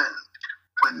blended in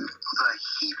with the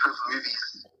heap of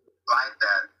movies like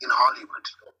that in Hollywood.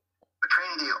 But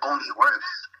Training Day only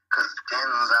works because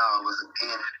Denzel was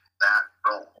in that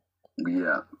role.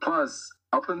 Yeah. Plus,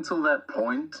 up until that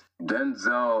point,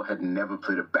 Denzel had never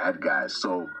played a bad guy.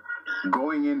 So,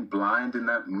 going in blind in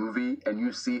that movie and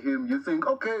you see him, you think,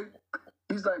 okay,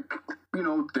 he's like,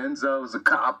 Denzel is a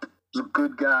cop, he's a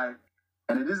good guy.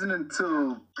 And it isn't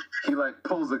until he like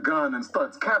pulls a gun and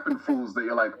starts capping fools that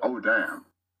you're like, oh damn,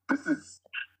 this is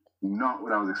not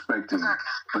what I was expecting,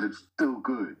 but it's still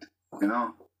good, you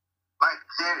know? Like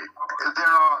there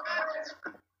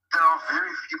are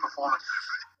very few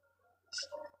performances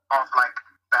of like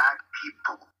bad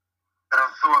people that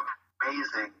are so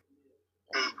amazing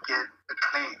they get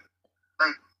acclaim.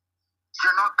 Like,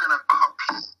 you're not gonna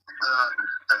copy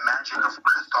the magic of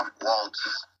Christoph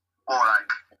Waltz or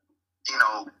like,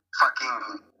 fucking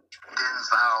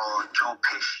Denzel, Joe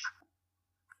Pesci.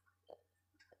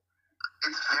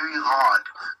 It's very hard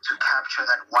to capture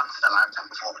that once in a lifetime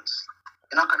performance.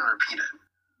 You're not gonna repeat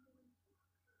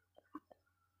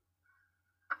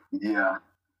it. Yeah,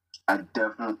 I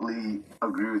definitely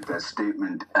agree with that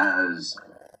statement. As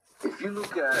if you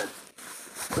look at,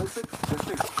 let's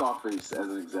take Scarface as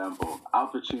an example.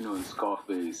 Al Pacino in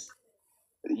Scarface,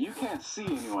 you can't see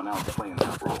anyone else playing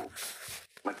that role.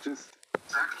 Like, just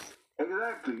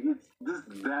exactly, it's just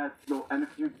that. And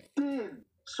if you did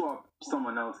swap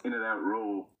someone else into that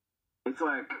role, it's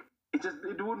like it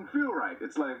wouldn't feel right.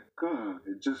 It's like,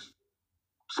 it just,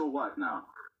 so what now?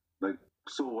 Like,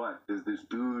 so what? There's this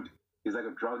dude. He's like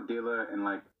a drug dealer, and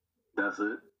like, that's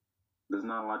it. There's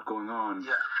not a lot going on.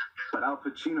 Yeah. But Al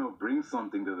Pacino brings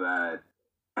something to that,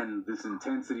 and this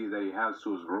intensity that he has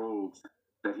to his roles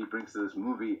that he brings to this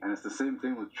movie, and it's the same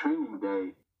thing with Training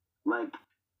Day. Like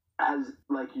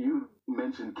you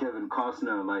mentioned Kevin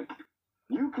Costner, like,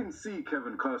 you can see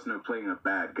Kevin Costner playing a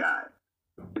bad guy.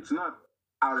 It's not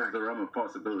out of the realm of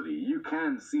possibility. You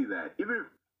can see that. Even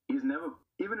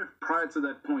if prior to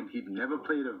that point he'd never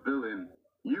played a villain,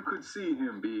 you could see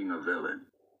him being a villain.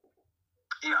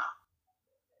 Yeah.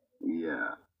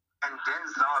 Yeah. And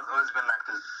Denzel has always been like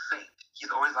this saint.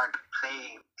 He's always like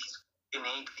playing these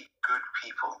innately good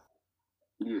people.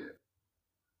 Yeah.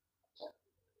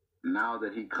 Now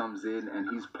that he comes in and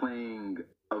he's playing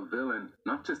a villain,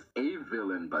 not just a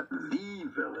villain, but the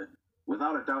villain,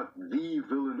 without a doubt, the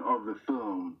villain of the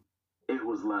film, it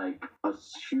was like a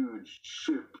huge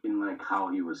shift in like how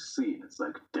he was seen. It's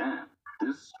like, damn,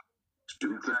 this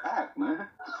dude can act, man.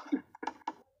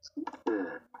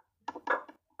 Yeah.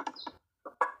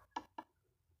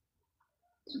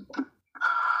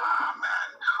 Man.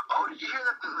 Oh, did you hear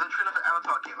that the trailer for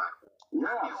Avatar came out?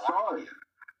 Yeah,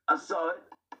 I saw it.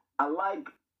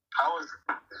 How was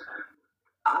it?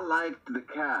 I liked the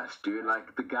cast, dude.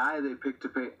 Like, the guy they picked to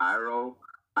play Iroh,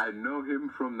 I know him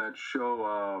from that show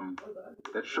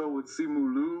with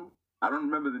Simu Liu. I don't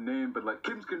remember the name, but like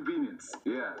Kim's Convenience.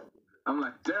 Yeah. I'm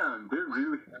like, damn, they're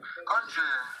really.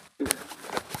 Yeah.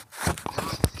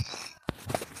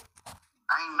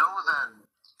 I know that.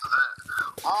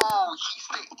 Oh, he's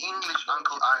the English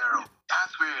Uncle Iroh.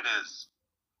 That's where it is.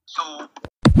 So,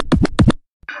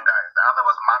 guys, the other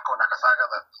was Mako Nakasaga,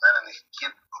 the man and his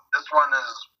kid. This one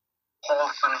is Paul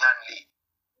Sun Hyun Lee.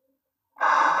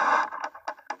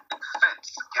 It fits,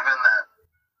 given that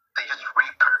they just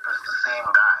repurposed the same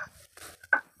guy.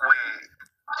 Where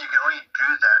you can only do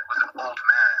that with an old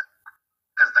man,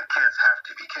 because the kids have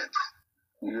to be kids.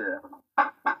 Yeah.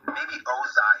 Maybe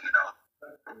Ozai,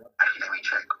 Actually, let me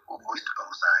check. Who voiced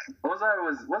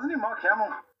Ozai? Wasn't he Mark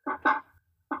Hamill?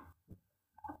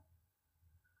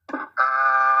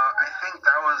 I think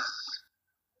that was.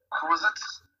 Who was it?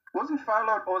 Wasn't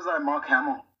Firelord Ozai Mark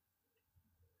Hamill?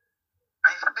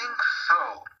 I think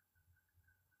so.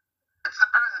 It's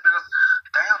surprising because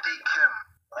Daniel Day Kim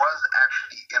was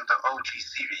actually in the OG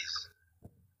series,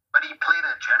 but he played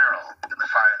a general in the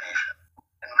Fire Nation,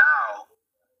 and now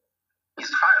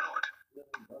he's Firelord.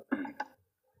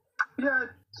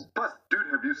 Yeah, plus, dude,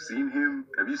 have you seen him?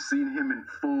 Have you seen him in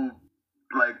full,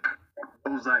 like,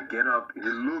 Ozai get up? He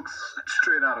looks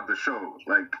straight out of the show.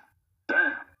 Like, damn.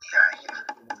 Yeah, he's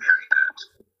very good.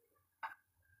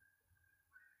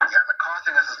 Yeah, the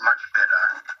casting is much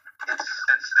better.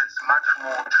 It's much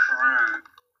more true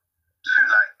to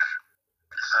like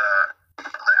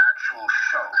the actual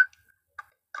show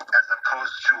as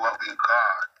opposed to what we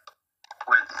got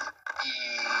with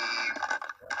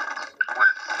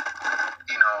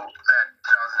that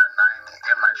 2009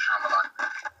 M. Night Shyamalan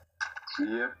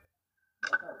movie. Yep.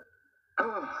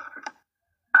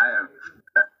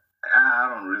 I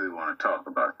don't really want want to talk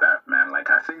about that, man. Like,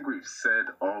 I think we've said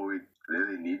all we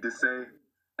really need to say,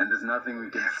 and there's nothing we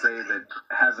can say that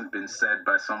hasn't been said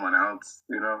by someone else,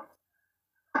 you know?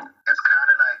 It's kind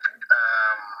of like,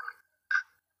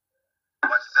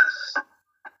 what's this?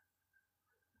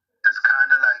 It's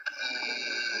kind of like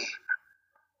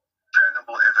Dragon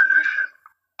Ball Evolution.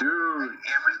 Dude. Like,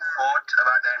 every thought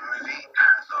about that movie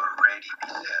has already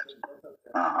been said.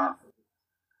 Uh-huh.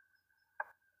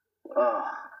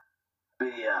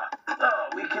 But yeah,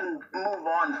 we can move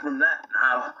on from that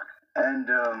now. And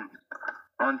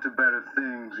on to better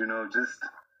things, you know, just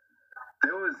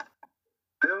there was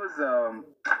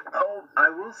I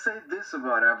will say this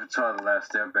about Avatar The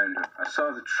Last Airbender. I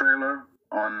saw the trailer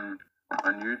on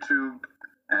YouTube,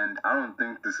 and I don't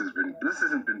think this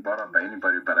hasn't been brought up by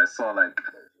anybody, but I saw like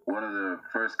one of the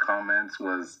first comments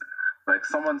was like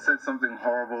someone said something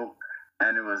horrible,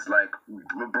 and it was like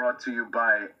brought to you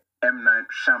by M. Night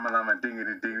Shyamalan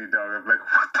Dingity Dingity Dog. I'm like,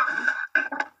 what the fuck?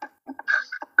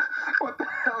 What the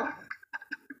hell?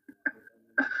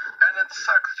 And it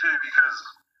sucks too, because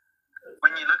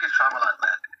when you look at Shyamalan,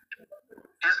 man,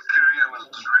 his career was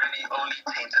really only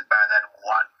tainted by that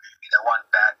one movie, that one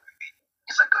bad movie.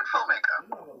 He's a good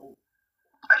filmmaker.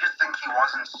 I just think he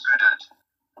wasn't suited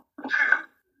to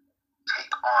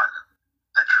take on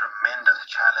the tremendous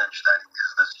challenge that is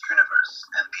this universe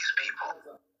and these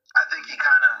people. I think he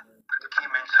kind of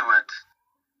came into it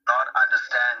not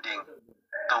understanding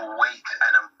the weight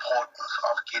and importance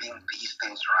of getting these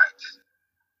things right.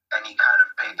 And he kind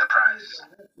of paid the price.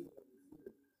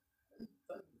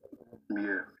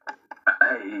 Yeah.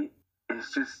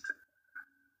 It's just,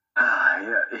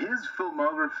 yeah, his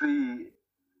filmography,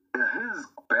 his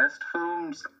best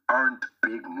films aren't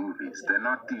big movies. They're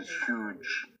not these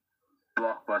huge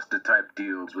blockbuster type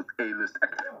deals with A-list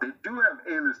actors. They do have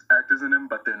A-list actors in them,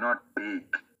 but they're not big.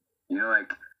 You know,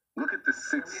 like, look at The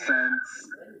Sixth Sense,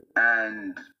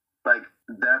 and like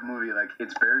that movie, like,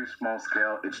 it's very small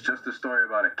scale. It's just a story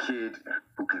about a kid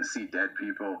who can see dead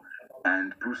people,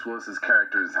 and Bruce Willis's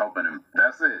character is helping him.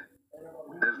 That's it.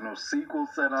 There's no sequel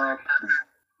set up.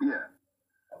 Yeah.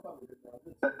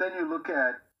 But then you look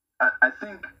at, I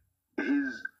think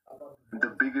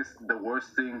the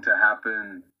worst thing to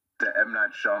happen to M.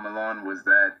 Night Shyamalan was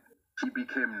that he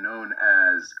became known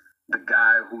as the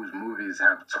guy whose movies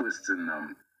have twists in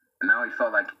them. And now he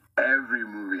felt like every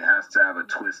movie has to have a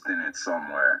twist in it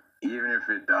somewhere, even if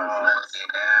it doesn't. Oh,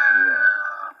 yeah.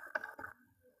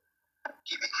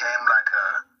 He became like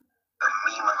a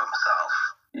meme of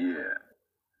himself. Yeah.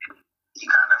 He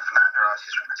kind of flandered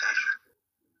his reputation.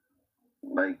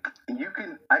 Like,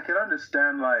 I can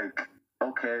understand, like,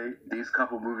 okay, these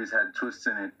couple movies had twists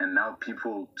in it, and now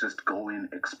people just go in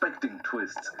expecting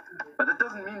twists. But that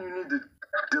doesn't mean you need to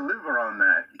deliver on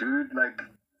that, dude. Like,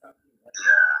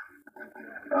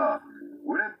 yeah.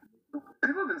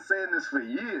 People have been saying this for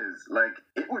years. Like,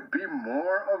 it would be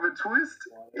more of a twist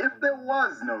if there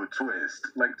was no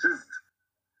twist. Like, just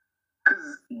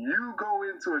because you go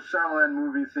into a Shyamalan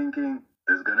movie thinking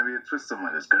there's gonna be a twist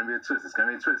somewhere, there's gonna be a twist,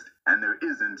 and there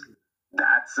isn't.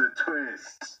 That's a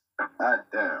twist. God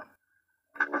damn.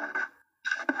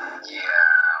 Yeah.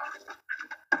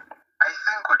 I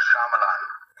think with Shyamalan,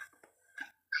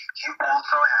 he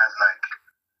also has, like,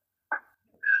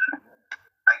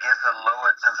 I guess, a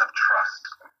lowered sense of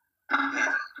trust in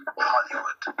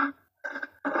Hollywood.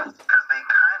 Because they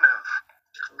kind of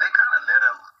let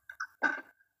him,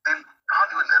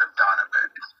 Hollywood let him down a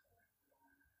bit.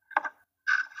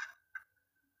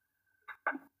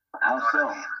 How You know so?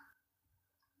 what I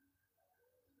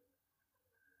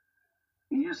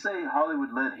mean? You say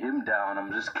Hollywood let him down.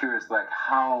 I'm just curious, like,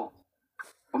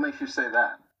 what makes you say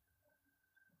that?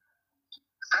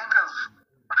 Think of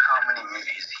how many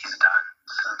movies he's done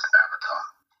since Avatar.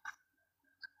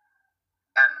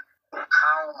 And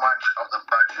how much of the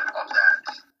budget of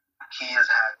that he has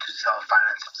had to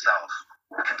self-finance himself,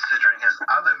 considering his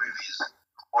other movies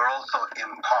were also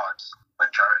in part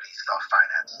majority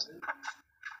self-financed.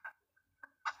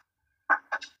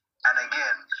 And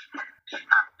again,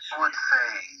 I would say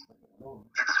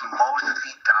it's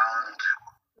mostly down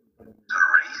to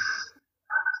race,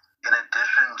 in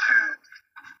addition to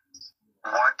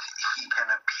what he can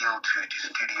appeal to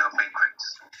studio bigwigs.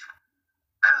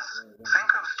 Because think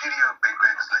of studio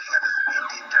bigwigs looking at this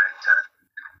Indian director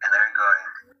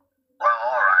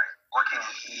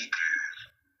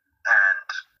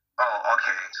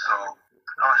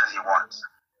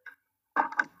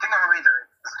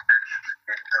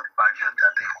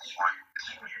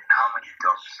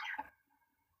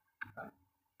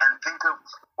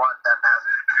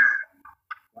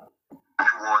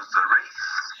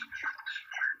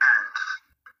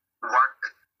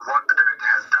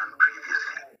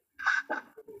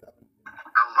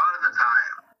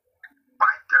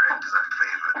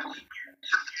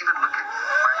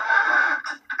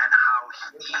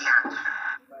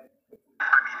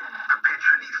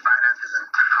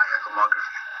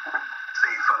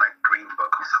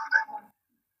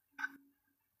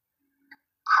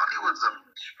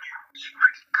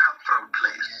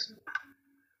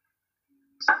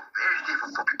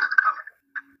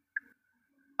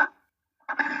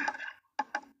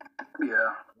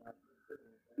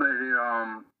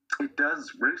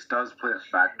race does play a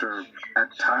factor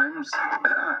at times,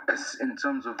 in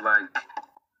terms of like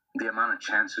the amount of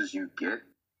chances you get,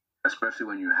 especially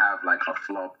when you have like a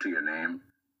flop to your name,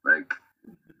 like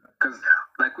because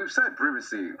like we've said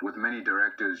previously with many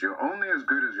directors, you're only as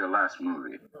good as your last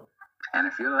movie, and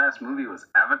if your last movie was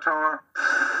Avatar,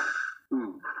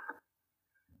 ooh.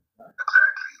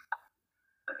 Exactly.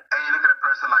 And you look at a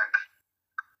person like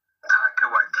Taika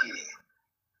Waititi.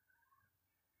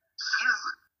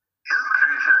 His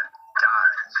career should have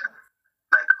died,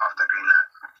 like, after Green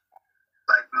Lantern.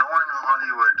 Like, no one in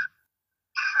Hollywood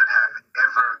should have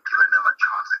ever given him a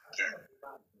chance again.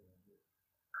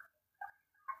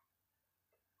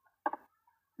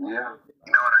 Yeah.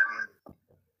 You know what I mean?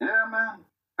 Yeah, man.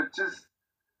 But just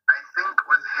I think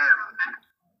with him,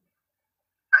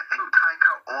 I think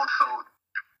Taika also,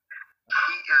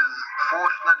 he is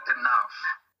fortunate enough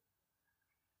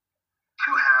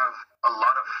to have a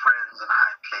lot of friends in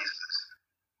high places.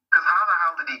 Because how the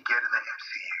hell did he get in the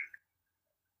MCU?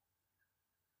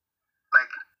 Like,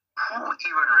 who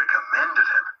even recommended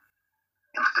him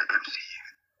into the MCU?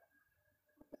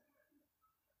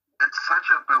 It's such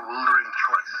a bewildering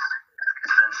choice.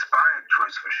 It's an inspired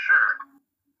choice for sure.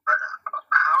 But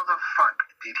how the fuck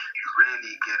did he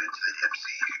really get into the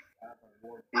MCU?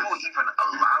 Who even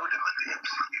allowed him in the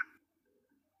MCU?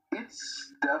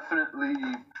 it's definitely,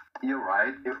 you're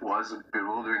right, it was a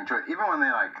bewildering choice. Even when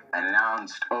they like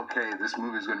announced, okay, this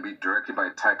movie is going to be directed by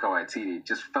Taika Waititi, it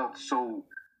just felt so,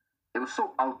 it was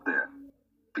so out there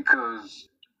because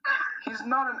he's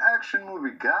not an action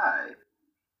movie guy.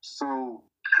 So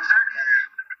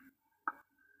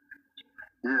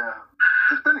yeah.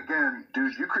 But then again,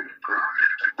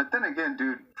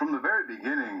 dude, from the very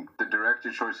beginning, the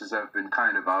director choices have been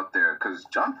kind of out there because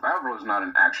Jon Favreau is not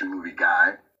an action movie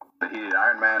guy, but he did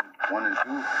Iron Man 1 and 2.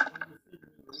 I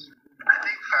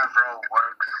think Favreau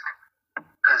works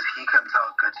because he can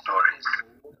tell good stories.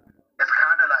 It's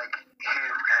kind of like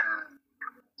him and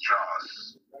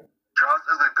Joss. Joss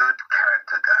is a good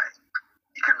character guy.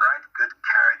 He can write good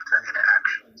character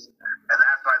interactions. And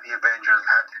that's why the Avengers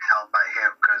have to be held by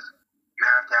him, because you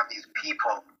have to have these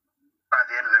people by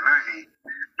the end of the movie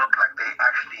look like they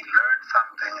actually learned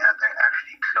something and they're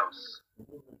actually close.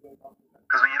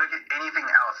 Because when you look at anything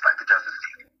else like the Justice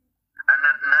League, and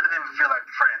none of them feel like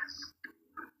friends.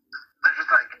 They're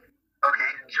just like,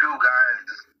 okay, two guys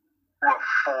who are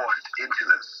forced into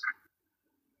this.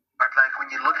 But like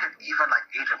when you look at even like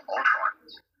Age of Ultron,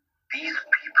 these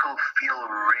people feel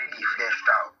really fleshed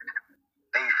out.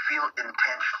 They feel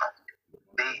intentional.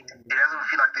 It doesn't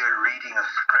feel like they're reading a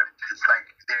script. It's like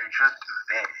they're just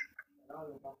there.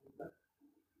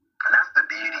 And that's the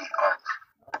beauty of,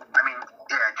 I mean,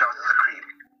 yeah, Justice Creed.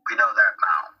 We know that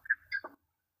now.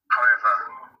 However,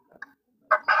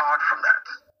 apart from that,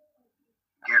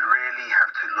 you really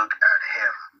have to look at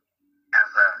him as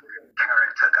a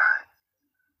character guy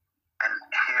and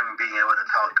him being able to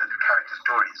tell good character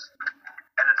stories.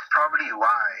 And it's probably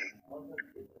why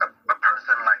a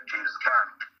person like James Gunn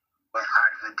was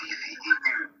hired for the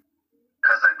DCEU.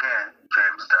 Because again,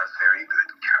 James does very good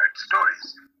character stories.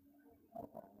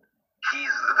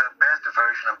 He's the best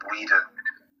version of Whedon,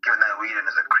 given that Whedon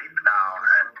is a creep now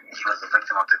and he was a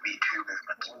victim of the Me Too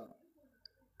movement.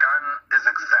 Gunn is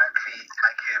exactly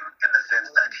like him in the sense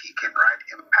that he can write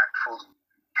impactful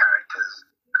characters,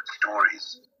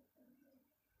 stories.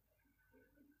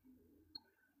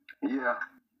 Yeah.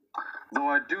 Though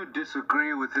I do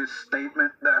disagree with his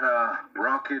statement that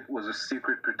Rocket was a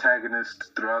secret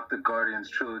protagonist throughout the Guardians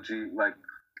trilogy. Like,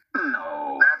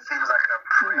 no. That seems like a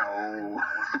pretty No.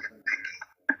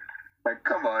 Like,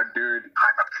 come on, dude.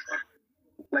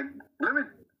 Like,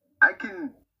 I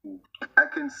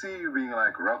can see you being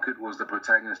like, Rocket was the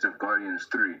protagonist of Guardians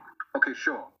 3. Okay,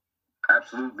 sure.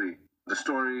 Absolutely. The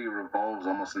story revolves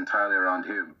almost entirely around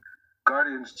him.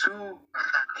 Guardians 2,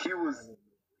 he was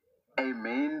a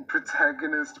main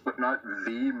protagonist, but not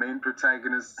the main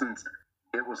protagonist, since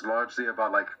it was largely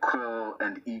about like Quill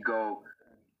and Ego.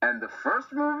 And the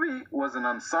first movie was an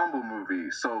ensemble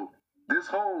movie, so this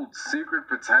whole secret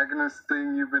protagonist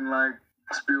thing you've been like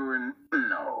spewing,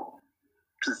 no.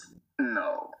 Just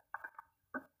no.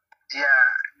 Yeah,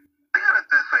 think of it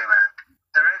this way, man.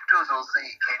 Directors will say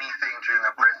anything during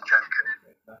a press junket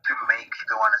to make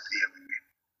people want to see a movie.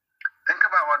 Think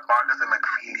about what Marcus and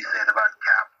McFeely said about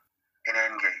Cap in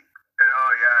Endgame. And,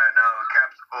 oh yeah, no,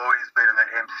 Cap's always been in the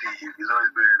MCU. He's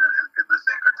always been in the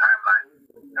sacred timeline.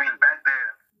 I mean, back then,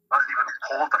 I wasn't even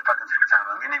called the fucking sacred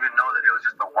timeline. We didn't even know that it was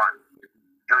just the one.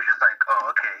 It was just like,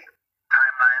 oh, okay,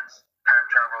 timelines, time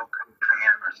travel between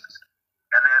universes.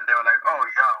 And then they were like, oh,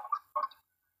 yeah,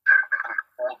 technically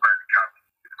old man Cap.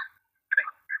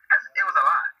 It was a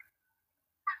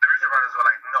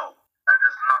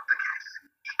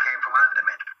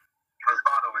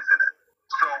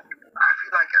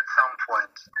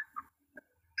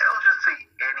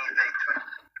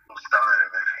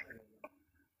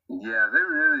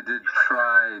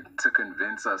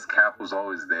convince us Cap was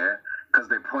always there because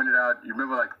they pointed out. You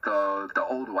remember, like the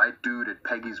old white dude at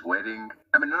Peggy's wedding?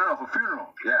 I mean, no, her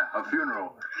funeral. Yeah, her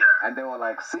funeral. Yeah. And they were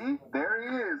like, "See, there he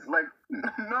is." Like,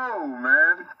 no,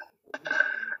 man.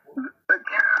 Like,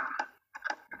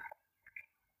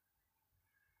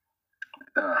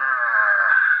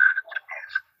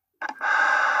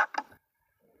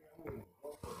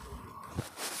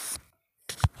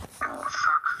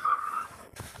 Sucks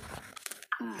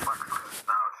because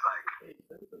now it's like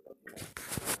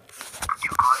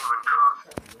you can't even trust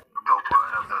the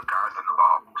word of the guys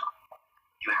involved.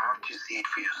 You have to see it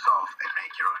for yourself and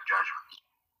make your own judgments.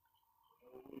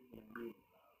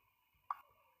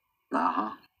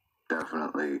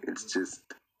 Definitely. It's just,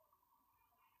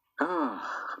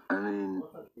 I mean,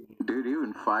 dude,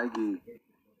 even Feige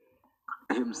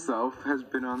himself has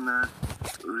been on that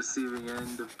receiving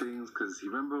end of things, because you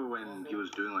remember when he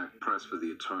was doing like press for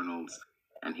the Eternals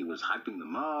and he was hyping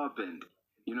them up, and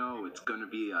you know, it's gonna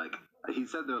be like, he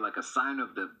said they're like a sign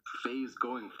of the phase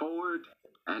going forward,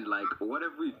 and like what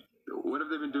have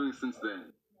they been doing since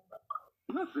then?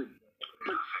 Nothing.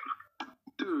 Like,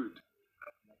 dude.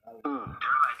 They're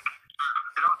like,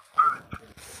 they're on Earth,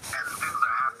 and things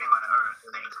are happening on Earth.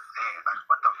 They say, like,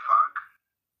 what the fuck?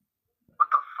 What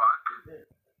the fuck?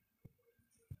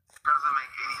 Doesn't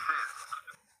make any sense.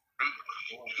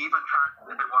 He even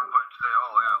tried at one point to say,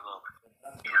 oh yeah, well,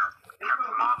 you know,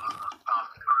 Captain Marvel was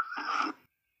past person.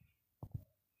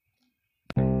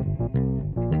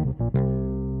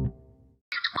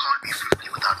 Can't be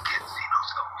 50 without kids, you know,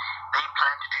 so they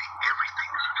plan to do everything.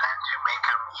 They plan to make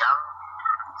him young,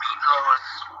 meet Lois,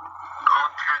 go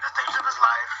through the stages of his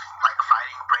life, like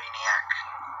fighting Brainiac,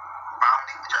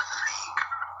 founding the Justice League,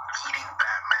 beating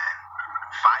Batman,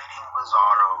 fighting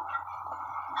Bizarro,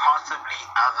 possibly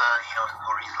other, you know,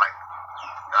 stories like,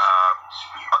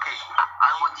 okay,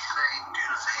 I would say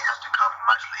Doomsday has to come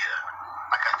much later,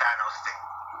 like a Thanos thing.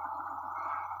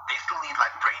 They still need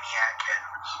like Brainiac and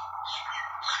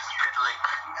Spitlick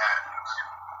and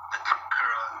the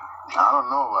Tunkara. I don't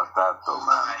know about that though,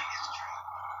 man. History.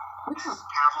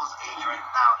 Cavill's age right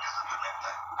now doesn't permit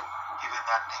that, given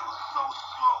that they were so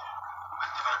slow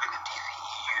with developing the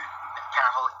DCEU, that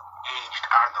Cavill aged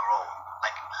out of the role,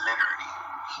 like literally.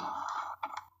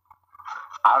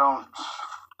 I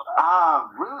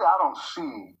don't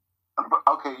see.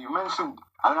 Okay, you mentioned,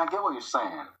 I mean, I get what you're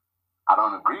saying. I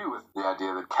don't agree with the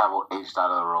idea that Cavill aged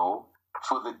out of the role.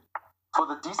 For the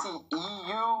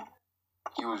DCEU,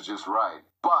 he was just right.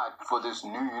 But for this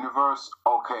new universe,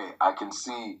 okay, I can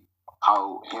see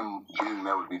how him being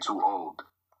there would be too old.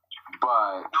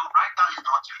 But No, right now he's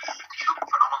not too old. He looked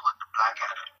phenomenal like the Black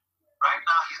Adam. Right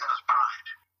now he's in his prime.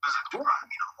 Physical prime,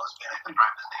 you know, most men at the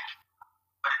prime stage.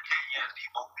 But in 10 years, he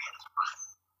won't be in his prime.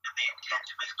 And they intend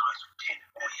to make stories for 10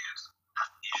 more years.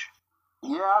 That's the issue.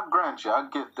 yeah, I grant you, I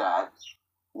get that.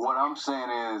 What I'm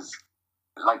saying is,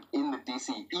 like in the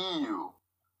DCEU,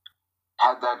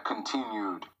 had that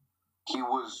continued, he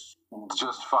was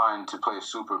just fine to play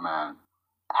Superman.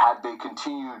 Had they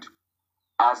continued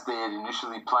as they had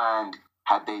initially planned,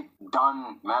 had they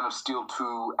done Man of Steel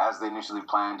 2 as they initially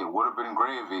planned, it would have been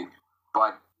gravy.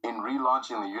 But in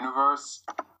relaunching the universe,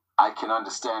 I can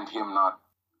understand him not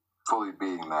fully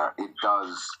being there. It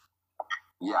does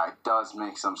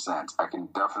make some sense. I can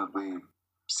definitely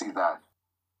see that.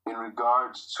 In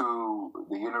regards to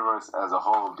the universe as a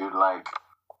whole, dude, like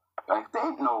there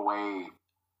ain't no way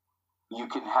you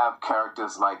can have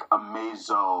characters like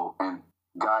Amazo and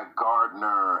Guy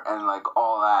Gardner and like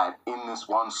all that in this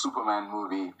one Superman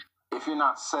movie if you're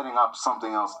not setting up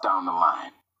something else down the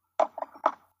line.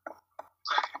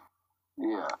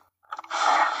 Yeah.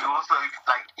 You also,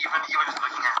 like, even just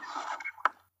looking at,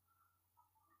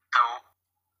 so,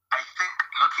 I think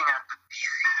looking at the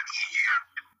DCEU,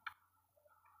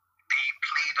 they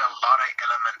played a lot of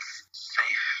elements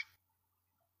safe,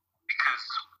 because,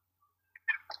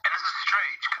 and this is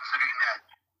strange considering that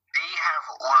they have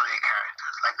all of their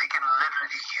characters, like they can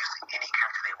literally use any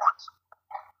character they want.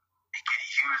 They can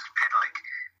use Pitlick,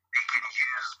 they can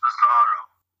use Bizarro,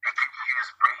 they can use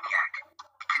Brainiac,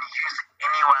 they can use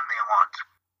anyone they want,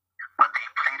 but they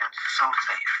played it so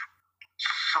safe.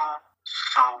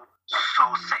 So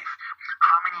safe.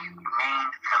 How many main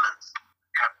villains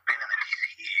have been in the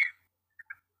DCEU?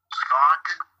 Zod,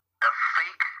 a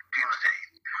fake Doomsday,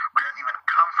 who doesn't even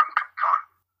come from Krypton.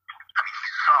 I mean,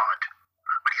 he's Zod,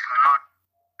 but he's not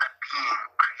that being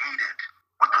created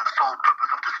with the sole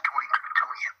purpose of destroying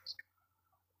Kryptonians.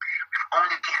 We've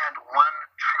only had one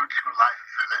true-to-life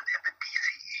villain in the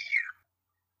DCEU.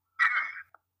 Period.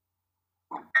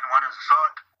 And one is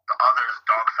Zod, the other is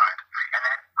Darkseid. And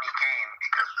that became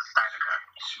because of the Snyder Cut.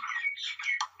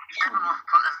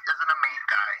 isn't a main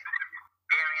guy.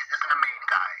 Ares isn't a main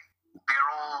guy. They're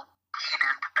all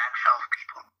elite back shelf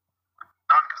people.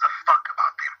 No one gives a fuck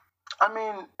about them. I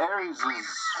mean, Ares He's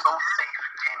is... so safe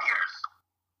in 10 years.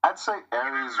 I'd say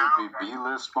Ares would be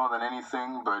B-list more than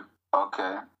anything, but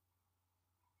okay.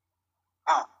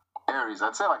 Oh. Ares,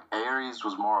 I'd say like Ares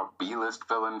was more a B-list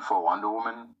villain for Wonder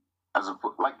Woman. As a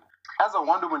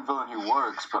Wonder Woman villain, he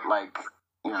works, but like,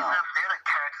 you know. They're a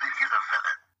character that he's a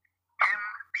villain. Him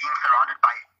being surrounded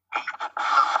by a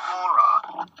plethora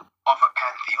of a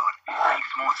pantheon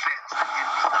makes more sense than him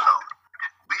being alone.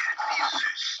 We should see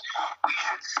Zeus. We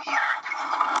should see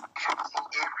Hercules. We should see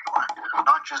everyone,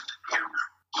 not just him.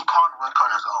 He can't work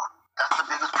on his own. That's the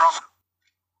biggest problem.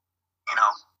 You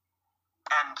know?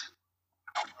 And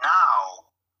now,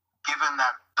 given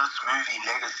that this movie,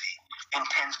 Legacy,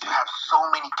 intends to have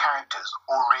so many characters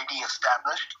already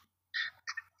established,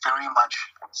 very much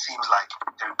seems like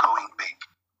they're going big.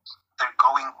 They're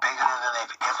going bigger than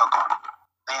they've ever gone.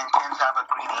 They intend to have a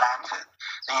Green Lantern.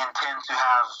 They intend to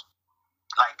have,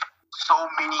 like, so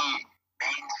many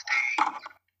mainstays.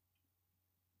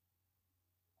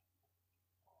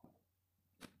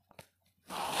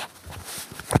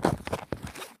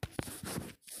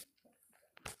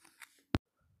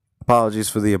 Apologies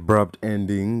for the abrupt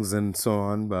endings and so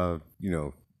on.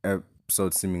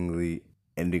 Episodes seemingly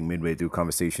ending midway through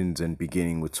conversations and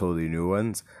beginning with totally new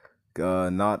ones.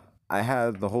 I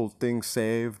had the whole thing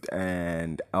saved,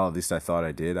 and at least I thought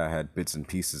I did. I had bits and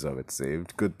pieces of it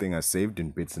saved. Good thing I saved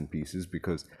in bits and pieces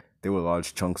because there were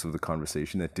large chunks of the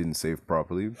conversation that didn't save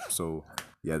properly. So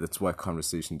yeah, that's why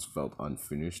conversations felt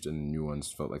unfinished and new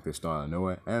ones felt like they started out of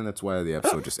nowhere, and that's why the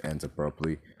episode just ends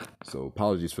abruptly. So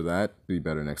apologies for that. Be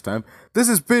better next time. This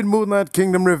has been Moonlight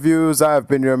Kingdom Reviews. I've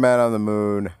been your man on the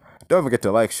moon. Don't forget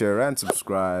to like, share, and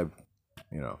subscribe.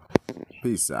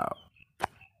 Peace out.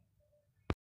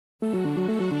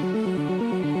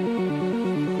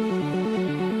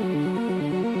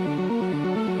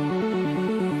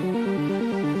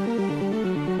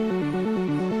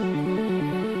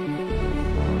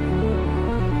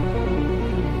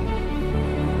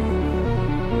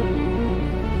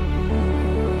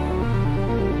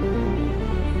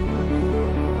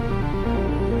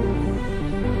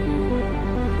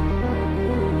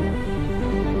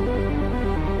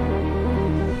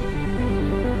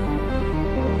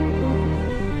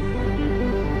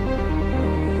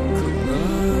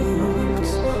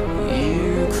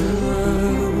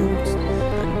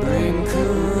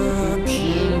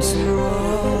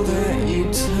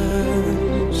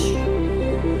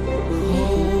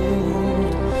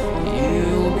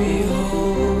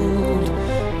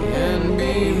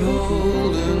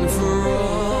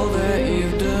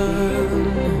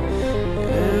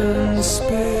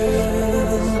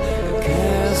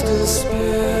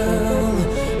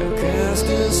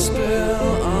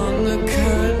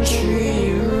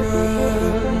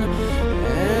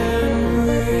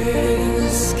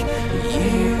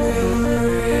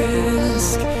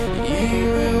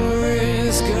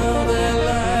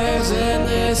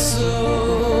 So